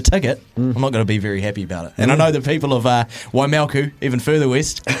 and I get a ticket, I'm not going to be very happy about it. And I know the people of Waimalku, even further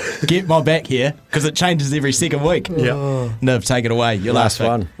west, get my back here because it changes every second week. Niv, take it away. Your last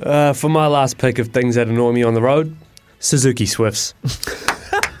one. For my last pick of things that annoy me on the road, Suzuki Swifts.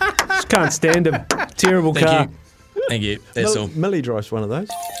 Just can't stand them. Terrible car. Thank you. That's all. Millie drives one of those.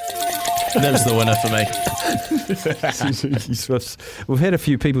 Niv's the winner for me. Suzuki Swifts. We've had a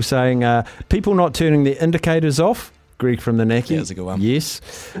few people saying people not turning their indicators off. Greg from the Naki. That's a good one. Yes.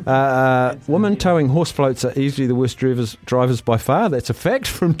 Women towing horse floats are easily the worst drivers by far. That's a fact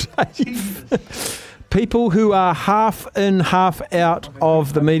from Dave. People who are half in, half out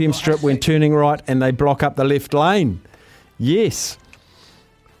of the medium strip when turning right and they block up the left lane. Yes.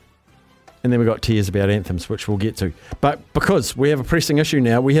 And then we've got tears about anthems, which we'll get to. But because we have a pressing issue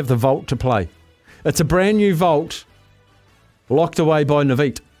now, we have the vault to play. It's a brand new vault locked away by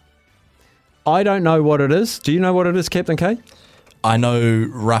Navit. I don't know what it is. Do you know what it is, Captain K? I know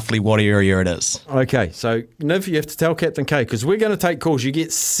roughly what area it is. Okay, so Niv, you have to tell Captain K, because we're going to take calls. You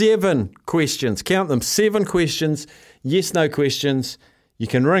get 7 questions. Count them, 7 questions, yes, no questions. You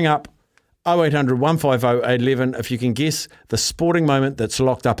can ring up 0800 150 811. If you can guess the sporting moment that's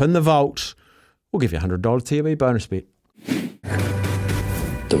locked up in the vault, we'll give you a $100 TLB bonus bet.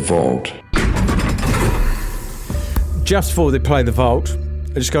 The vault. Just before they play the vault,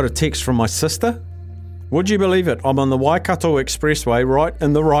 I just got a text from my sister. Would you believe it? I'm on the Waikato Expressway, right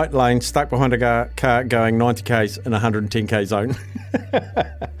in the right lane, stuck behind a car going 90 k's in a 110k zone.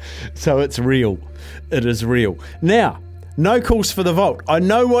 So it's real. It is real. Now, no calls for the vault. I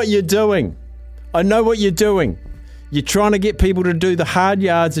know what you're doing. You're trying to get people to do the hard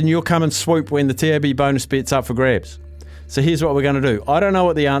yards and you'll come and swoop when the TAB bonus bet's up for grabs. So here's what we're going to do. I don't know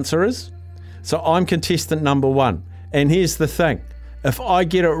what the answer is, so I'm contestant number 1. And here's the thing. If I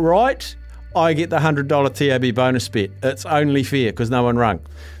get it right, I get the $100 TAB bonus bet. It's only fair because no one rung.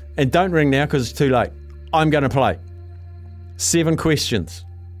 And don't ring now because it's too late. I'm going to play. 7 questions.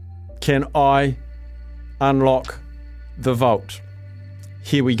 Can I unlock the vault?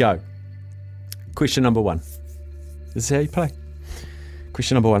 Here we go. Question number 1. This is how you play.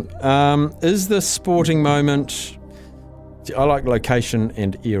 Question number 1. Is the sporting moment... I like location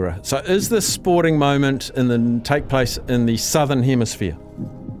and era. So is the sporting moment take place in the Southern Hemisphere?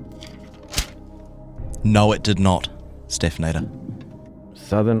 No, it did not, Stephanator.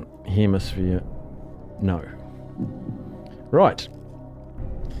 Southern Hemisphere, no. Right.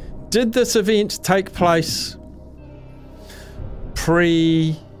 Did this event take place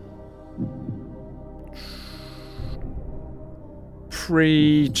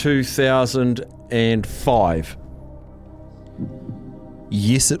pre-2005?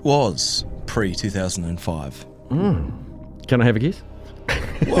 Yes, it was pre-2005. Can I have a guess?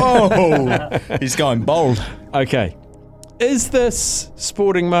 Whoa! He's going bold. Okay. Is this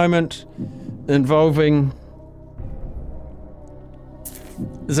sporting moment involving...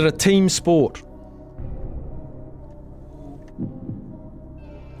 Is it a team sport?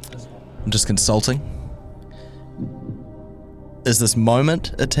 I'm just consulting. Is this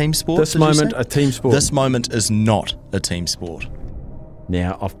moment a team sport? This moment a team sport. This moment is not a team sport.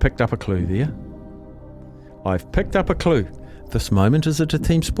 Now, I've picked up a clue there. this moment, is it a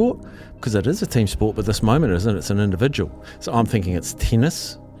team sport? Because it is a team sport, but this moment isn't. It's an individual. So I'm thinking it's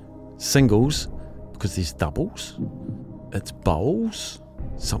tennis, singles, because there's doubles. It's bowls,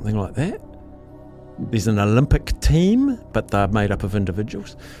 something like that. There's an Olympic team, but they're made up of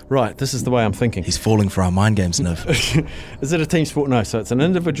individuals. Right, this is the way I'm thinking. He's falling for our mind games, Niv. Is it a team sport? No, so it's an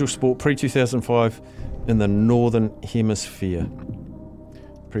individual sport pre-2005 in the Northern Hemisphere.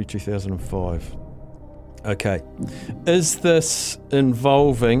 Pre-2005. Okay. Is this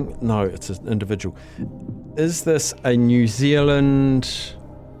involving... No, it's an individual. Is this a New Zealand...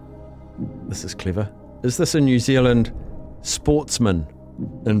 This is clever. Is this a New Zealand sportsman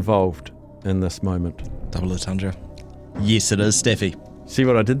involved in this moment? Double entendre. Yes, it is, Staffy. See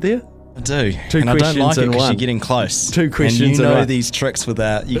what I did there? I do. Two and I questions don't like it in because one. you're getting close. Two questions and you in know one. these tricks with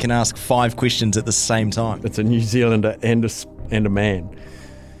that. You can ask 5 questions at the same time. It's a New Zealander and a man.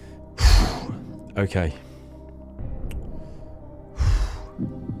 Okay.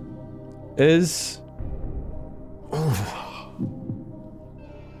 Is... What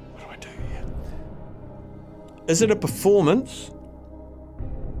do I do here? Is it a performance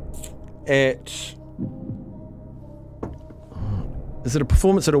at... Is it a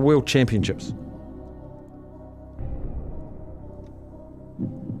performance at a World Championships?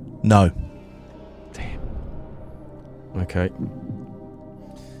 No. Damn. Okay.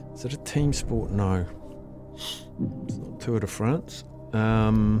 Is it a team sport? No. It's not Tour de France.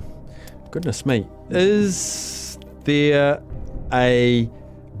 Goodness me. Is there a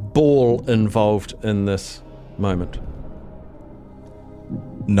ball involved in this moment?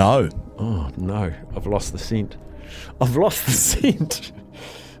 No. Oh, no. I've lost the scent. I've lost the scent.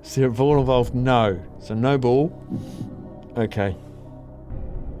 Is there a ball involved? No. So no ball. Okay.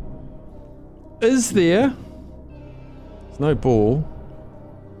 Is there... There's no ball.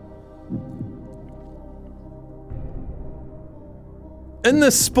 In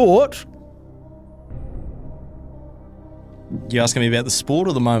this sport... You asking me about the sport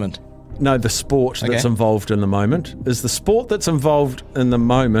or the moment? No, the sport that's involved in the moment. Is the sport that's involved in the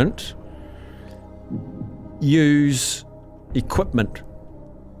moment use equipment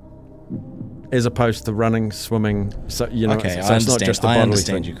as opposed to running, swimming? So you know, Okay, so it's not just a bodily I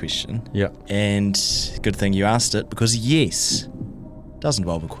understand thing. your question. Yeah. And good thing you asked it, because yes, it does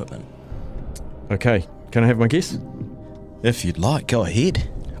involve equipment. Okay, can I have my guess? If you'd like, go ahead.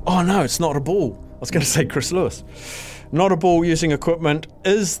 Oh no, it's not a ball. I was going to say Chris Lewis. Not a ball using equipment.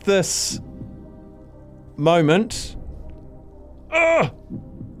 Is this moment... wow.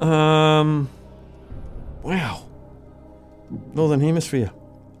 Northern Hemisphere.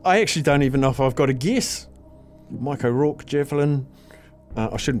 I actually don't even know if I've got a guess. Mike O'Rourke, javelin.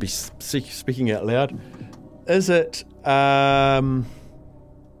 I shouldn't be speaking out loud. Is it... I'll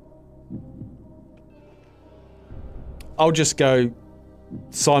just go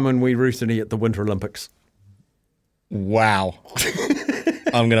Simon Wee Rooteny at the Winter Olympics. Wow.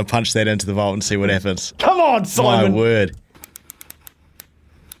 I'm going to punch that into the vault and see what happens. Come on, Simon. My word.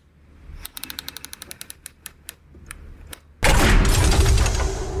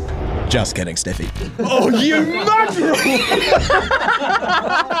 Just kidding, Staffy. Oh, you mongrel!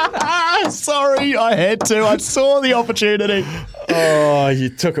 Sorry, I had to. I saw the opportunity. Oh, you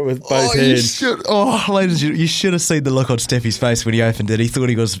took it with both hands. Ladies and gentlemen, you should have seen the look on Staffy's face when he opened it. He thought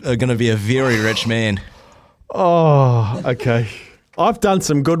he was going to be a very rich man. Oh, okay. I've done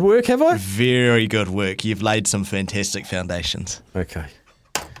some good work, have I? Very good work. You've laid some fantastic foundations. Okay.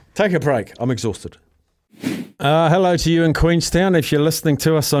 Take a break. I'm exhausted. Hello to you in Queenstown if you're listening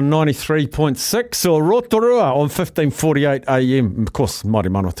to us on 93.6 or Rotorua on 1548 AM. Of course, Mighty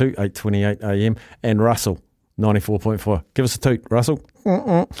Manawatu, 828 AM, and Russell, 94.4. Give us a toot, Russell.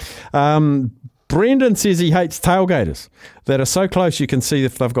 Brendan says he hates tailgaters that are so close you can see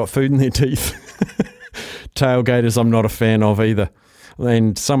if they've got food in their teeth. Tailgaters I'm not a fan of either.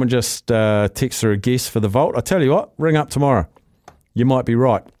 And someone just texted a guess for the vault. I tell you what, ring up tomorrow. You might be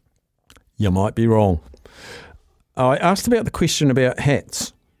right. You might be wrong. I asked about the question about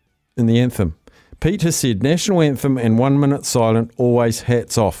hats in the anthem. Pete has said national anthem and 1 minute silent, always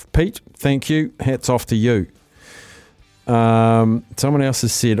hats off. Pete, thank you. Hats off to you. Someone else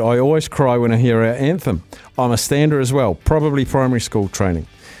has said, I always cry when I hear our anthem. I'm a stander as well, probably primary school training.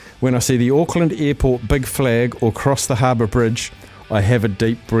 When I see the Auckland Airport big flag or cross the harbour bridge, I have a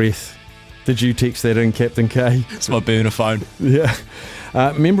deep breath. Did you text that in, Captain K? It's my burner phone. Yeah.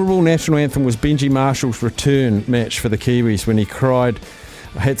 Memorable national anthem was Benji Marshall's return match for the Kiwis when he cried.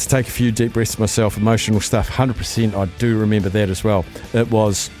 I had to take a few deep breaths myself, emotional stuff. 100%, I do remember that as well. It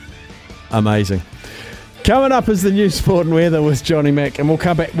was amazing. Coming up is the news, sport and weather with Johnny Mack, and we'll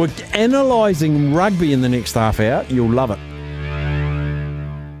come back. We're analysing rugby in the next half hour. You'll love it.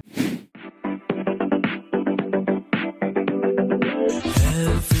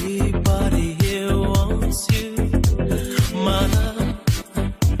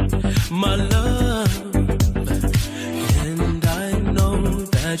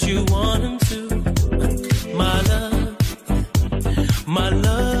 my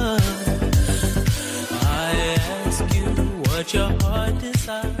love. I ask you what your heart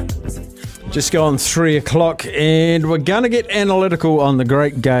desires. Just gone 3 o'clock, and we're going to get analytical on the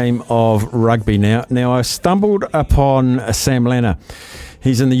great game of rugby now. Now, I stumbled upon Sam Lanner.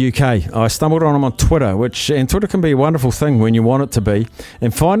 He's in the UK. I stumbled on him on Twitter, and Twitter can be a wonderful thing when you want it to be.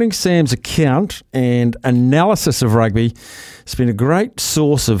 And finding Sam's account and analysis of rugby has been a great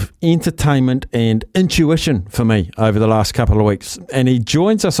source of entertainment and intuition for me over the last couple of weeks. And he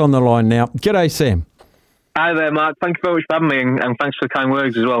joins us on the line now. G'day, Sam. Hi there, Mark. Thank you very much for having me, and thanks for the kind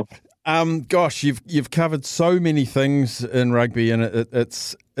words as well. Gosh, you've covered so many things in rugby, and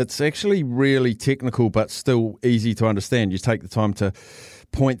it's actually really technical, but still easy to understand. You take the time to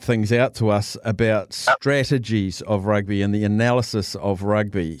point things out to us about strategies of rugby and the analysis of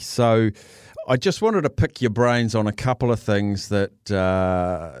rugby. So I just wanted to pick your brains on a couple of things that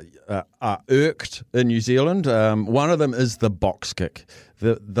are irked in New Zealand. One of them is the box kick.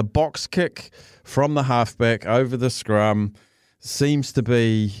 The box kick from the halfback over the scrum seems to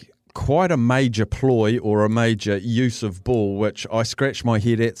be quite a major ploy or a major use of ball, which I scratch my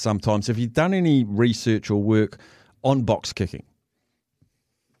head at sometimes. Have you done any research or work on box kicking?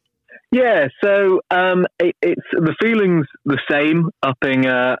 Yeah, so it's the feeling's the same up in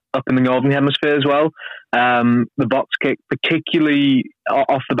the Northern Hemisphere as well. The box kick, particularly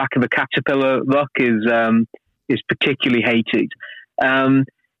off the back of the caterpillar lock, is particularly hated.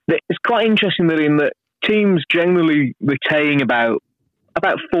 It's quite interesting that teams generally retain about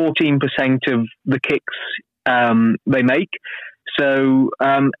 14% of the kicks they make. So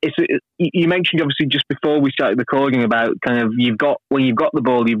you mentioned obviously just before we started recording about kind of when you've got the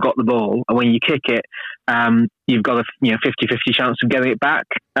ball, and when you kick it, you've got a 50-50 chance of getting it back.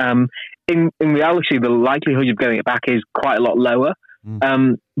 In reality, the likelihood of getting it back is quite a lot lower.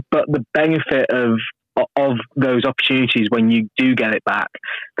 But the benefit of those opportunities when you do get it back,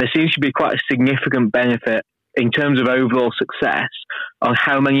 there seems to be quite a significant benefit in terms of overall success on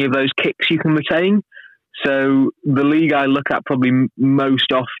how many of those kicks you can retain. So the league I look at probably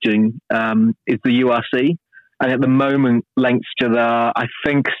most often is the URC, and at the moment links to I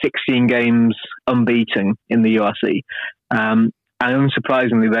think 16 games unbeaten in the URC. And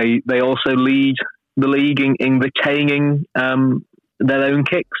unsurprisingly, they also lead the league in retaining their own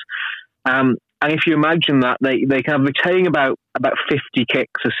kicks. And if you imagine that, they can retain about 50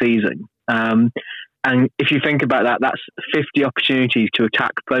 kicks a season. And if you think about that, that's 50 opportunities to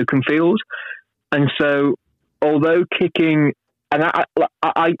attack broken field. And so, although kicking, and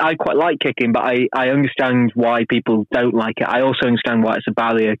I quite like kicking, but I understand why people don't like it. I also understand why it's a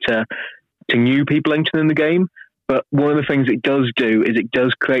barrier to new people entering the game. But one of the things it does do is it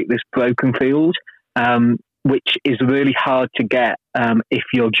does create this broken field, which is really hard to get if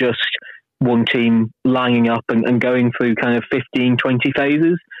you're just one team lining up and going through kind of 15, 20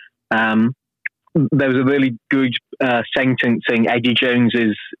 phases. There was a really good sentence in Eddie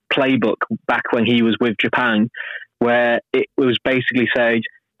Jones's playbook back when he was with Japan, where it was basically said,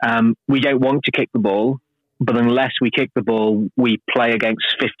 we don't want to kick the ball, but unless we kick the ball, we play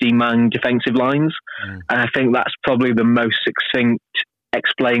against 15-man defensive lines. And I think that's probably the most succinct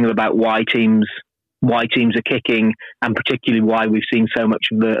explaining about why teams are kicking, and particularly why we've seen so much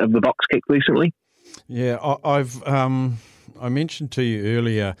of the box kick recently. Yeah, I mentioned to you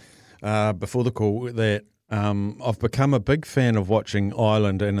earlier before the call that I've become a big fan of watching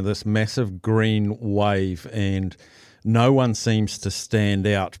Ireland and this massive green wave, and no one seems to stand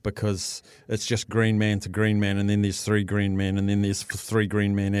out because it's just green man to green man, and then there's three green men, and then there's three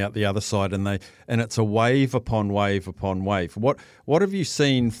green men out the other side, and it's a wave upon wave upon wave. What have you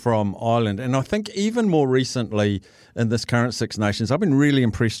seen from Ireland? And I think even more recently in this current Six Nations, I've been really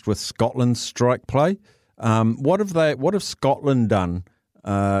impressed with Scotland's strike play. What have Scotland done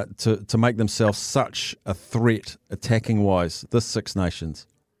to make themselves such a threat attacking wise this Six Nations?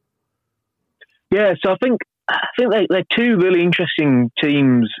 Yeah, so I think they're two really interesting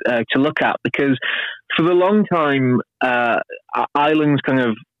teams to look at, because for the long time Ireland's kind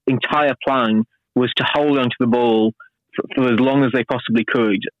of entire plan was to hold onto the ball for as long as they possibly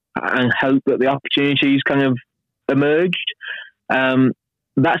could and hope that the opportunities kind of emerged.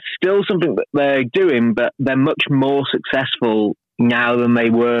 That's still something that they're doing, but they're much more successful now than they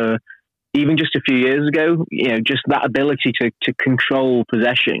were even just a few years ago. Just that ability to control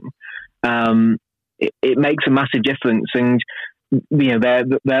possession, it makes a massive difference. And they're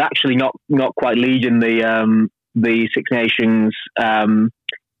actually not quite leading the Six Nations.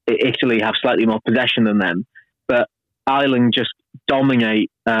 Italy have slightly more possession than them, but Ireland just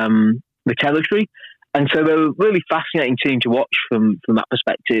dominate the territory. And so they're a really fascinating team to watch from that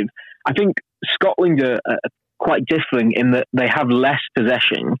perspective. I think Scotland are quite different in that they have less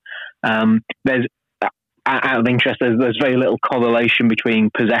possession. There's, out of interest, there's very little correlation between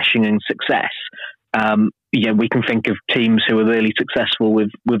possession and success. We can think of teams who are really successful with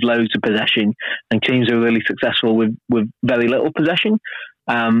loads of possession and teams who are really successful with very little possession.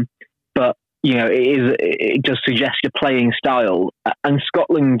 But it does suggest a playing style. And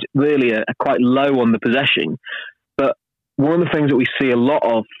Scotland really are quite low on the possession. But one of the things that we see a lot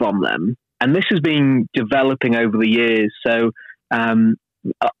of from them, and this has been developing over the years. So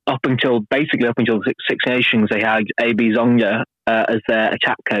up until the Six Nations, they had A.B. Zonga as their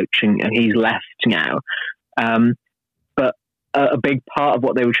attack coach, and he's left now. But a big part of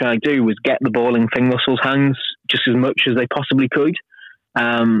what they were trying to do was get the ball in Finn Russell's hands just as much as they possibly could.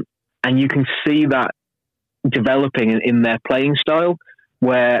 And you can see that developing in their playing style,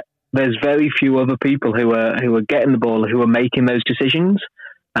 where there's very few other people who are getting the ball, who are making those decisions.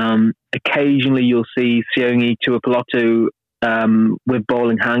 Occasionally you'll see Sione Tuipulotu with ball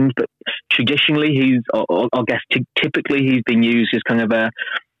in hand, but traditionally typically he's been used as kind of a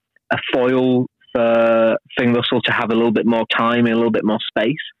foil for Finn Russell to have a little bit more time and a little bit more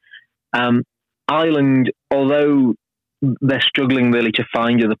space. Ireland, although they're struggling really to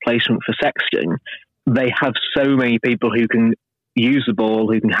find a replacement for Sexton, they have so many people who can use the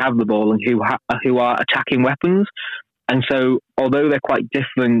ball, who can have the ball, and who are attacking weapons. And so, although they're quite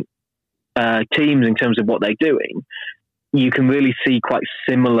different teams in terms of what they're doing, you can really see quite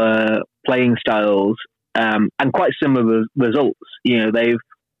similar playing styles and quite similar results.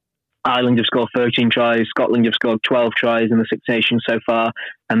 Ireland have scored 13 tries, Scotland have scored 12 tries in the Six Nations so far,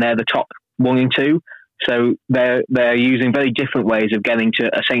 and they're the top 1 and 2. So they're using very different ways of getting to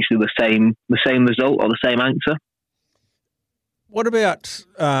essentially the same result or the same answer. What about,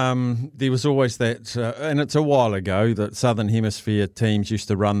 there was always that, and it's a while ago, that Southern Hemisphere teams used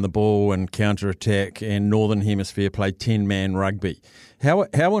to run the ball and counter-attack, and Northern Hemisphere played 10-man rugby.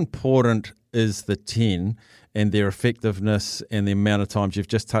 How important is the 10 and their effectiveness and the amount of times, you've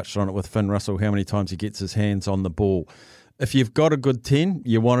just touched on it with Finn Russell, how many times he gets his hands on the ball? If you've got a good 10,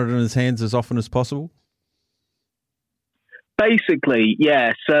 you want it in his hands as often as possible? Basically,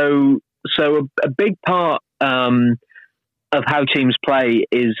 yeah. So a big part of how teams play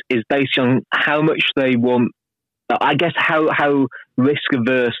is based on how much they want, I guess, how risk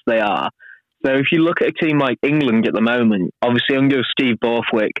averse they are. So if you look at a team like England at the moment, obviously under Steve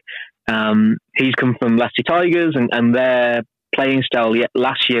Borthwick, he's come from Leicester Tigers, and their playing style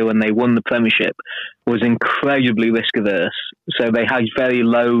last year when they won the Premiership was incredibly risk averse. So they had very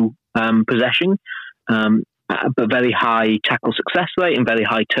low possession, but very high tackle success rate and very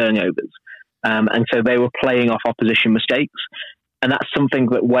high turnovers. And so they were playing off opposition mistakes. And that's something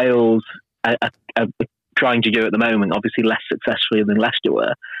that Wales are trying to do at the moment, obviously less successfully than Leicester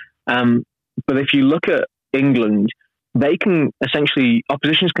were. But if you look at England,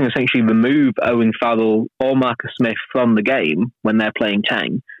 oppositions can essentially remove Owen Farrell or Marcus Smith from the game when they're playing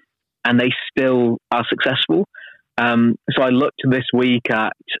 10, and they still are successful. So I looked this week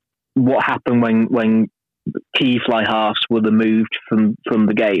at what happened when key fly halves were removed from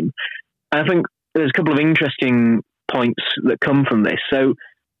the game. I think there's a couple of interesting points that come from this. So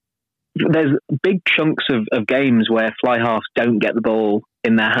there's big chunks of games where fly halves don't get the ball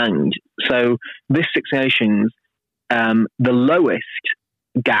in their hand. So this Six Nations, the lowest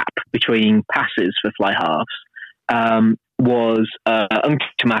gap between passes for fly halves was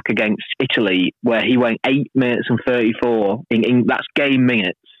Untamak against Italy, where he went 8 minutes and 34. That's game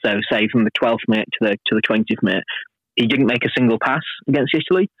minutes. So say from the 12th minute to the 20th minute, he didn't make a single pass against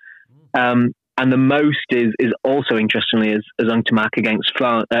Italy. And the most is also interestingly is Untamak against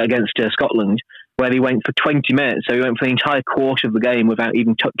Scotland, where he went for 20 minutes. So he went for the entire quarter of the game without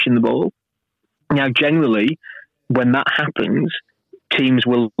even touching the ball. Now, generally, when that happens, teams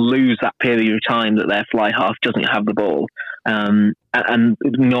will lose that period of time that their fly half doesn't have the ball, and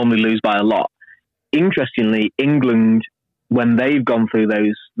normally lose by a lot. Interestingly, England, when they've gone through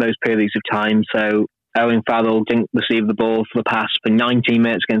those periods of time, so Owen Farrell didn't receive the ball for the pass for 19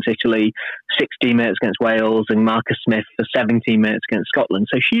 minutes against Italy, 16 minutes against Wales, and Marcus Smith for 17 minutes against Scotland.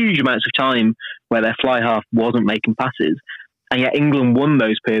 So huge amounts of time where their fly half wasn't making passes. And yet England won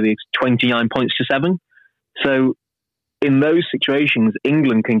those periods 29 points to 7. So in those situations,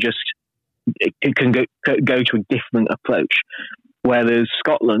 England can go to a different approach. Whereas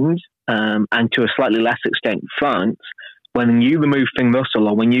Scotland, and to a slightly less extent France, when you remove Finn Russell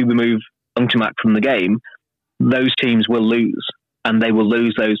or when you remove Untamak from the game, those teams will lose, and they will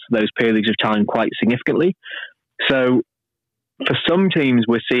lose those periods of time quite significantly. So for some teams,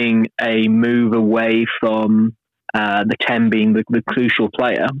 we're seeing a move away from the 10 being the crucial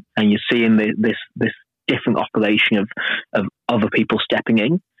player, and you're seeing this different operation of other people stepping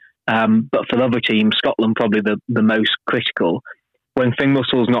in. But for the other teams, Scotland probably the most critical. When Finn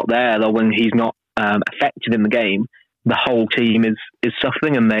Russell's not there, or when he's not effective in the game, the whole team is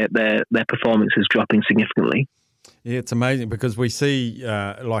suffering, and their performance is dropping significantly. Yeah, it's amazing because we see,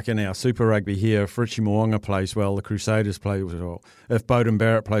 like in our Super Rugby here, if Richie Mo'unga plays well, the Crusaders play well. If Beauden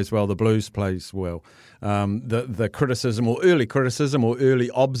Barrett plays well, the Blues plays well. The criticism or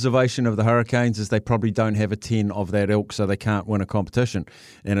early observation of the Hurricanes is they probably don't have a 10 of that ilk, so they can't win a competition,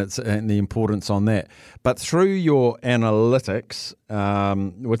 and the importance on that. But through your analytics,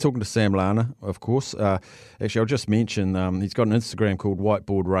 we're talking to Sam Lana, of course. Actually, I'll just mention he's got an Instagram called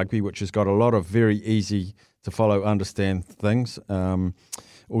Whiteboard Rugby, which has got a lot of very easy to follow, understand things.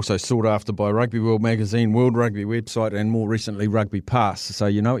 Also sought after by Rugby World Magazine, World Rugby website, and more recently Rugby Pass. So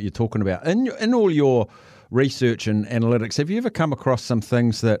you know what you're talking about. In all your research and analytics, have you ever come across some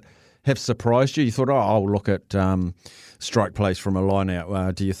things that have surprised you? You thought, I'll look at strike plays from a line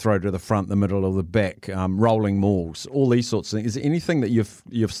out. Do you throw to the front, the middle, or the back? Rolling mauls, all these sorts of things. Is there anything that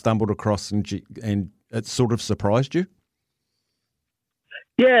you've stumbled across and it sort of surprised you?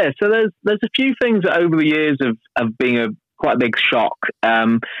 Yeah, so there's a few things that over the years have been quite a big shock.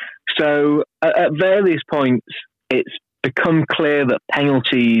 So at various points, it's become clear that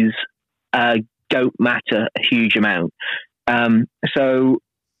penalties don't matter a huge amount. So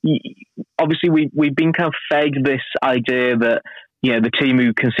obviously we've been kind of fed this idea that the team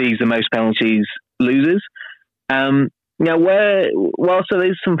who concedes the most penalties loses. Now, whilst there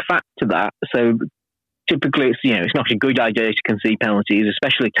is some fact to that, so typically it's not a good idea to concede penalties,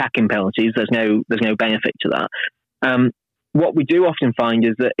 especially attacking penalties. There's no benefit to that. What we do often find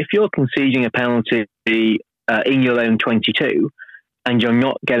is that if you're conceding a penalty in your own 22 and you're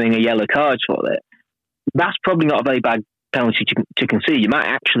not getting a yellow card for it, that's probably not a very bad penalty to concede. It might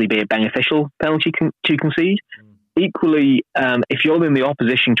actually be a beneficial penalty to concede. Equally, if you're in the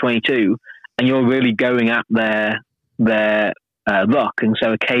opposition 22 and you're really going at their ruck, and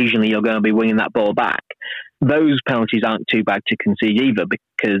so occasionally you're going to be winning that ball back, those penalties aren't too bad to concede either,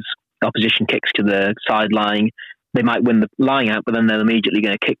 because the opposition kicks to the sideline. They might win the line out, but then they're immediately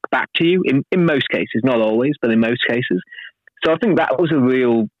going to kick back to you in most cases, not always, but in most cases. So I think that was a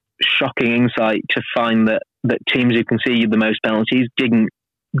real shocking insight to find that teams who conceded the most penalties didn't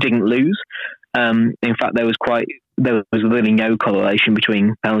lose. In fact, there was really no correlation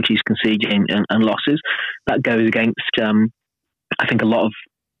between penalties conceded and losses. That goes against I think a lot of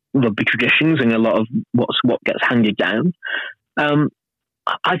rugby traditions and a lot of what gets handed down.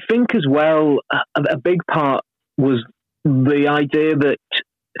 I think as well, a big part was the idea that,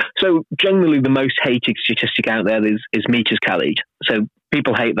 so generally the most hated statistic out there is metres carried. So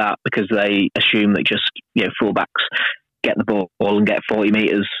people hate that because they assume that just fullbacks get the ball and get 40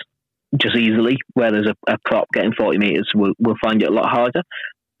 metres just easily, where there's a prop getting 40 metres will find it a lot harder.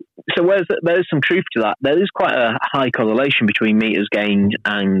 So there's some truth to that. There is quite a high correlation between metres gained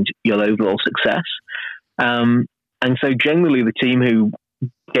and your overall success. And so generally the team who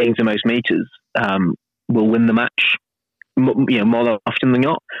gains the most metres will win the match, more often than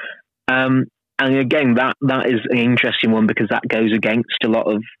not. And again, that is an interesting one because that goes against a lot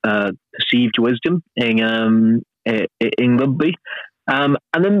of perceived wisdom in rugby. And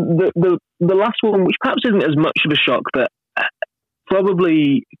then the last one, which perhaps isn't as much of a shock, but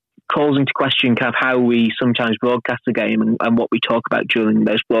probably calls into question kind of how we sometimes broadcast the game and what we talk about during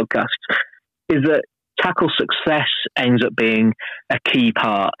those broadcasts, is that tackle success ends up being a key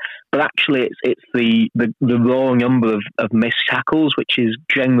part, but actually it's the raw number of missed tackles which is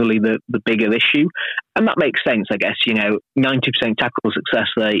generally the bigger issue. And that makes sense, I guess. 90% tackle success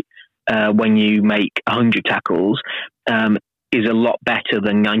rate when you make 100 tackles is a lot better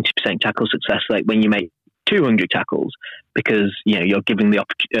than 90% tackle success rate when you make 200 tackles, because you're giving the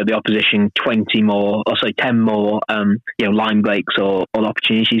opposition 10 more line breaks or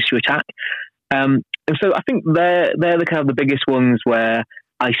opportunities to attack. And so I think they're the kind of the biggest ones where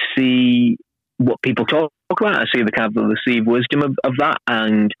I see what people talk about. I see the kind of the received wisdom of that,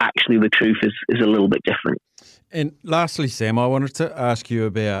 and actually the truth is a little bit different. And lastly, Sam, I wanted to ask you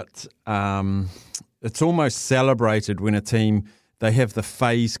about it's almost celebrated when a team, they have the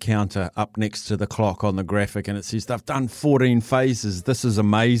phase counter up next to the clock on the graphic and it says they've done 14 phases. This is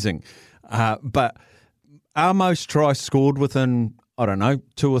amazing. But are most tries scored within,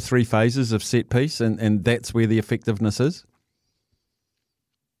 2 or 3 phases of set piece, and that's where the effectiveness is?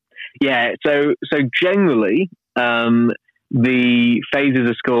 Yeah, so generally the phases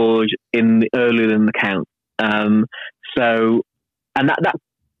are scored earlier in the count. And that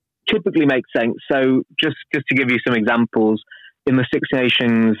typically makes sense. So just to give you some examples, in the Six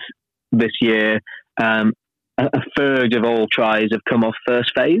Nations this year, a third of all tries have come off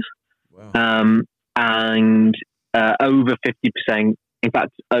first phase. Wow. And over 50%, in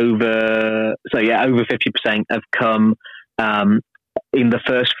fact, over 50% have come in the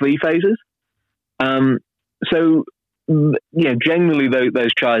first 3 phases. Generally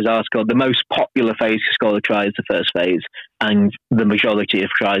those tries are scored. The most popular phase to score the try is the first phase, and the majority of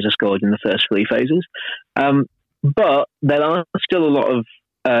tries are scored in the first 3 phases. But there are still a lot of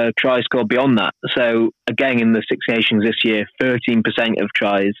tries scored beyond that. So again, in the Six Nations this year, 13% of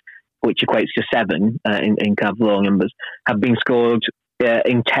tries, which equates to 7 in kind of raw numbers, have been scored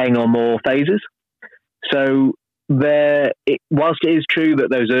in 10 or more phases. So whilst it is true that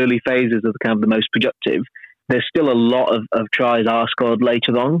those early phases are kind of the most productive, there's still a lot of tries are scored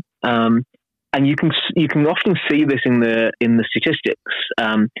later on, and you can often see this in the statistics.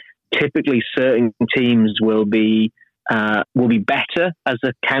 Typically, certain teams will be better as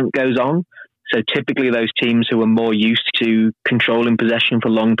the count goes on. So typically, those teams who are more used to controlling possession for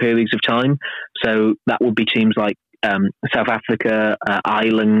long periods of time. So that would be teams like South Africa,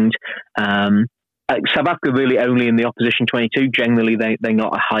 Ireland. South Africa really only in the opposition 22. Generally, they're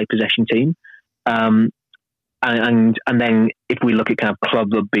not a high possession team. And then if we look at kind of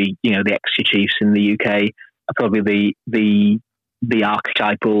club rugby, the Exeter Chiefs in the UK are probably the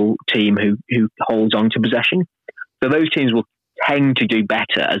archetypal team who holds on to possession. So those teams will tend to do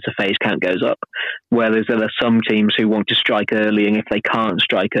better as the phase count goes up, whereas there are some teams who want to strike early, and if they can't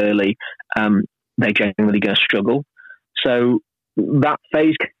strike early, they're generally going to struggle. So that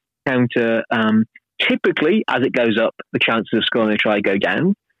phase counter, typically, as it goes up, the chances of scoring a try go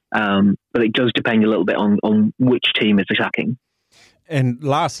down. But it does depend a little bit on which team is attacking. And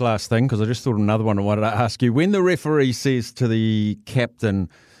last thing, because I just thought of another one I wanted to ask you. When the referee says to the captain,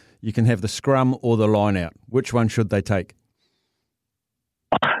 you can have the scrum or the line out, which one should they take?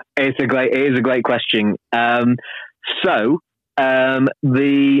 It is a great question. The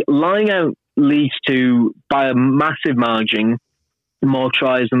line out leads to, by a massive margin, more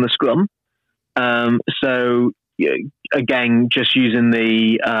tries than the scrum. Again, just using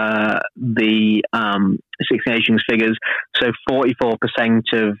the Six Nations figures, so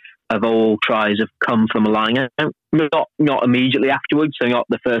 44% of all tries have come from a line out. Not immediately afterwards, so not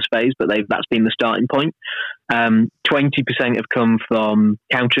the first phase, but that's been the starting point. 20% have come from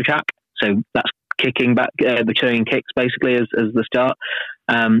counter attack, so that's kicking back, returning kicks basically as the start.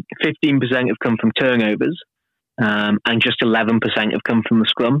 15% have come from turnovers, and just 11% have come from the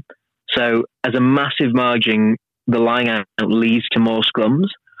scrum. So as a massive margin, the line out leads to more scrums,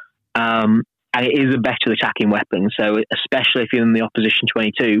 and it is a better attacking weapon. So especially if you're in the opposition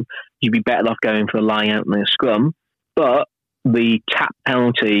 22, you'd be better off going for a line out than a scrum. But the tap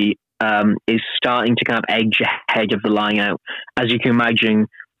penalty is starting to kind of edge ahead of the line out. As you can imagine,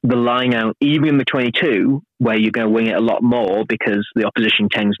 the line out, even in the 22, where you're going to wing it a lot more because the opposition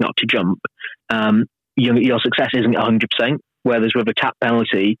tends not to jump, your success isn't 100%. Whereas with a tap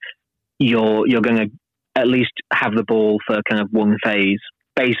penalty, you're going to at least have the ball for kind of one phase,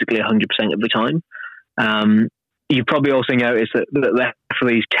 basically 100% of the time. You probably also notice that the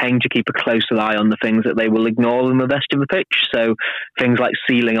referees tend to keep a closer eye on the things that they will ignore in the rest of the pitch. So things like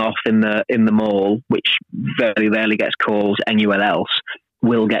sealing off in the maul, which very rarely gets called anywhere else,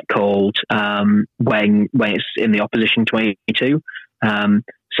 will get called when it's in the opposition 22.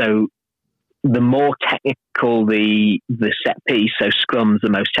 So the more technical the set piece, so scrum's the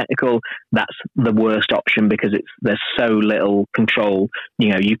most technical, that's the worst option because there's so little control.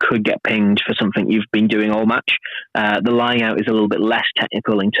 You could get pinged for something you've been doing all match. The line out is a little bit less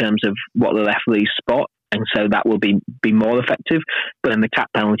technical in terms of what the referees spot, and so that will be more effective. But then the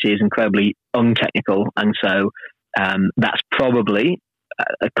tap penalty is incredibly untechnical, and so that's probably,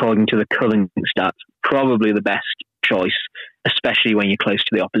 according to the current stats, probably the best choice, especially when you're close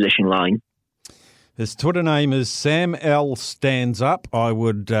to the opposition line. His Twitter name is Sam L Stands Up. I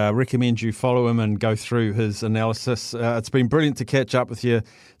would recommend you follow him and go through his analysis. It's been brilliant to catch up with you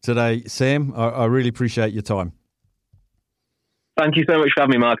today, Sam. I really appreciate your time. Thank you so much for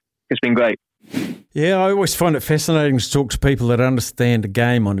having me, Mark. It's been great. Yeah, I always find it fascinating to talk to people that understand a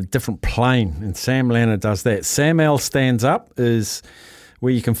game on a different plane, and Sam Lanner does that. Sam L Stands Up is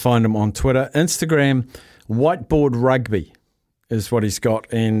where you can find him on Twitter. Instagram, Whiteboard Rugby is what he's got,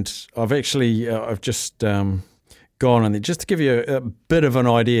 and I've just gone on there just to give you a bit of an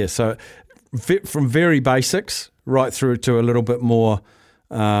idea. So from very basics right through to a little bit more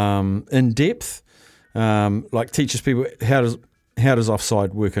in depth, like teaches people how does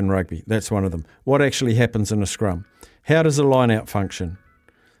offside work in rugby. That's one of them. What actually happens in a scrum? How does a line out function?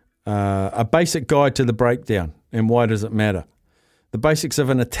 A basic guide to the breakdown and why does it matter? The basics of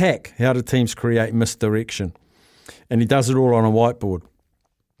an attack. How do teams create misdirection? And he does it all on a whiteboard.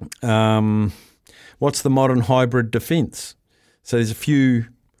 What's the modern hybrid defence? So there's a few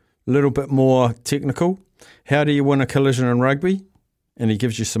little bit more technical. How do you win a collision in rugby? And he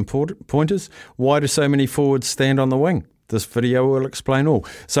gives you some pointers. Why do so many forwards stand on the wing? This video will explain all.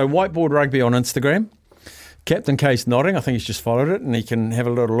 So Whiteboard Rugby on Instagram. Captain K's nodding. I think he's just followed it, and he can have a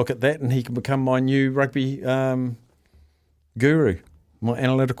little look at that, and he can become my new rugby guru, my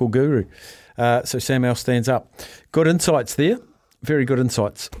analytical guru. So Sam L stands up. Good insights there. Very good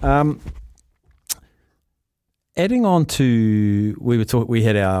insights. Adding on to, we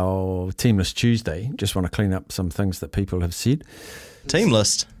had our team list Tuesday. Just want to clean up some things that people have said. Team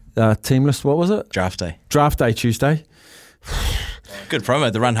list. Team list, what was it? Draft day. Draft day Tuesday. Good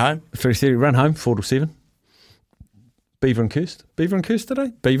promo, the run home. 3:30, run home, 4 to 7. Beaver and Kirst. Beaver and Kirst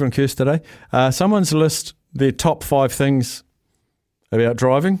today? Beaver and Kirst today. Someone's list their top 5 things about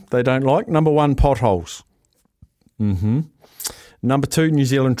driving they don't like. Number 1, potholes. Number 2, New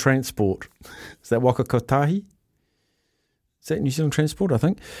Zealand transport. Is that Waka Kotahi? Is that New Zealand transport, I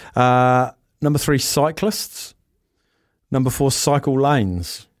think? Number 3, cyclists. Number 4, cycle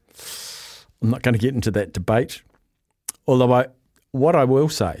lanes. I'm not going to get into that debate. Although what I will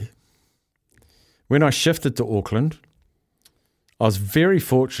say, when I shifted to Auckland, I was very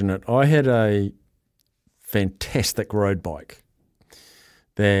fortunate. I had a fantastic road bike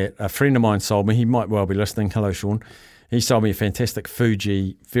that a friend of mine sold me. He might well be listening. Hello, Sean. He sold me a fantastic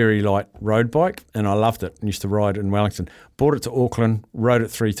Fuji, very light road bike, and I loved it. I used to ride in Wellington. Brought it to Auckland, rode it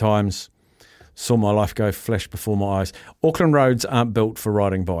 3 times, saw my life go flash before my eyes. Auckland roads aren't built for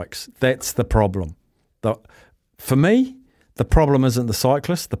riding bikes. That's the problem. For me, the problem isn't the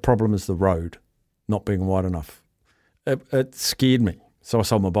cyclist. The problem is the road not being wide enough. It scared me. So I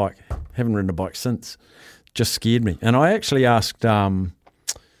sold my bike. Haven't ridden a bike since. Just scared me. And I actually asked Mark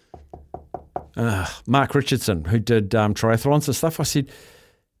Richardson, who did triathlons and stuff, I said,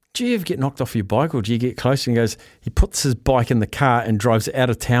 do you ever get knocked off your bike or do you get close? And he goes, he puts his bike in the car and drives out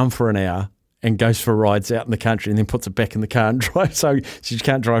of town for an hour and goes for rides out in the country and then puts it back in the car and drives. So you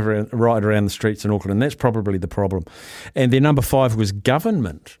can't ride around the streets in Auckland, and that's probably the problem. And then number 5 was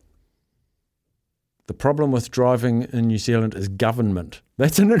government. The problem with driving in New Zealand is government.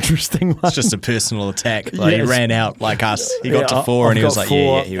 That's an interesting one. It's just a personal attack. Like He ran out like us. He got to 4 and he was like, 4.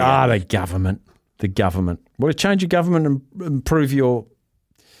 Yeah, here we go. The government. The government. Will it change your government and improve your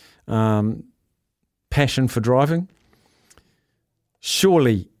passion for driving?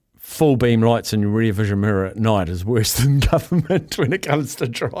 Surely full beam lights in your rear vision mirror at night is worse than government when it comes to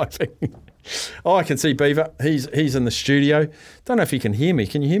driving. Oh, I can see Beaver. He's in the studio. Don't know if he can hear me.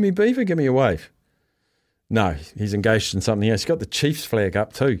 Can you hear me, Beaver? Give me a wave. No, he's engaged in something else. He's got the Chiefs flag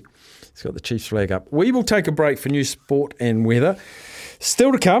up too. We will take a break for news, sport and weather.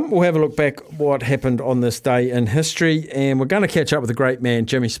 Still to come, we'll have a look back what happened on this day in history, and we're going to catch up with the great man,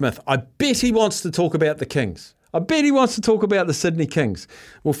 Jimmy Smith. I bet he wants to talk about the Kings. I bet he wants to talk about the Sydney Kings.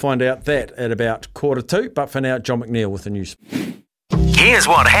 We'll find out that at about 1:45, but for now, John McNeil with the news. Here's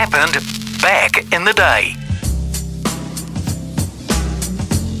what happened back in the day.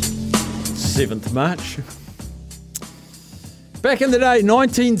 7th March. Back in the day,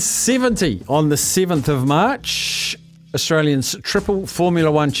 1970, on the 7th of March, Australian's triple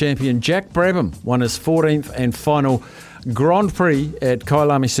Formula One champion Jack Brabham won his 14th and final Grand Prix at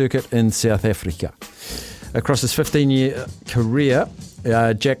Kailami Circuit in South Africa. Across his 15-year career,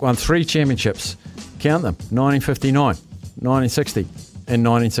 Jack won 3 championships. Count them, 1959, 1960 and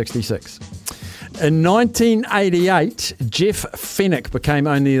 1966. In 1988, Jeff Fennick became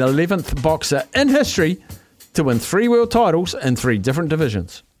only the 11th boxer in history to win 3 world titles in 3 different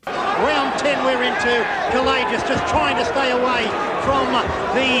divisions. Round 10 we're into. Courageous just trying to stay away from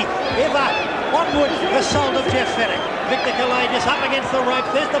the ever onward assault of Jeff Fennick. Victor Courageous up against the rope.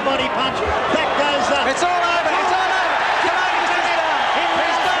 There's the body punch. That goes... it's all over. It's all over. Courageous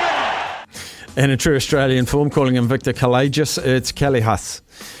is done. And in true Australian form, calling him Victor Courageous, it's Kalihas.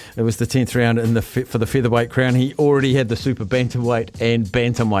 It was the 10th round for the featherweight crown. He already had the super bantamweight and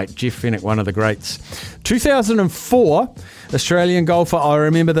bantamweight. Jeff Fennick, one of the greats. 2004, Australian golfer, I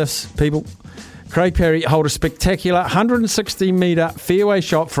remember this, people. Craig Parry holed a spectacular 160-metre fairway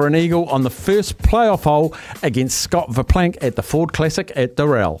shot for an eagle on the first playoff hole against Scott Verplank at the Ford Classic at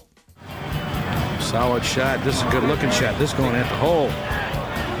Durrell. Solid shot. This is a good-looking shot. This going at the hole.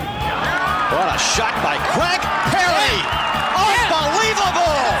 What a shot by Craig Parry!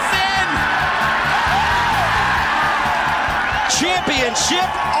 Unbelievable! Championship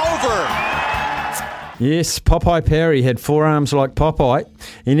over. Yes, Popeye Parry had forearms like Popeye.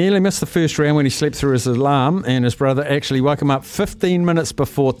 He nearly missed the first round when he slept through his alarm, and his brother actually woke him up 15 minutes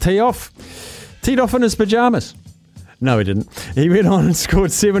before tee-off. Teed off in his pyjamas. No, he didn't. He went on and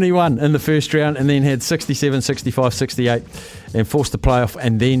scored 71 in the first round and then had 67, 65, 68 and forced the playoff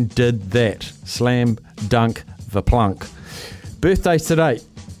and then did that. Slam, dunk, the plunk. Birthdays today.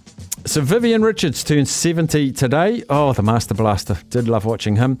 So Vivian Richards turned 70 today. Oh, the Master Blaster. Did love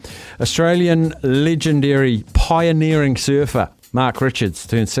watching him. Australian legendary pioneering surfer Mark Richards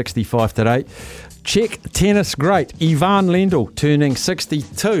turned 65 today. Czech tennis great Ivan Lendl turning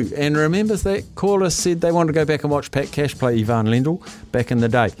 62. And remembers that caller said they wanted to go back and watch Pat Cash play Ivan Lendl back in the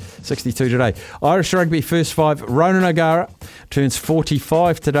day. 62 today. Irish rugby first five. Ronan O'Gara turns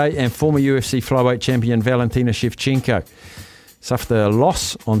 45 today. And former UFC flyweight champion Valentina Shevchenko suffered a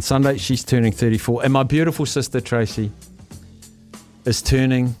loss on Sunday. She's turning 34. And my beautiful sister Tracy is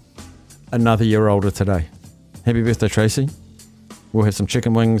turning another year older today. Happy birthday, Tracy. We'll have some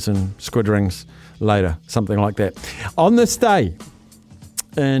chicken wings and squid rings later, something like that. On this day,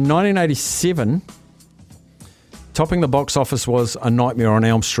 in 1987, topping the box office was A Nightmare on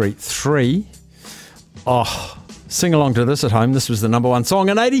Elm Street 3. Oh, sing along to this at home. This was the number one song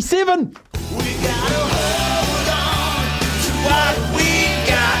in 87.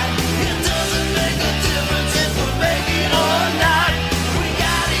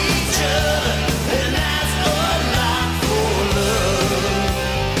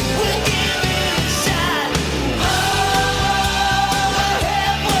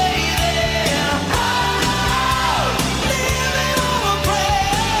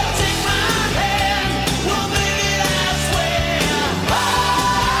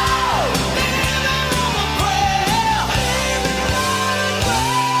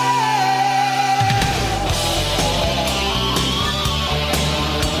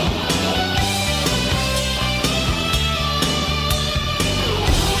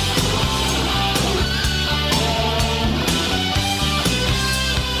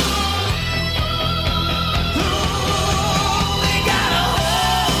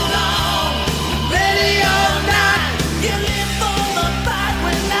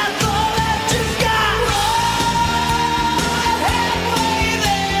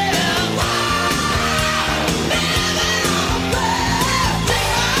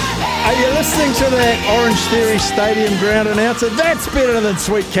 Listening to that Orange Theory Stadium ground announcer, that's better than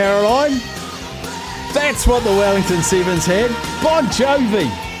Sweet Caroline. That's what the Wellington Sevens had. Bon Jovi.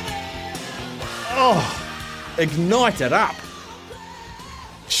 Oh, ignite it up.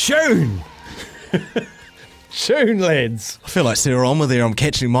 Tune. Tune, lads. I feel like Sarah Ulmer there. I'm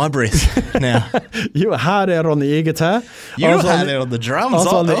catching my breath now. You were hard out on the air guitar. You were hard out on the drums. I was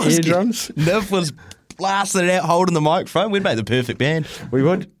on the air drums. Niv was blasting it out, holding the microphone. We'd make the perfect band. We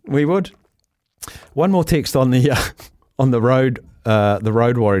would. One more text on the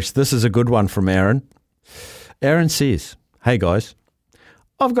Road Warriors. This is a good one from Aaron. Aaron says, "Hey guys,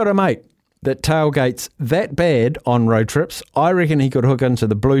 I've got a mate that tailgates that bad on road trips. I reckon he could hook into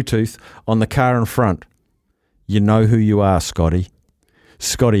the Bluetooth on the car in front. You know who you are, Scotty.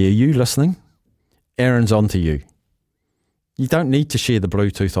 Scotty, are you listening? Aaron's on to you. You don't need to share the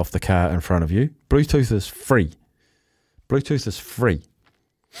Bluetooth off the car in front of you. Bluetooth is free. Bluetooth is free.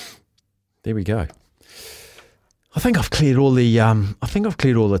 There we go. I think I've cleared all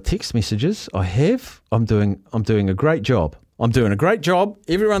the text messages. I have. I'm doing a great job.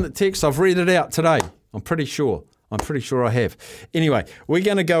 Everyone that texts, I've read it out today. I'm pretty sure I have. Anyway, we're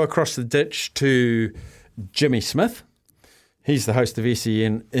going to go across the ditch to Jimmy Smith. He's the host of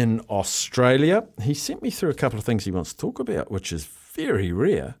SEN in Australia. He sent me through a couple of things he wants to talk about, which is very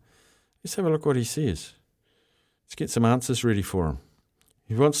rare. Let's have a look what he says. Let's get some answers ready for him.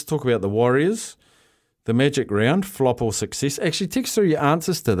 He wants to talk about the Warriors, the Magic Round, flop or success. Actually, text through your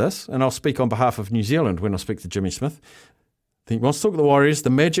answers to this, and I'll speak on behalf of New Zealand when I speak to Jimmy Smith. He wants to talk about the Warriors, the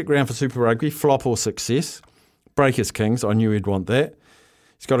Magic Round for Super Rugby, flop or success. Breakers Kings, I knew he'd want that.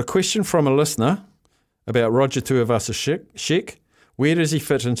 He's got a question from a listener about Roger Tuivasa-Sheck. Where does he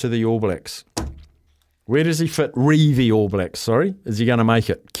fit into the All Blacks? Where does he fit the All Blacks, sorry? Is he going to make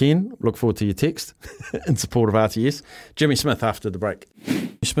it? Ken, look forward to your text in support of RTS. Jimmy Smith after the break.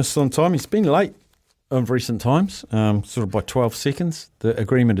 Smith's on time. He's been late of recent times, sort of by 12 seconds. The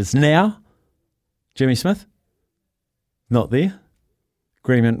agreement is now. Jimmy Smith, not there.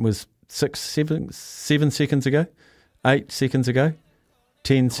 Agreement was 7 seconds ago, 8 seconds ago,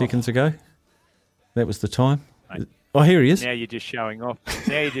 10 seconds ago. That was the time. Oh, here he is. Now you're just showing off.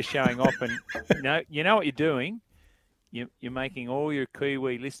 And no, you know what you're doing? You're making all your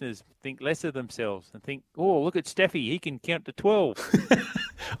Kiwi listeners think less of themselves and think, oh, look at Staffy. He can count to 12.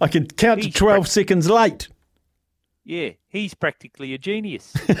 I can count to 12 seconds late. Yeah, he's practically a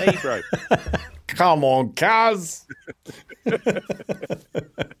genius. Hey, bro. Come on, cuz.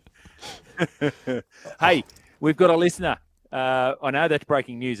 Hey, we've got a listener. I know that's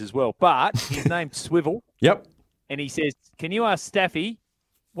breaking news as well, but his name's Swivel. Yep. And he says, can you ask Staffy,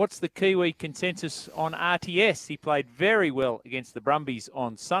 what's the Kiwi consensus on RTS? He played very well against the Brumbies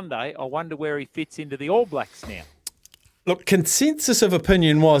on Sunday. I wonder where he fits into the All Blacks now. Look, consensus of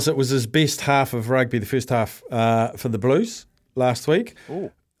opinion was it was his best half of rugby, the first half for the Blues last week.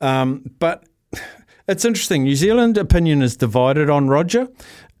 But it's interesting. New Zealand opinion is divided on Roger.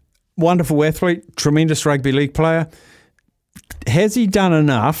 Wonderful athlete, tremendous rugby league player. Has he done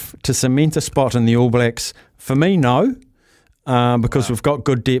enough to cement a spot in the All Blacks? For me, no, because we've got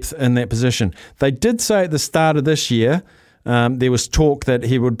good depth in that position. They did say at the start of this year there was talk that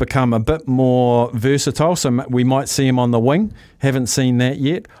he would become a bit more versatile, so we might see him on the wing. Haven't seen that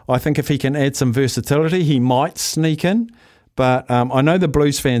yet. I think if he can add some versatility, he might sneak in. But I know the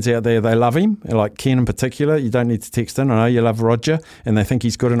Blues fans out there, they love him, like Ken in particular. You don't need to text in. I know you love Roger, and they think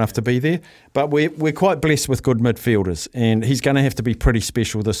he's good enough to be there. But we're quite blessed with good midfielders, and he's going to have to be pretty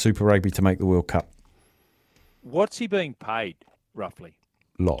special this Super Rugby to make the World Cup. What's he being paid, roughly?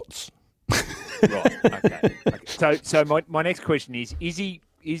 Lots. Right. Okay. So my next question is he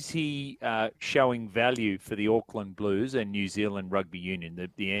showing value for the Auckland Blues and New Zealand Rugby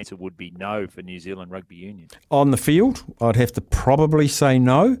Union? The answer would be no for New Zealand Rugby Union. On the field, I'd have to probably say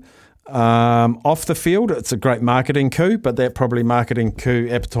no. Off the field, it's a great marketing coup, but that probably marketing coup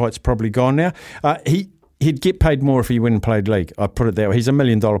appetite's probably gone now. He'd get paid more if he went and played league. I'd put it that way. He's $1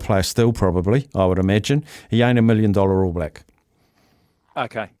 million player still, probably, I would imagine. He ain't $1 million All Black.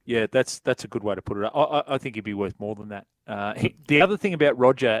 Okay, yeah, that's a good way to put it. I think he'd be worth more than that. The other thing about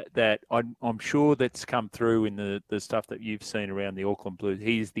Roger that I'm sure that's come through in the stuff that you've seen around the Auckland Blues,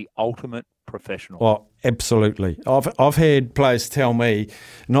 he is the ultimate professional. Oh, absolutely. I've had players tell me,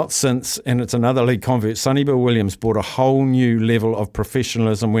 not since, and it's another league convert, Sonny Bill Williams brought a whole new level of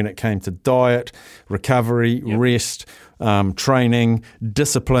professionalism when it came to diet, recovery, rest, training,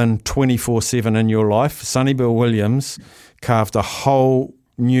 discipline, 24/7 in your life. Sonny Bill Williams carved a whole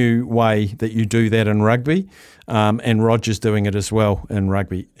new way that you do that in rugby, and Roger's doing it as well in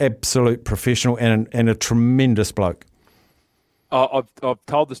rugby. Absolute professional and a tremendous bloke. I've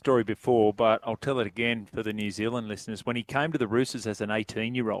told the story before, but I'll tell it again for the New Zealand listeners. When he came to the Roosters as an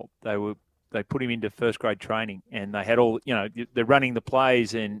 18-year-old, they put him into first grade training, and they had all, they're running the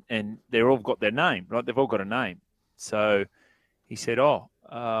plays, and they're all got their name, right? They've all got a name. So he said,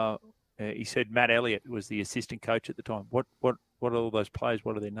 Matt Elliott was the assistant coach at the time. What are all those players?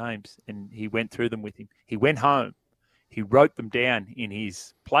 What are their names? And he went through them with him. He went home. He wrote them down in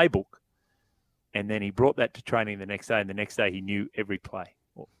his playbook, and then he brought that to training the next day. And the next day he knew every play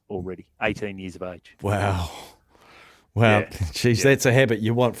already, 18 years of age. Wow. Geez, that's a habit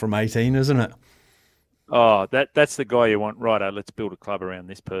you want from 18, isn't it? Oh, that's the guy you want. Righto, let's build a club around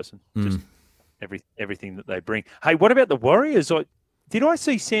this person. Just everything that they bring. Hey, what about the Warriors? Did I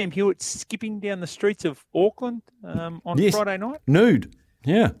see Sam Hewitt skipping down the streets of Auckland on Friday night? Nude,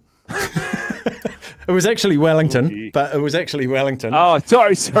 yeah. It was actually Wellington, Oh,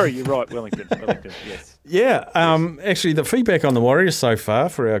 sorry, you're right, Wellington, yes. Yeah, actually the feedback on the Warriors so far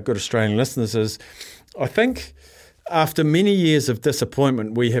for our good Australian listeners is, I think after many years of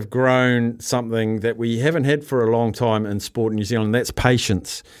disappointment, we have grown something that we haven't had for a long time in sport in New Zealand, and that's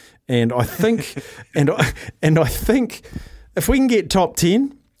patience. And I think, and I think if we can get top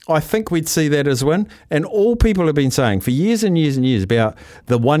 10, I think we'd see that as win. And all people have been saying for years and years and years about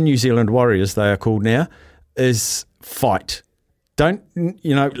the One New Zealand Warriors, they are called now, is fight. Don't,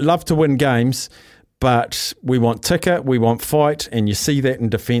 love to win games, but we want ticker, we want fight, and you see that in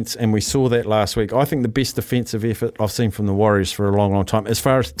defence, and we saw that last week. I think the best defensive effort I've seen from the Warriors for a long, long time, as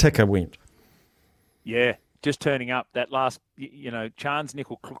far as ticker went. Yeah. Just turning up that last, Chance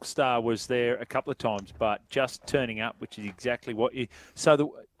Nickel Crookstar was there a couple of times, but just turning up, which is exactly what you.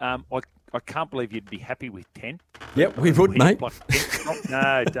 So I can't believe you'd be happy with 10. Yep, we would, mate.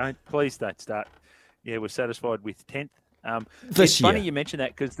 No, please don't start. Yeah, we're satisfied with 10th. It's funny you mention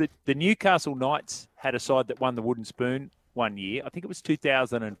that because the Newcastle Knights had a side that won the Wooden Spoon one year. I think it was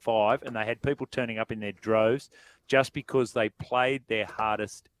 2005, and they had people turning up in their droves just because they played their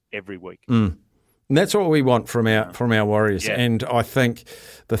hardest every week. And that's what we want from our Warriors. Yeah. And I think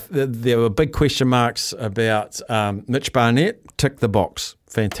there were big question marks about Mitch Barnett. Tick the box.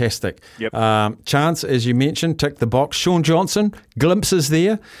 Fantastic. Yep. Chance, as you mentioned, tick the box. Sean Johnson, glimpses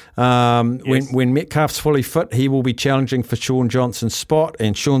there. When Metcalf's fully fit, he will be challenging for Sean Johnson's spot,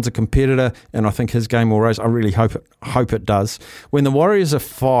 and Sean's a competitor, and I think his game will rise. I really hope it does. When the Warriors are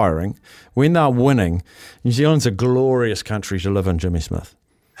firing, when they're winning, New Zealand's a glorious country to live in, Jimmy Smith.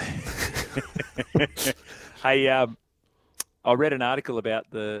 Hey, I read an article about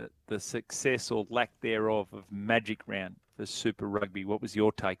the success or lack thereof of Magic Round for Super Rugby. What was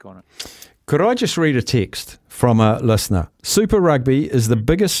your take on it? Could I just read a text from a listener? Super Rugby is the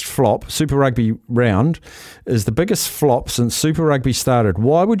biggest flop. Super Rugby Round is the biggest flop since Super Rugby started.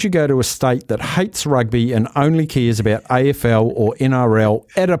 Why would you go to a state that hates rugby and only cares about AFL or NRL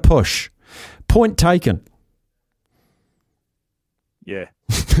at a push? Point taken. Yeah.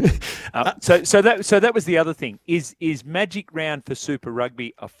 So that was the other thing. Is Magic Round for Super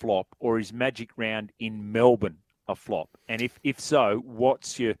Rugby a flop, or is Magic Round in Melbourne a flop? And if so,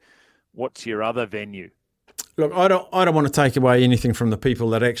 what's your other venue? Look, I don't want to take away anything from the people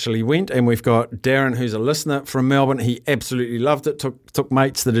that actually went, and we've got Darren, who's a listener from Melbourne. He absolutely loved it. Took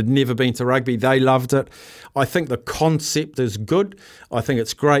mates that had never been to rugby. They loved it. I think the concept is good. I think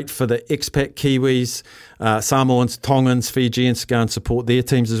it's great for the expat Kiwis, Samoans, Tongans, Fijians to go and support their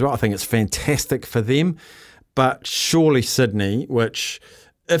teams as well. I think it's fantastic for them. But surely Sydney, which,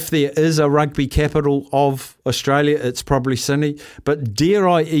 if there is a rugby capital of Australia, it's probably Sydney. But dare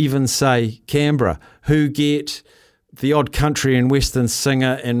I even say Canberra, who get the odd country and western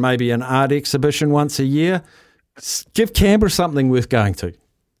singer and maybe an art exhibition once a year. Give Canberra something worth going to.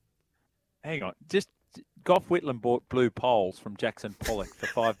 Hang on. Just Gough Whitlam bought blue poles from Jackson Pollock for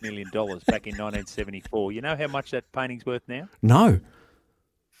 $5 million back in 1974. You know how much that painting's worth now? No.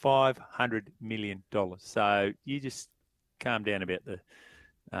 $500 million. So you just calm down about the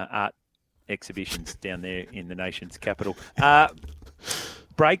art exhibitions down there in the nation's capital.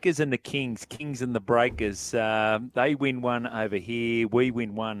 Breakers and the Kings and the Breakers, they win one over here, we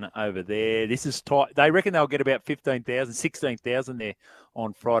win one over there. This is tight. They reckon they'll get about 15,000, 16,000 there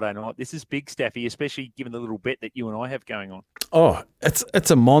on Friday night. This is big, Staffy, especially given the little bet that you and I have going on. Oh, it's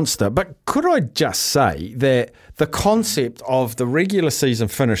a monster. But could I just say that the concept of the regular season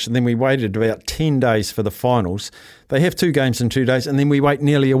finish, and then we waited about 10 days for the finals. They have 2 games in 2 days, and then we wait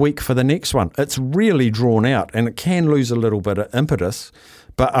nearly a week for the next one. It's really drawn out, and it can lose a little bit of impetus.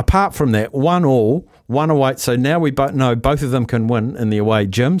 But apart from that, 1-1 away. So now we both know both of them can win in the away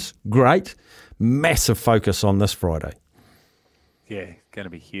gyms. Great. Massive focus on this Friday. Yeah, going to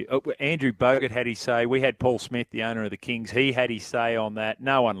be huge. Oh, Andrew Bogut had his say. We had Paul Smith, the owner of the Kings. He had his say on that.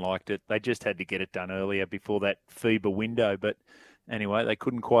 No one liked it. They just had to get it done earlier before that FIBA window. But anyway, they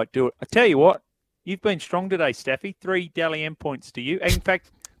couldn't quite do it. I tell you what, you've been strong today, Staffy. 3 Dally M points to you. In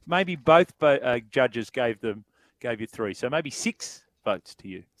fact, maybe both judges gave you 3. So maybe 6 votes to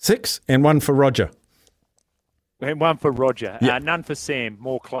you. 6 and 1 for Roger. And 1 for Roger. Yep. None for Sam.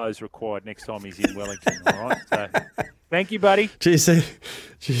 More clothes required next time he's in Wellington. All right. So, thank you, buddy. Cheers,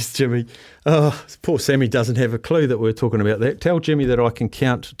 Jimmy. Oh, poor Sammy doesn't have a clue that we're talking about that. Tell Jimmy that I can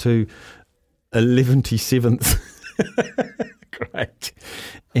count to 11th. Great.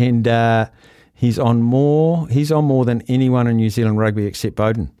 And he's on more than anyone in New Zealand rugby except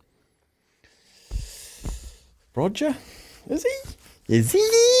Bowden. Roger? Is he?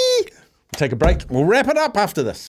 Take a break. We'll wrap it up after this.